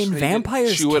flesh. In He didn't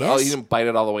Vampire's chew it all. He Kiss? didn't bite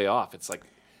it all the way off. It's like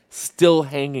still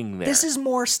hanging there. This is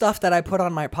more stuff that I put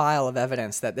on my pile of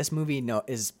evidence that this movie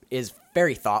is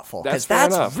very thoughtful, because That's fair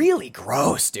that's enough. really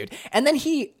gross, dude. And then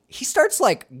he starts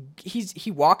like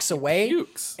he walks away,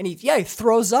 pukes. and he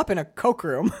throws up in a coke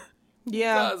room.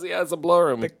 Yeah. Because he has a blow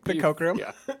room. The coke room.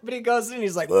 Yeah. But he goes in and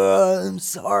he's like, "Oh, I'm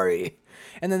sorry."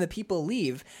 And then the people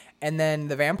leave, and then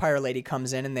the vampire lady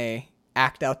comes in and they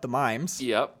act out the mimes.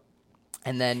 Yep.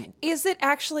 And then Is it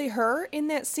actually her in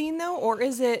that scene though, or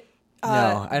is it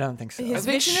no, I don't think so. his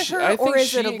think vision of she- her, I or think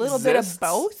is it a she little bit of exists.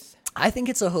 both? I think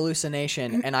it's a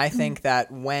hallucination, and I think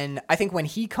that when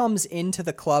he comes into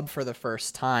the club for the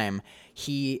first time,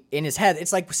 he in his head,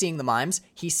 it's like seeing the mimes.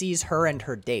 He sees her and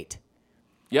her date.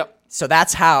 Yep. So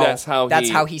that's how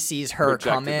he he sees her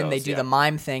come projected in. They those, do yeah. the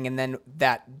mime thing, and then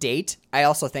that date. I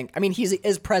also think. I mean, he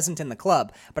is present in the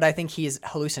club, but I think he's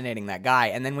hallucinating that guy.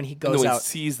 And then when he And goes then when he out,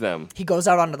 sees them. he goes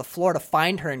out onto the floor to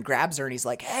find her and grabs her, and he's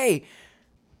like, "Hey,"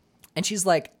 and she's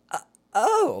like,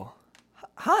 "Oh,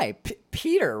 hi,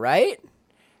 Peter, right?"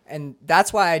 And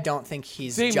that's why I don't think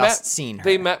he's seen her.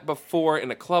 They met before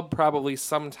in a club, probably I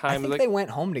sometime. think Like, they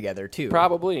went home together too.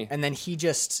 probably. And then he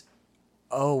just,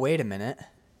 oh, wait a minute.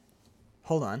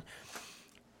 Hold on.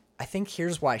 I think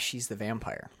here's why she's the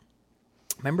vampire.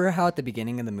 Remember how at the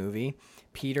beginning of the movie,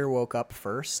 Peter woke up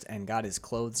first and got his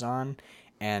clothes on,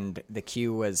 and the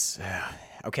cue was,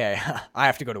 okay, I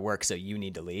have to go to work, so you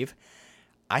need to leave.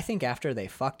 I think after they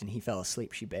fucked and he fell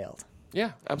asleep, she bailed.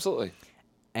 Yeah, absolutely.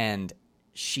 And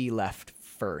she left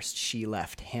first. She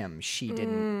left him. She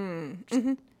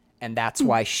didn't. And that's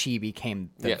why she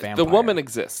became the vampire. The woman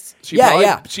exists. She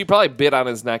probably bit on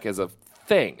his neck as a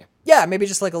thing. Yeah, maybe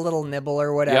just like a little nibble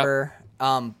or whatever.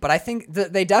 Yep. But I think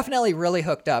they definitely really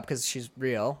hooked up because she's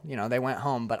real. You know, they went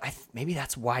home. But maybe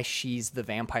that's why she's the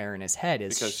vampire in his head.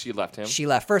 Is because she left him. She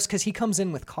left first because he comes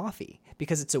in with coffee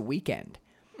because it's a weekend.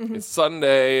 It's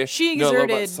Sunday. She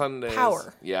exerted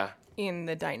power in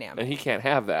the dynamic. And he can't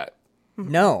have that.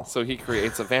 No. So he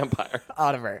creates a vampire.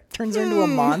 Out of her. Turns her into a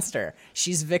monster.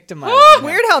 She's victimized.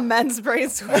 Weird how men's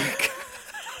brains work.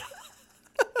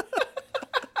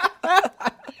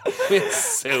 It's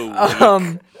so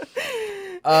weak.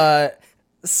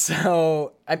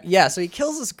 So he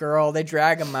kills this girl. They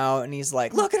drag him out, and he's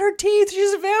like, "Look at her teeth.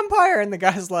 She's a vampire." And the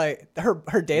guy's like,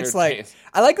 her date's like, teeth.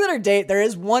 I like that her date. There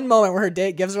is one moment where her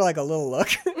date gives her like a little look,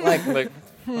 like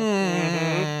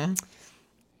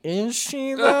is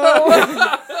she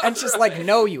though? And she's like,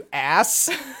 "No, you ass."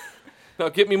 No,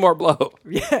 give me more blow.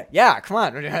 Yeah. Come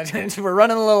on, we're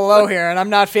running a little low here, and I'm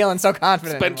not feeling so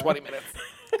confident. Spend 20 minutes.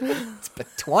 It's been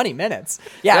 20 minutes.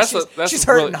 Yeah, she's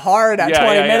hurting really hard at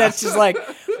 20 minutes. She's like,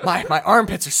 my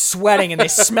armpits are sweating and they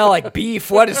smell like beef.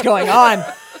 What is going on?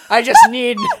 I just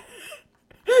need...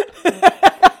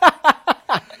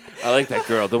 I like that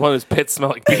girl. The one whose pits smell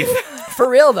like beef. For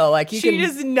real, though. Like she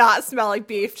does not smell like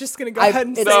beef. Just going to go ahead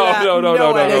and say that.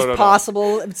 No. It's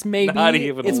possible. It's maybe... Not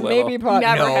even it's a little. Maybe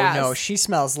No. She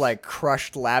smells like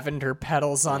crushed lavender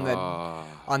petals on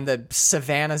the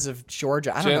savannas of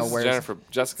Georgia. I don't know where... Jennifer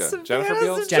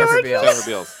Beals? Jennifer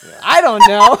Beals. Yeah. I don't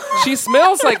know. She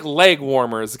smells like leg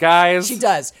warmers, guys. She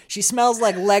does. She smells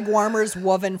like leg warmers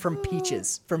woven from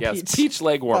peaches. Peach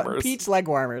leg warmers. Peach leg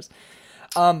warmers.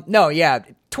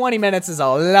 20 minutes is a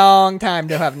long time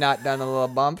to have not done a little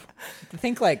bump.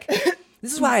 Think like...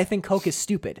 This is why I think Coke is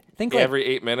stupid. Think like... Every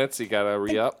 8 minutes, you gotta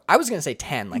re-up? I was going to say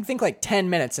 10. Like, think like 10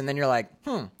 minutes, and then you're like,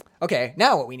 okay,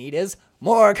 now what we need is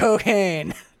more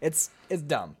cocaine. It's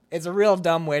dumb. It's a real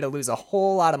dumb way to lose a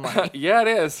whole lot of money. Yeah, it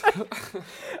is.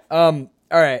 All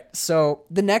right, so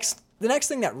the next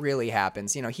thing that really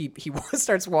happens, you know, he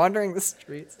starts wandering the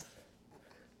streets.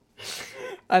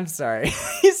 I'm sorry.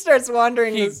 He starts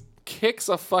wandering. He kicks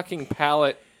a fucking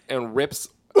pallet and rips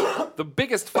the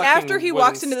biggest fucking after he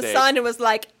walks into the sun and was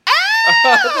like,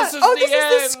 this is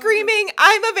the screaming,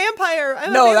 I'm a vampire.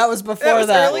 That was before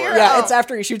that. Earlier? Yeah, it's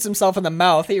after he shoots himself in the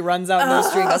mouth. He runs out into the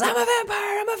street and goes, I'm a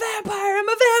vampire, I'm a vampire, I'm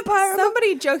a vampire.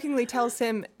 Somebody jokingly tells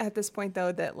him at this point,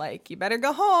 though, that, like, you better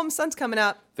go home. Sun's coming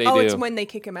up. They do. It's when they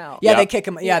kick him out. Yeah, They kick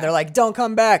him. Yeah, they're like, don't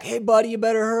come back. Hey, buddy, you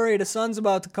better hurry. The sun's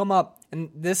about to come up. And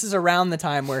this is around the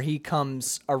time where he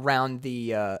comes around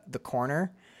the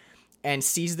corner and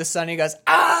sees the sun. And he goes,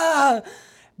 ah!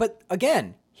 But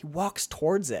again, he walks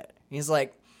towards it. He's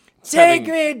like, take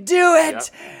me, do it. Yep.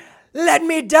 Let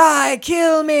me die,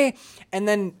 kill me. And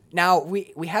then now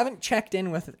we haven't checked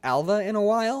in with Alva in a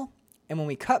while. And when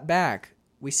we cut back,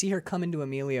 we see her come into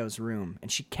Emilio's room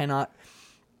and she cannot.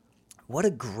 What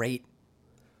a great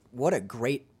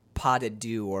pas de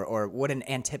deux or what an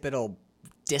antipodal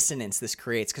dissonance this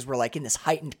creates, because we're like in this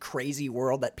heightened crazy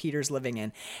world that Peter's living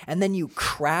in, and then you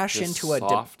crash into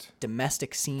a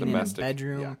domestic scene in a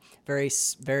bedroom, very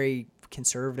very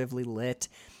conservatively lit,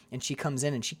 and she comes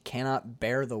in and she cannot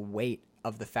bear the weight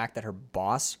of the fact that her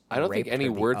boss I don't think any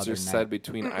words are said night.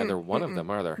 Between either one of them,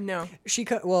 are there? No.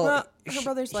 Her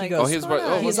brother's like,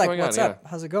 he's like, what's up?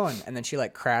 How's it going? And then she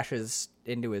like crashes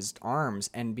into his arms,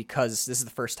 and because this is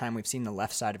the first time we've seen the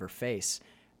left side of her face,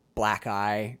 black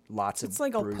eye, lots of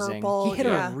like bruising. Purple. He hit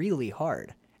her really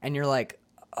hard, and you're like,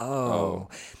 oh.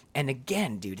 And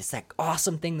again, dude, it's that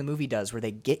awesome thing the movie does where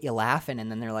they get you laughing,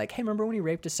 and then they're like, hey, remember when he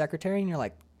raped his secretary? And you're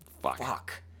like,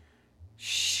 fuck.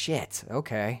 Shit,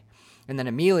 okay. And then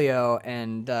Emilio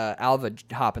and Alva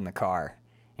hop in the car,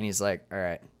 and he's like, all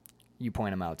right, you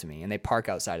point him out to me. And they park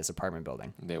outside his apartment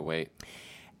building. They wait.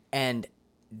 And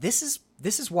this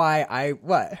is why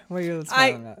what are you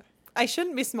smiling at? I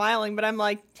shouldn't be smiling, but I'm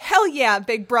like, hell yeah,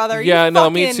 big brother. Yeah, no,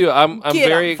 me too. I'm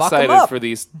very excited for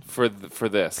these for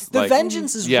this. The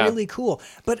vengeance is really cool,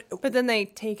 but then they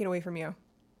take it away from you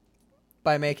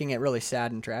by making it really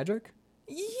sad and tragic.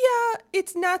 Yeah,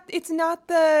 it's not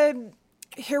the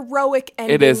heroic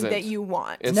ending that you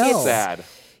want. It's sad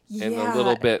and a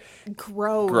little bit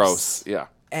gross. Yeah,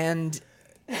 and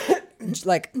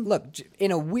like, look,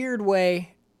 in a weird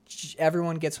way,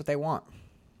 everyone gets what they want.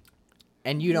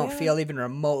 And you don't feel even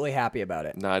remotely happy about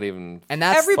it. Not even. And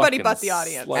that's everybody but the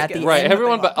audience.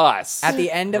 Everyone but us. At the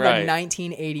end of a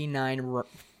 1989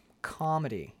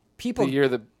 comedy. The year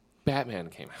that Batman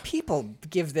came out. People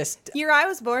give this... Year I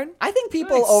was born. I think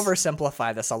people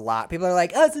oversimplify this a lot. People are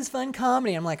like, oh, it's this fun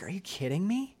comedy. I'm like, are you kidding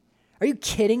me? Are you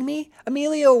kidding me?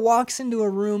 Emilio walks into a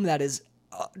room that is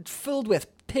filled with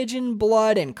pigeon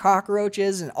blood and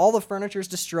cockroaches and all the furniture's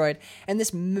destroyed, and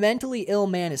this mentally ill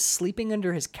man is sleeping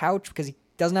under his couch because he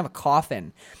doesn't have a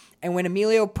coffin. And when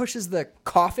Emilio pushes the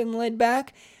coffin lid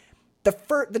back,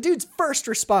 the dude's first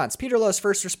response, Peter Lowe's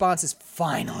first response is,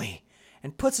 finally,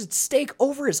 and puts a stake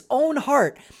over his own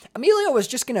heart. Emilio was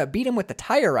just going to beat him with the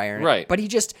tire iron, right? But he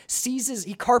just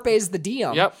he carpes the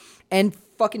diem, and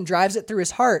fucking drives it through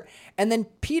his heart. And then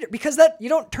Peter, because you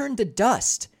don't turn to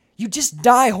dust. You just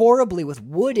die horribly with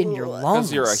wood in your lungs.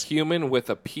 Because you're a human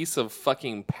with a piece of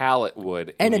fucking pallet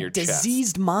wood in your chest. And a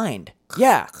diseased mind.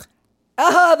 Yeah.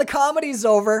 The comedy's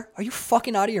over. Are you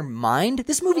fucking out of your mind?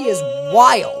 This movie is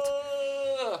wild.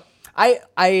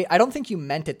 I don't think you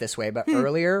meant it this way, but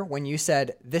earlier when you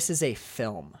said this is a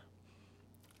film,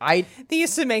 they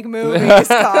used to make movies,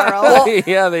 Carl.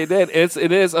 Yeah, they did.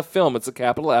 It is a film. It's a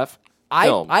capital F.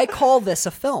 Film. I call this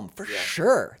a film for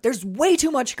sure. There's way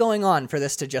too much going on for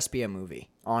this to just be a movie,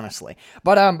 honestly.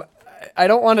 But I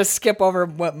don't want to skip over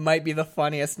what might be the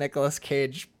funniest Nicolas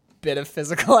Cage bit of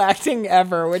physical acting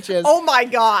ever, which is, oh my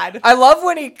god, I love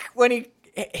when he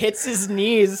hits his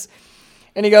knees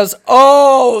and he goes,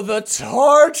 "Oh, the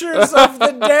tortures of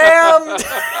the damned."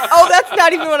 Oh, that's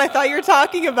not even what I thought you were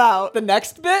talking about. The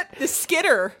next bit, the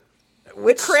skitter,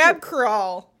 which crab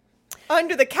crawl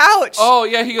under the couch. Oh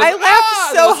yeah, he goes, I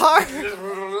laughed so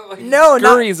hard. No,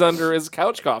 scurries under his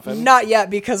couch coffin. Not yet,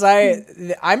 because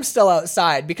I'm still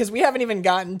outside because we haven't even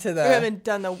gotten to the. We haven't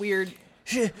done the weird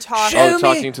talk.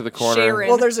 Talking to the corner. Sharon.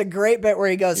 Well, there's a great bit where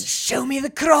he goes, "Show me the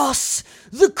cross,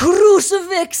 the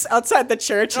crucifix," outside the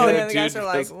church. Oh, and yeah, the guys are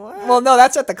like, what? Well, no,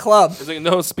 that's at the club. He's like,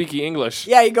 no speaky English.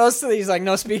 Yeah, he's like,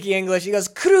 no speaking English. He goes,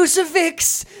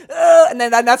 "Crucifix," and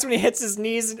then that's when he hits his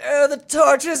knees. And, the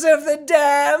tortures of the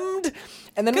damned.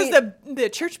 And then because the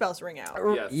church bells ring out.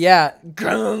 Yes. Yeah.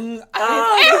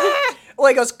 Well,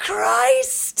 he goes,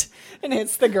 "Christ," and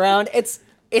hits the ground. It's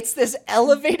this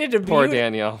elevated abuse. Poor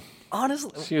Danielle.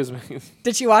 Honestly, she was.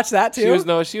 Did she watch that too?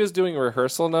 She was doing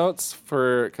rehearsal notes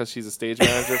because she's a stage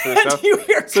manager for the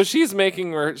show. So she's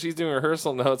doing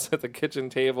rehearsal notes at the kitchen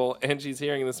table, and she's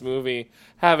hearing this movie,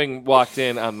 having walked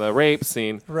in on the rape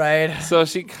scene. Right. So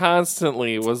she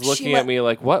constantly was looking at me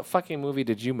like, "What fucking movie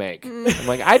did you make?" I'm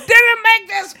like, "I didn't make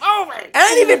this movie.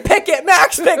 I didn't even pick it.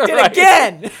 Max picked it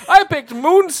again. I picked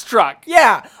Moonstruck."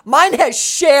 Yeah, mine has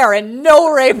Cher and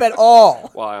no rape at all.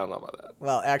 Well, I don't know about that.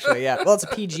 Well, actually, yeah. Well, it's a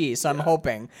PG, so I'm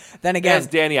hoping. Then again,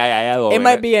 Danny Aiello. It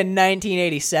might be a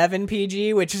 1987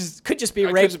 PG, which could just be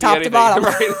rape top anything, to bottom.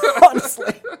 right?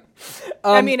 Honestly.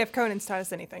 I mean, if Conan's taught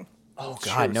us anything. Oh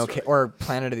God, no! Or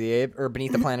Planet of the Apes, or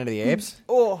Beneath the Planet of the Apes.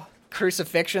 Oh,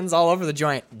 crucifixions all over the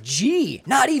joint. G,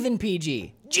 not even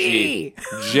PG. G.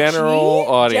 General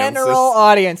audiences. General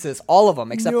audiences, all of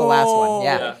them except the last one.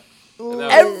 Yeah.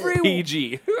 Every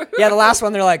PG. Yeah, the last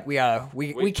one they're like, we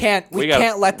can't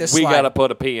let this slide. We gotta put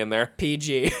a P in there.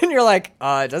 PG. And you're like,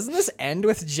 doesn't this end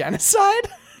with genocide?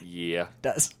 Yeah. It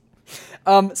does.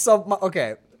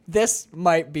 Okay, this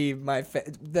might be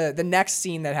the next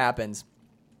scene that happens.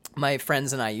 My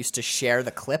friends and I used to share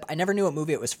the clip. I never knew what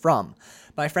movie it was from.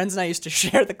 My friends and I used to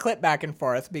share the clip back and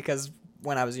forth because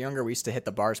when I was younger, we used to hit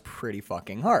the bars pretty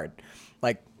fucking hard.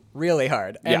 Like, really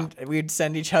hard. And we'd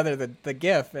send each other the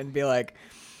GIF and be like,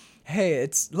 "Hey,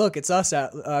 it's us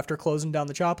after closing down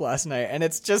the Chop last night." And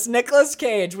it's just Nicolas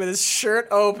Cage with his shirt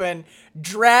open,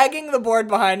 dragging the board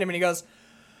behind him, and he goes,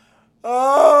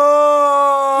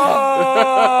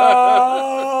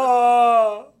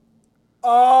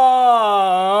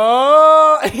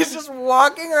 and he's just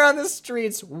walking around the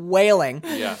streets wailing.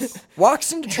 Yes.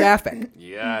 Walks into traffic.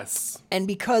 Yes. And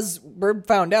because Bird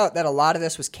found out that a lot of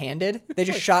this was candid, they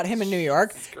just shot him in New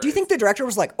York. Do you think the director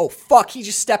was like, "Oh fuck, he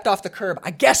just stepped off the curb.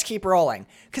 I guess keep rolling"?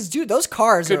 Because dude, those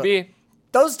cars could be.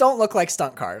 Those don't look like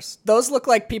stunt cars. Those look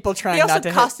like people trying not to hit. They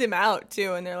also cussed him out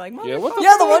too, and they're like, the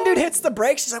one dude hits the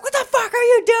brakes. She's like, "What the fuck are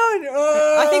you doing?"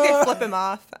 I think they flip him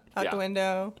off out the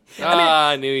window.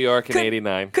 New York in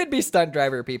 '89 could be stunt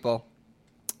driver people.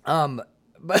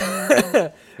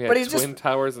 But he's just Twin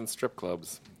Towers and strip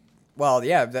clubs. Well,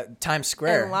 yeah, Times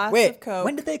Square. And lots Wait, of coke.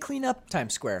 when did they clean up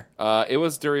Times Square? It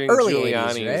was during Early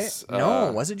Giuliani's. 80s, right?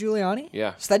 No, was it Giuliani?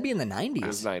 Yeah. So that'd be in the 90s. It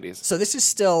was 90s. So this is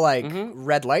still like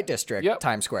red light district,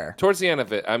 Times Square. Towards the end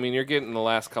of it. I mean, you're getting the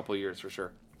last couple of years for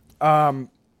sure. All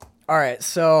right,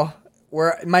 so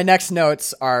my next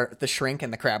notes are the shrink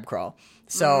and the crab crawl.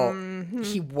 So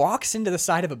he walks into the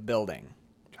side of a building.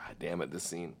 God damn it, this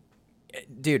scene.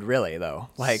 Dude, really though,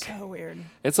 like so weird.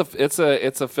 It's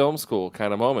a film school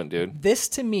kind of moment, dude. this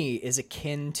to me is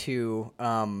akin to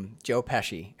Joe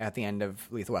Pesci at the end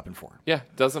of Lethal Weapon 4. Yeah,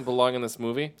 doesn't belong in this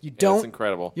movie. You don't. It's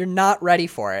incredible. You're not ready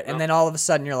for it, and then all of a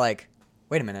sudden you're like,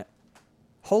 wait a minute,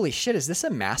 holy shit, is this a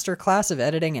master class of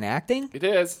editing and acting? It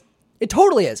is. It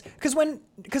totally is,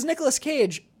 because Nicolas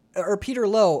Cage or Peter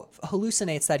Lowe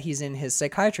hallucinates that he's in his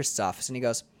psychiatrist's office, and he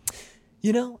goes,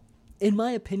 in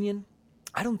my opinion,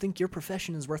 I don't think your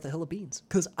profession is worth a hill of beans,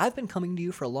 because I've been coming to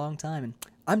you for a long time, and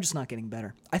I'm just not getting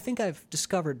better. I think I've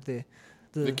discovered the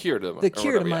cure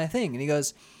to my thing. And he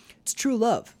goes, it's true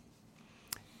love.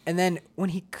 And then when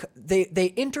they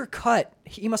intercut,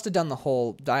 he must have done the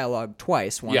whole dialogue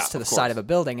twice, once to the side of a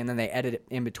building, and then they edit it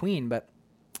in between. But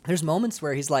there's moments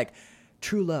where he's like,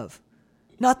 true love,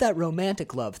 not that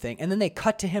romantic love thing. And then they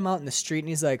cut to him out in the street, and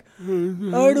he's like,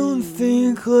 I don't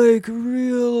think like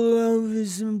real love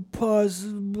is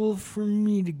impossible for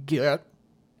me to get.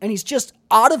 And he's just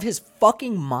out of his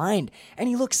fucking mind. And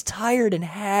he looks tired and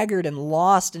haggard and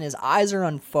lost, and his eyes are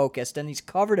unfocused, and he's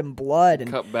covered in blood.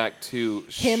 And cut back to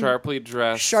him, sharply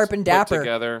dressed, sharp and dapper, put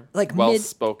together, like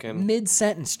well-spoken.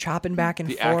 Mid-sentence, chopping back and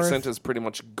the forth. The accent is pretty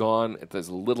much gone. There's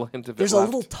a little hint of it There's left. a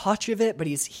little touch of it, but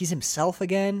he's himself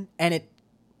again. And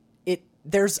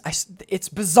it's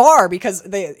bizarre because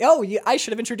I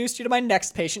should have introduced you to my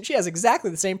next patient. She has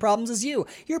exactly the same problems as you.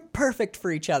 You're perfect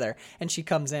for each other. And she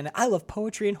comes in, I love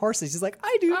poetry and horses. He's like,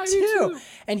 I do too.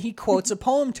 And he quotes a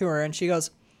poem to her, and she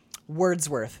goes,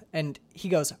 Wordsworth. And he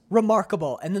goes,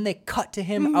 remarkable. And then they cut to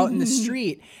him out in the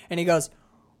street, and he goes,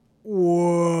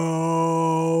 whoa.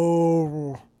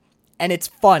 And it's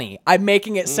funny. I'm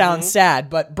making it sound sad,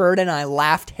 but Bird and I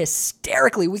laughed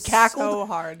hysterically. We cackled so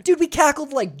hard. Dude, we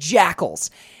cackled like jackals.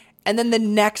 And then the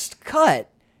next cut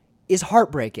is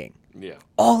heartbreaking. Yeah.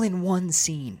 All in one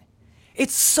scene.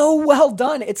 It's so well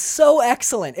done. It's so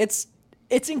excellent. It's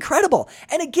incredible.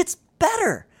 And it gets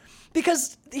better.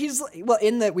 Because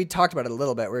we talked about it a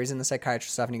little bit, where he's in the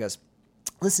psychiatrist stuff, and he goes,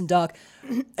 listen, doc,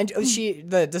 and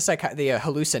the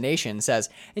hallucination says,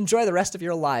 enjoy the rest of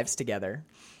your lives together.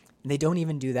 They don't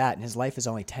even do that, and his life is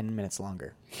only 10 minutes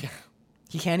longer. Yeah.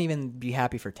 He can't even be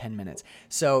happy for 10 minutes.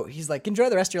 So he's like, enjoy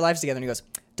the rest of your lives together. And he goes,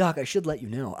 Doc, I should let you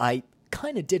know, I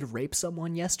kind of did rape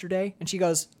someone yesterday. And she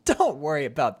goes, don't worry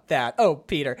about that. Oh,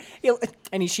 Peter.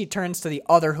 She turns to the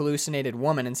other hallucinated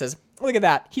woman and says, look at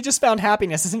that. He just found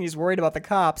happiness, and he's worried about the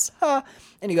cops. Huh?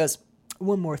 And he goes,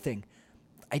 one more thing.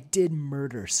 I did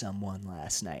murder someone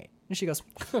last night. And she goes,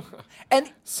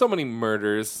 and so many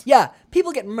murders. Yeah,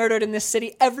 people get murdered in this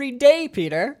city every day,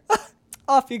 Peter.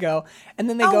 Off you go. And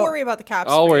then I'll worry about the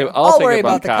cops. I'll worry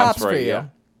about the cops for you. Yeah.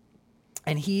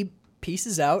 And he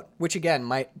pieces out, which again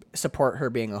might support her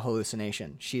being a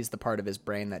hallucination. She's the part of his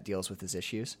brain that deals with his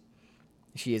issues.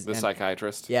 She is the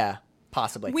psychiatrist. Yeah,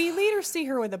 possibly. We later see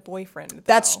her with a boyfriend, though,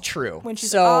 that's true. when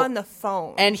she's on the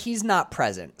phone. And he's not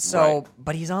present. So,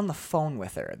 but he's on the phone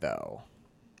with her, though.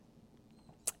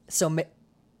 So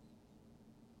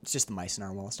it's just the mice in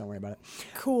our walls. Don't worry about it.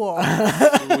 Cool.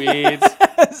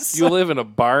 Sweet. You live in a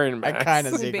barn, man. I kind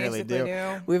of secretly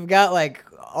do. We've got like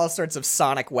all sorts of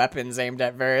sonic weapons aimed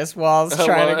at various walls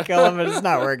trying to kill him, but it's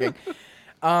not working.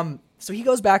 So he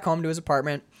goes back home to his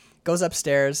apartment, goes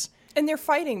upstairs. And they're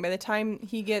fighting by the time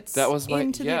he gets into the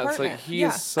apartment. It's like he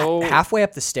is so halfway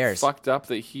up the stairs, fucked up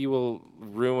that he will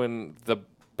ruin the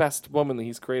best woman that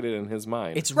he's created in his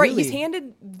mind. It's right. Really, he's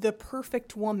handed the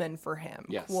perfect woman for him,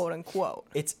 quote unquote.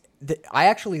 I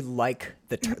actually like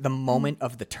the moment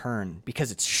of the turn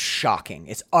because it's shocking.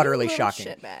 It's utterly shocking.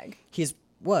 Shitbag. He's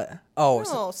what? Oh,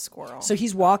 little squirrel. So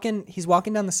he's walking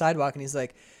down the sidewalk, and he's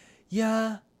like,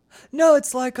 "Yeah, no,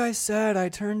 it's like I said. I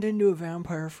turned into a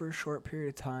vampire for a short period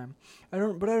of time. I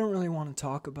don't really want to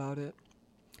talk about it.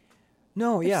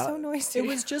 No, It's so noisy. It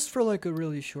was just for like a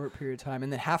really short period of time."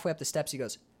 And then halfway up the steps, he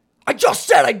goes, "I just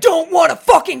said I don't want to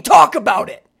fucking talk about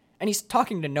it." And he's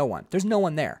talking to no one. There's no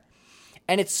one there.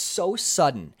 And it's so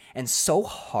sudden and so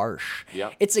harsh.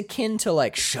 Yep. It's akin to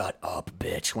like, shut up,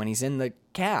 bitch, when he's in the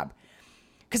cab.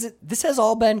 Because this has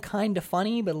all been kind of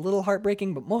funny, but a little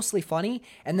heartbreaking, but mostly funny.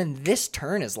 And then this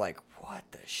turn is like, what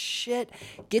the shit?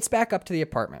 Gets back up to the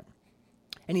apartment.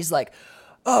 And he's like,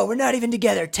 oh, we're not even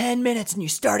together 10 minutes and you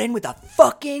start in with a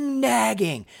fucking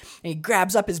nagging. And he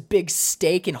grabs up his big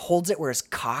steak and holds it where his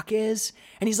cock is.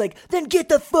 And he's like, then get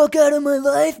the fuck out of my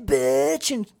life,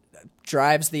 bitch. And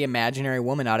drives the imaginary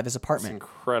woman out of his apartment. It's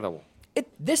incredible.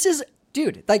 This is,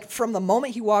 dude, like from the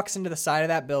moment he walks into the side of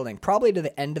that building, probably to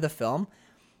the end of the film,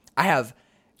 I have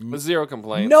zero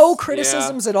complaints. No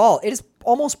criticisms at all. It is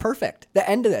almost perfect. The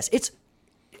end of this.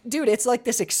 dude, it's like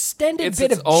this extended It's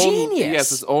bit its of own, genius.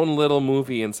 Yes, its own little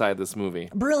movie inside this movie.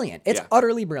 Brilliant. It's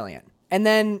utterly brilliant. And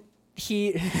then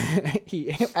he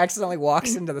accidentally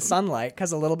walks into the sunlight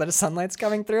because a little bit of sunlight's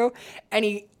coming through, and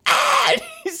he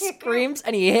screams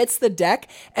and he hits the deck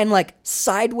and like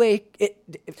sideways.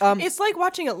 It's like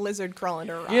watching a lizard crawl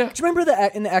under a rock. Yeah. Do you remember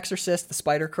in The Exorcist, the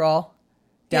spider crawl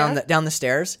down the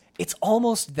stairs? It's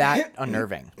almost that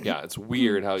unnerving. Yeah, it's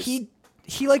weird how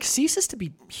He like ceases to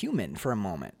be human for a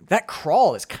moment. That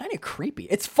crawl is kind of creepy.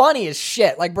 It's funny as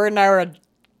shit. Like Bird and I were,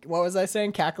 what was I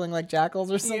saying? Cackling like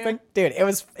jackals or something? Yeah. Dude,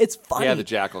 it's funny. Yeah, the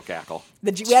jackal cackle.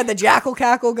 We had the jackal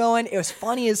cackle going. It was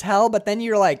funny as hell, but then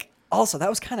you're like, also, that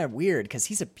was kind of weird because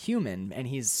he's a human and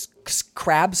he's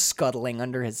crab scuttling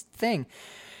under his thing.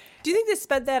 Do you think they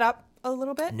sped that up a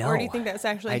little bit? No. Or do you think that's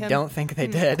actually him? I don't think they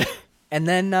did. And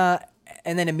then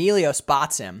Emilio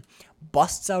spots him,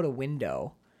 busts out a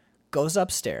window, goes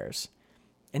upstairs,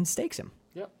 and stakes him.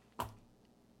 Yep.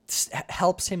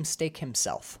 Helps him stake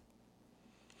himself.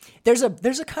 There's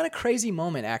a kind of crazy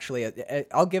moment, actually.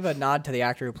 I'll give a nod to the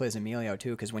actor who plays Emilio,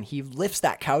 too, because when he lifts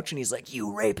that couch and he's like,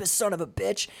 "You rapist son of a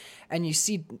bitch," and you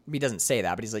see, he doesn't say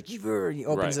that, but he's like, he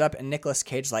opens it up, and Nicolas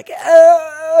Cage's like,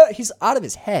 he's out of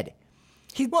his head.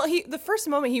 The first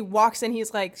moment he walks in,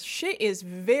 he's like, "Shit is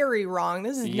very wrong.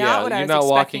 This is not what I was you're not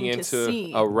expecting walking to into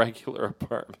see." a regular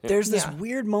apartment. There's this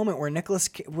weird moment where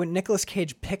when Nicolas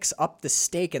Cage picks up the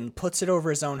stake and puts it over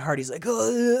his own heart, he's like,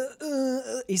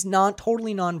 he's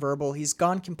totally nonverbal. He's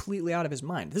gone completely out of his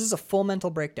mind. This is a full mental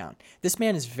breakdown. This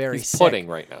man is He's sick. pudding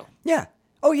right now. Yeah.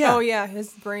 Oh yeah. Oh yeah, his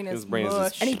brain is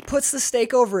mush. And he puts the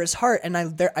stake over his heart, and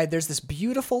there's this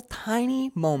beautiful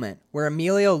tiny moment where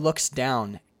Emilio looks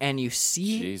down, and you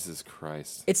see Jesus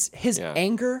Christ. it's his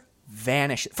anger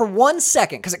vanishes for 1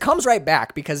 second, because it comes right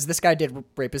back because this guy did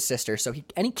rape his sister, so he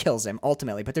kills him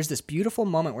ultimately. But there's this beautiful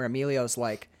moment where Emilio's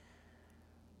like,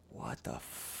 "What the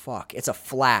fuck?" It's a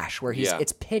flash where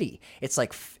it's pity. It's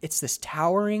like it's this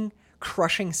towering,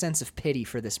 crushing sense of pity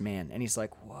for this man, and he's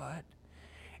like, "What?"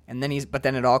 And then but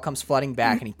then it all comes flooding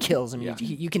back, and he kills him.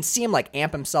 You can see him like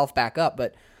amp himself back up,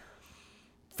 but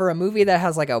for a movie that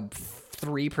has like a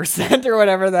 3% or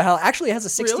whatever the hell, actually it has a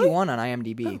 61 on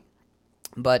IMDb. Oh.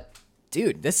 But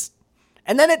dude,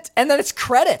 and then it's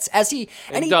credits as he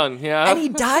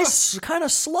dies kind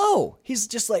of slow. He's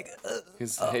just like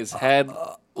his head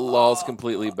lolls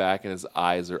completely back, and his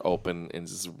eyes are open, and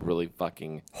it's just really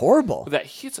fucking horrible.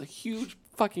 He's a huge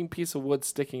fucking piece of wood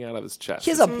sticking out of his chest.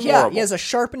 He has a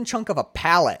sharpened chunk of a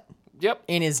pallet. Yep.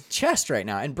 In his chest right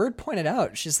now. And Bird pointed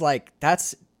out, she's like,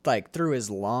 that's like through his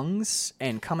lungs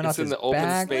and coming out his back. It's in the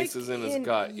open spaces in his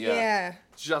gut. Yeah.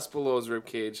 Just below his rib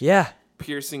cage. Yeah.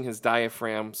 Piercing his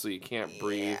diaphragm so you can't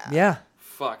breathe. Yeah.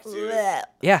 Fuck, dude.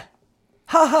 Yeah.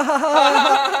 Ha ha ha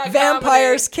ha.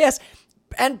 Vampires kiss.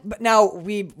 But now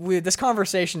we this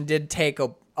conversation did take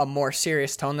a more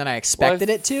serious tone than I expected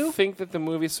it to. I think that the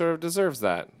movie sort of deserves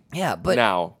that. Yeah, but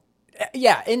now.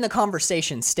 Yeah, in the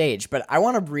conversation stage. But I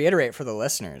want to reiterate for the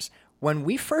listeners, when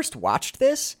we first watched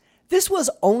this was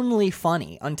only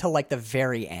funny until like the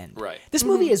very end. Right. This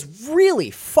movie is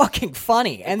really fucking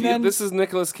funny. And then this is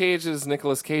Nicolas Cage's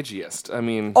Nicolas Cageiest. I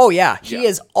mean, oh yeah, he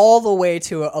is all the way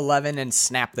to 11 and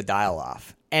snap the dial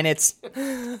off. And it's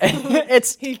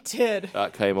he did.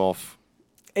 That came off.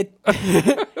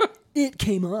 It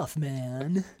came off,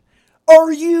 man.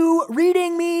 Are you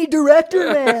reading me,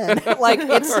 director man? Like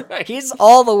he's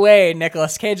all the way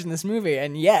Nicolas Cage in this movie,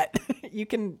 and yet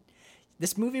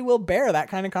this movie will bear that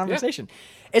kind of conversation. Yeah.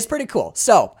 It's pretty cool.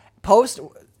 So,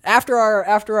 after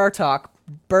our talk,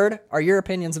 Bird, are your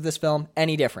opinions of this film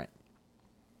any different?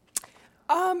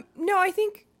 No, I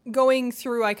think going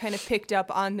through, I kind of picked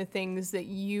up on the things that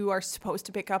you are supposed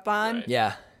to pick up on. Right.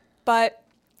 Yeah. But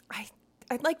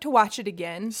I'd like to watch it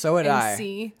again. So would I.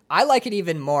 See. I like it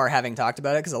even more having talked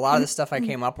about it, because a lot of the stuff I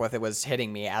came up with, it was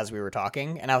hitting me as we were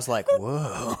talking, and I was like,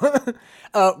 whoa.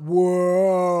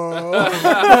 Whoa.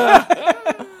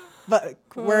 But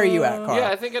where are you at, Carl? Yeah,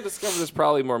 I think I discovered there's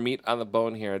probably more meat on the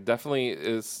bone here. It definitely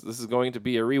this is going to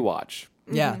be a rewatch.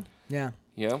 Yeah. Yeah.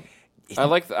 Yeah. I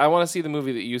want to see the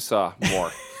movie that you saw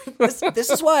more. This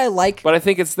is why I like. But I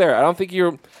think it's there. I don't think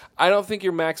you're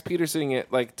Max Petersoning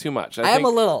it like too much. I am a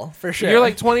little, for sure. You're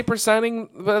like 20%ing,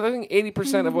 but I think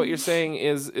 80% of what you're saying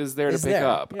is there to pick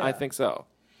up. Yeah. I think so.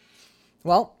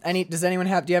 Well, do you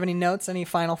have any notes? Any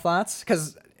final thoughts?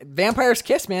 Because Vampire's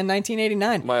Kiss, man,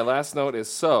 1989. My last note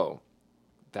is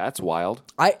that's wild.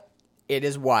 It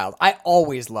is wild. I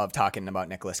always love talking about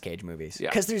Nicolas Cage movies,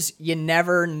 because you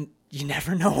never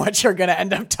know what you're gonna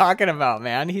end up talking about,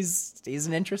 man. He's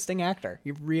an interesting actor.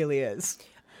 He really is.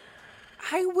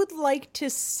 I would like to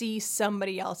see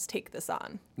somebody else take this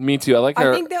on. Me too. I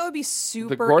think that would be super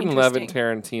the Gordon interesting. Levitt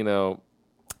Tarantino.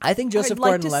 I think Joseph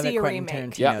Gordon-Levitt, Quentin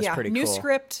Tarantino is pretty New cool.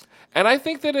 script. And I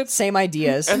think that it's same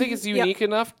ideas. I think it's unique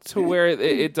enough to where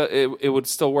it would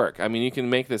still work. I mean, you can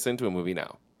make this into a movie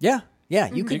now. Yeah,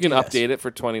 you can update it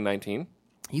for 2019.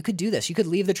 You could do this. You could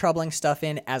leave the troubling stuff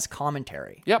in as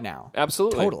commentary. Yep, now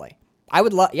absolutely, totally. I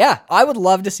would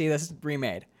love to see this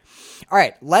remade. All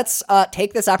right, let's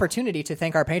take this opportunity to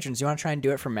thank our patrons. Do you want to try and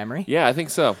do it from memory? Yeah, I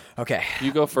think so. Okay.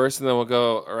 You go first, and then we'll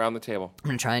go around the table. I'm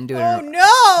going to try and do it. Oh,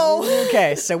 no!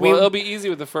 Okay, so it'll be easy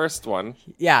with the first one.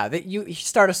 Yeah, you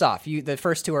start us off. The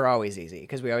first two are always easy,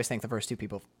 because we always thank the first two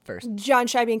people first. John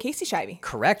Scheibe and Casey Scheibe.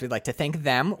 Correct. We'd like to thank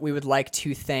them. We would like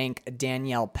to thank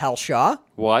Danielle Pelshaw.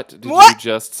 What did you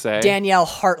just say? Danielle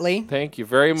Hartley. Thank you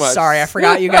very much. Sorry, I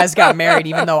forgot you guys got married,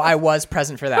 even though I was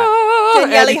present for that.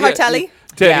 Danielle Hartelli.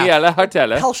 Daniela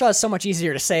Hartella. Pelshaw is so much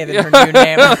easier to say than her new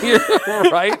name.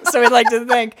 Right? So we'd like to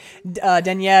thank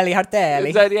Daniele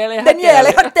Hartelli.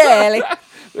 Daniele Hartelli.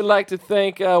 We'd like to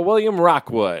thank William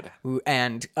Rockwood.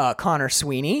 And Connor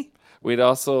Sweeney. We'd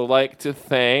also like to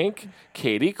thank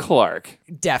Katie Clark.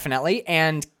 Definitely.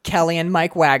 And Kelly and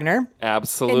Mike Wagner.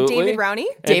 Absolutely. And David Rowney.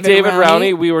 David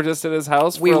Rowney. We were just at his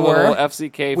house for a little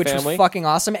FCK which family. Was fucking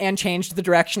awesome and changed the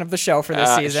direction of the show for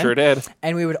this season. Sure did.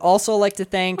 And we would also like to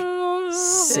thank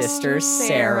Sister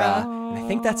Sarah. And I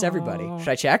think that's everybody. Should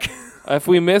I check? If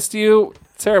we missed you,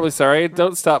 terribly sorry.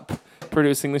 Don't stop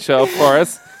producing the show for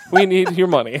us. We need your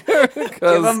money. Give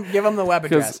them the web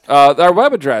address. Our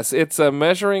web address. It's a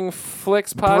Measuring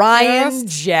Flicks podcast. Brian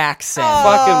Jackson.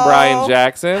 Fucking Brian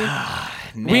Jackson.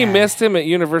 Man. We missed him at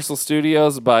Universal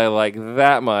Studios by like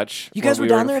that much. You guys were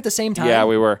down there at the same time? Yeah,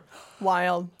 we were.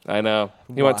 Wild. I know.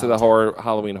 He went to the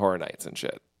Halloween Horror Nights and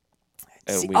shit.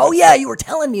 Yeah, you were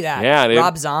telling me that. Yeah, dude.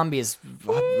 Rob Zombie's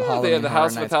Halloween the Horror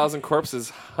House of a Nights. Thousand Corpses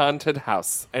haunted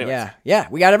house. Anyways. Yeah.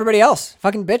 We got everybody else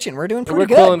fucking bitching. We're doing pretty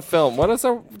good. We're cool in film. What is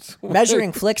our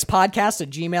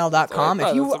measuringflixpodcast@gmail.com.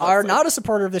 If you are not a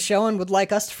supporter of the show and would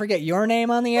like us to forget your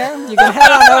name on the air, you can head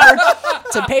on over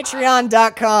to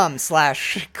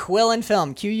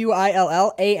patreon.com/QuillandFilm,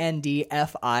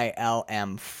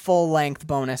 QuillandFilm. Full-length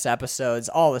bonus episodes,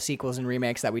 all the sequels and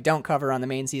remakes that we don't cover on the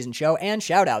main season show, and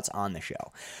shout-outs on the show.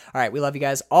 All right, we love you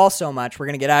guys all so much. We're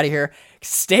going to get out of here.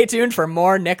 Stay tuned for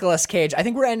more Nicolas Cage. I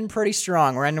think we're ending pretty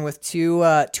strong. We're ending with two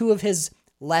of his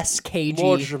less cagey,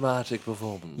 more dramatic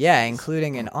performance. Yeah,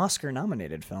 including an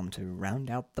Oscar-nominated film to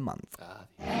round out the month.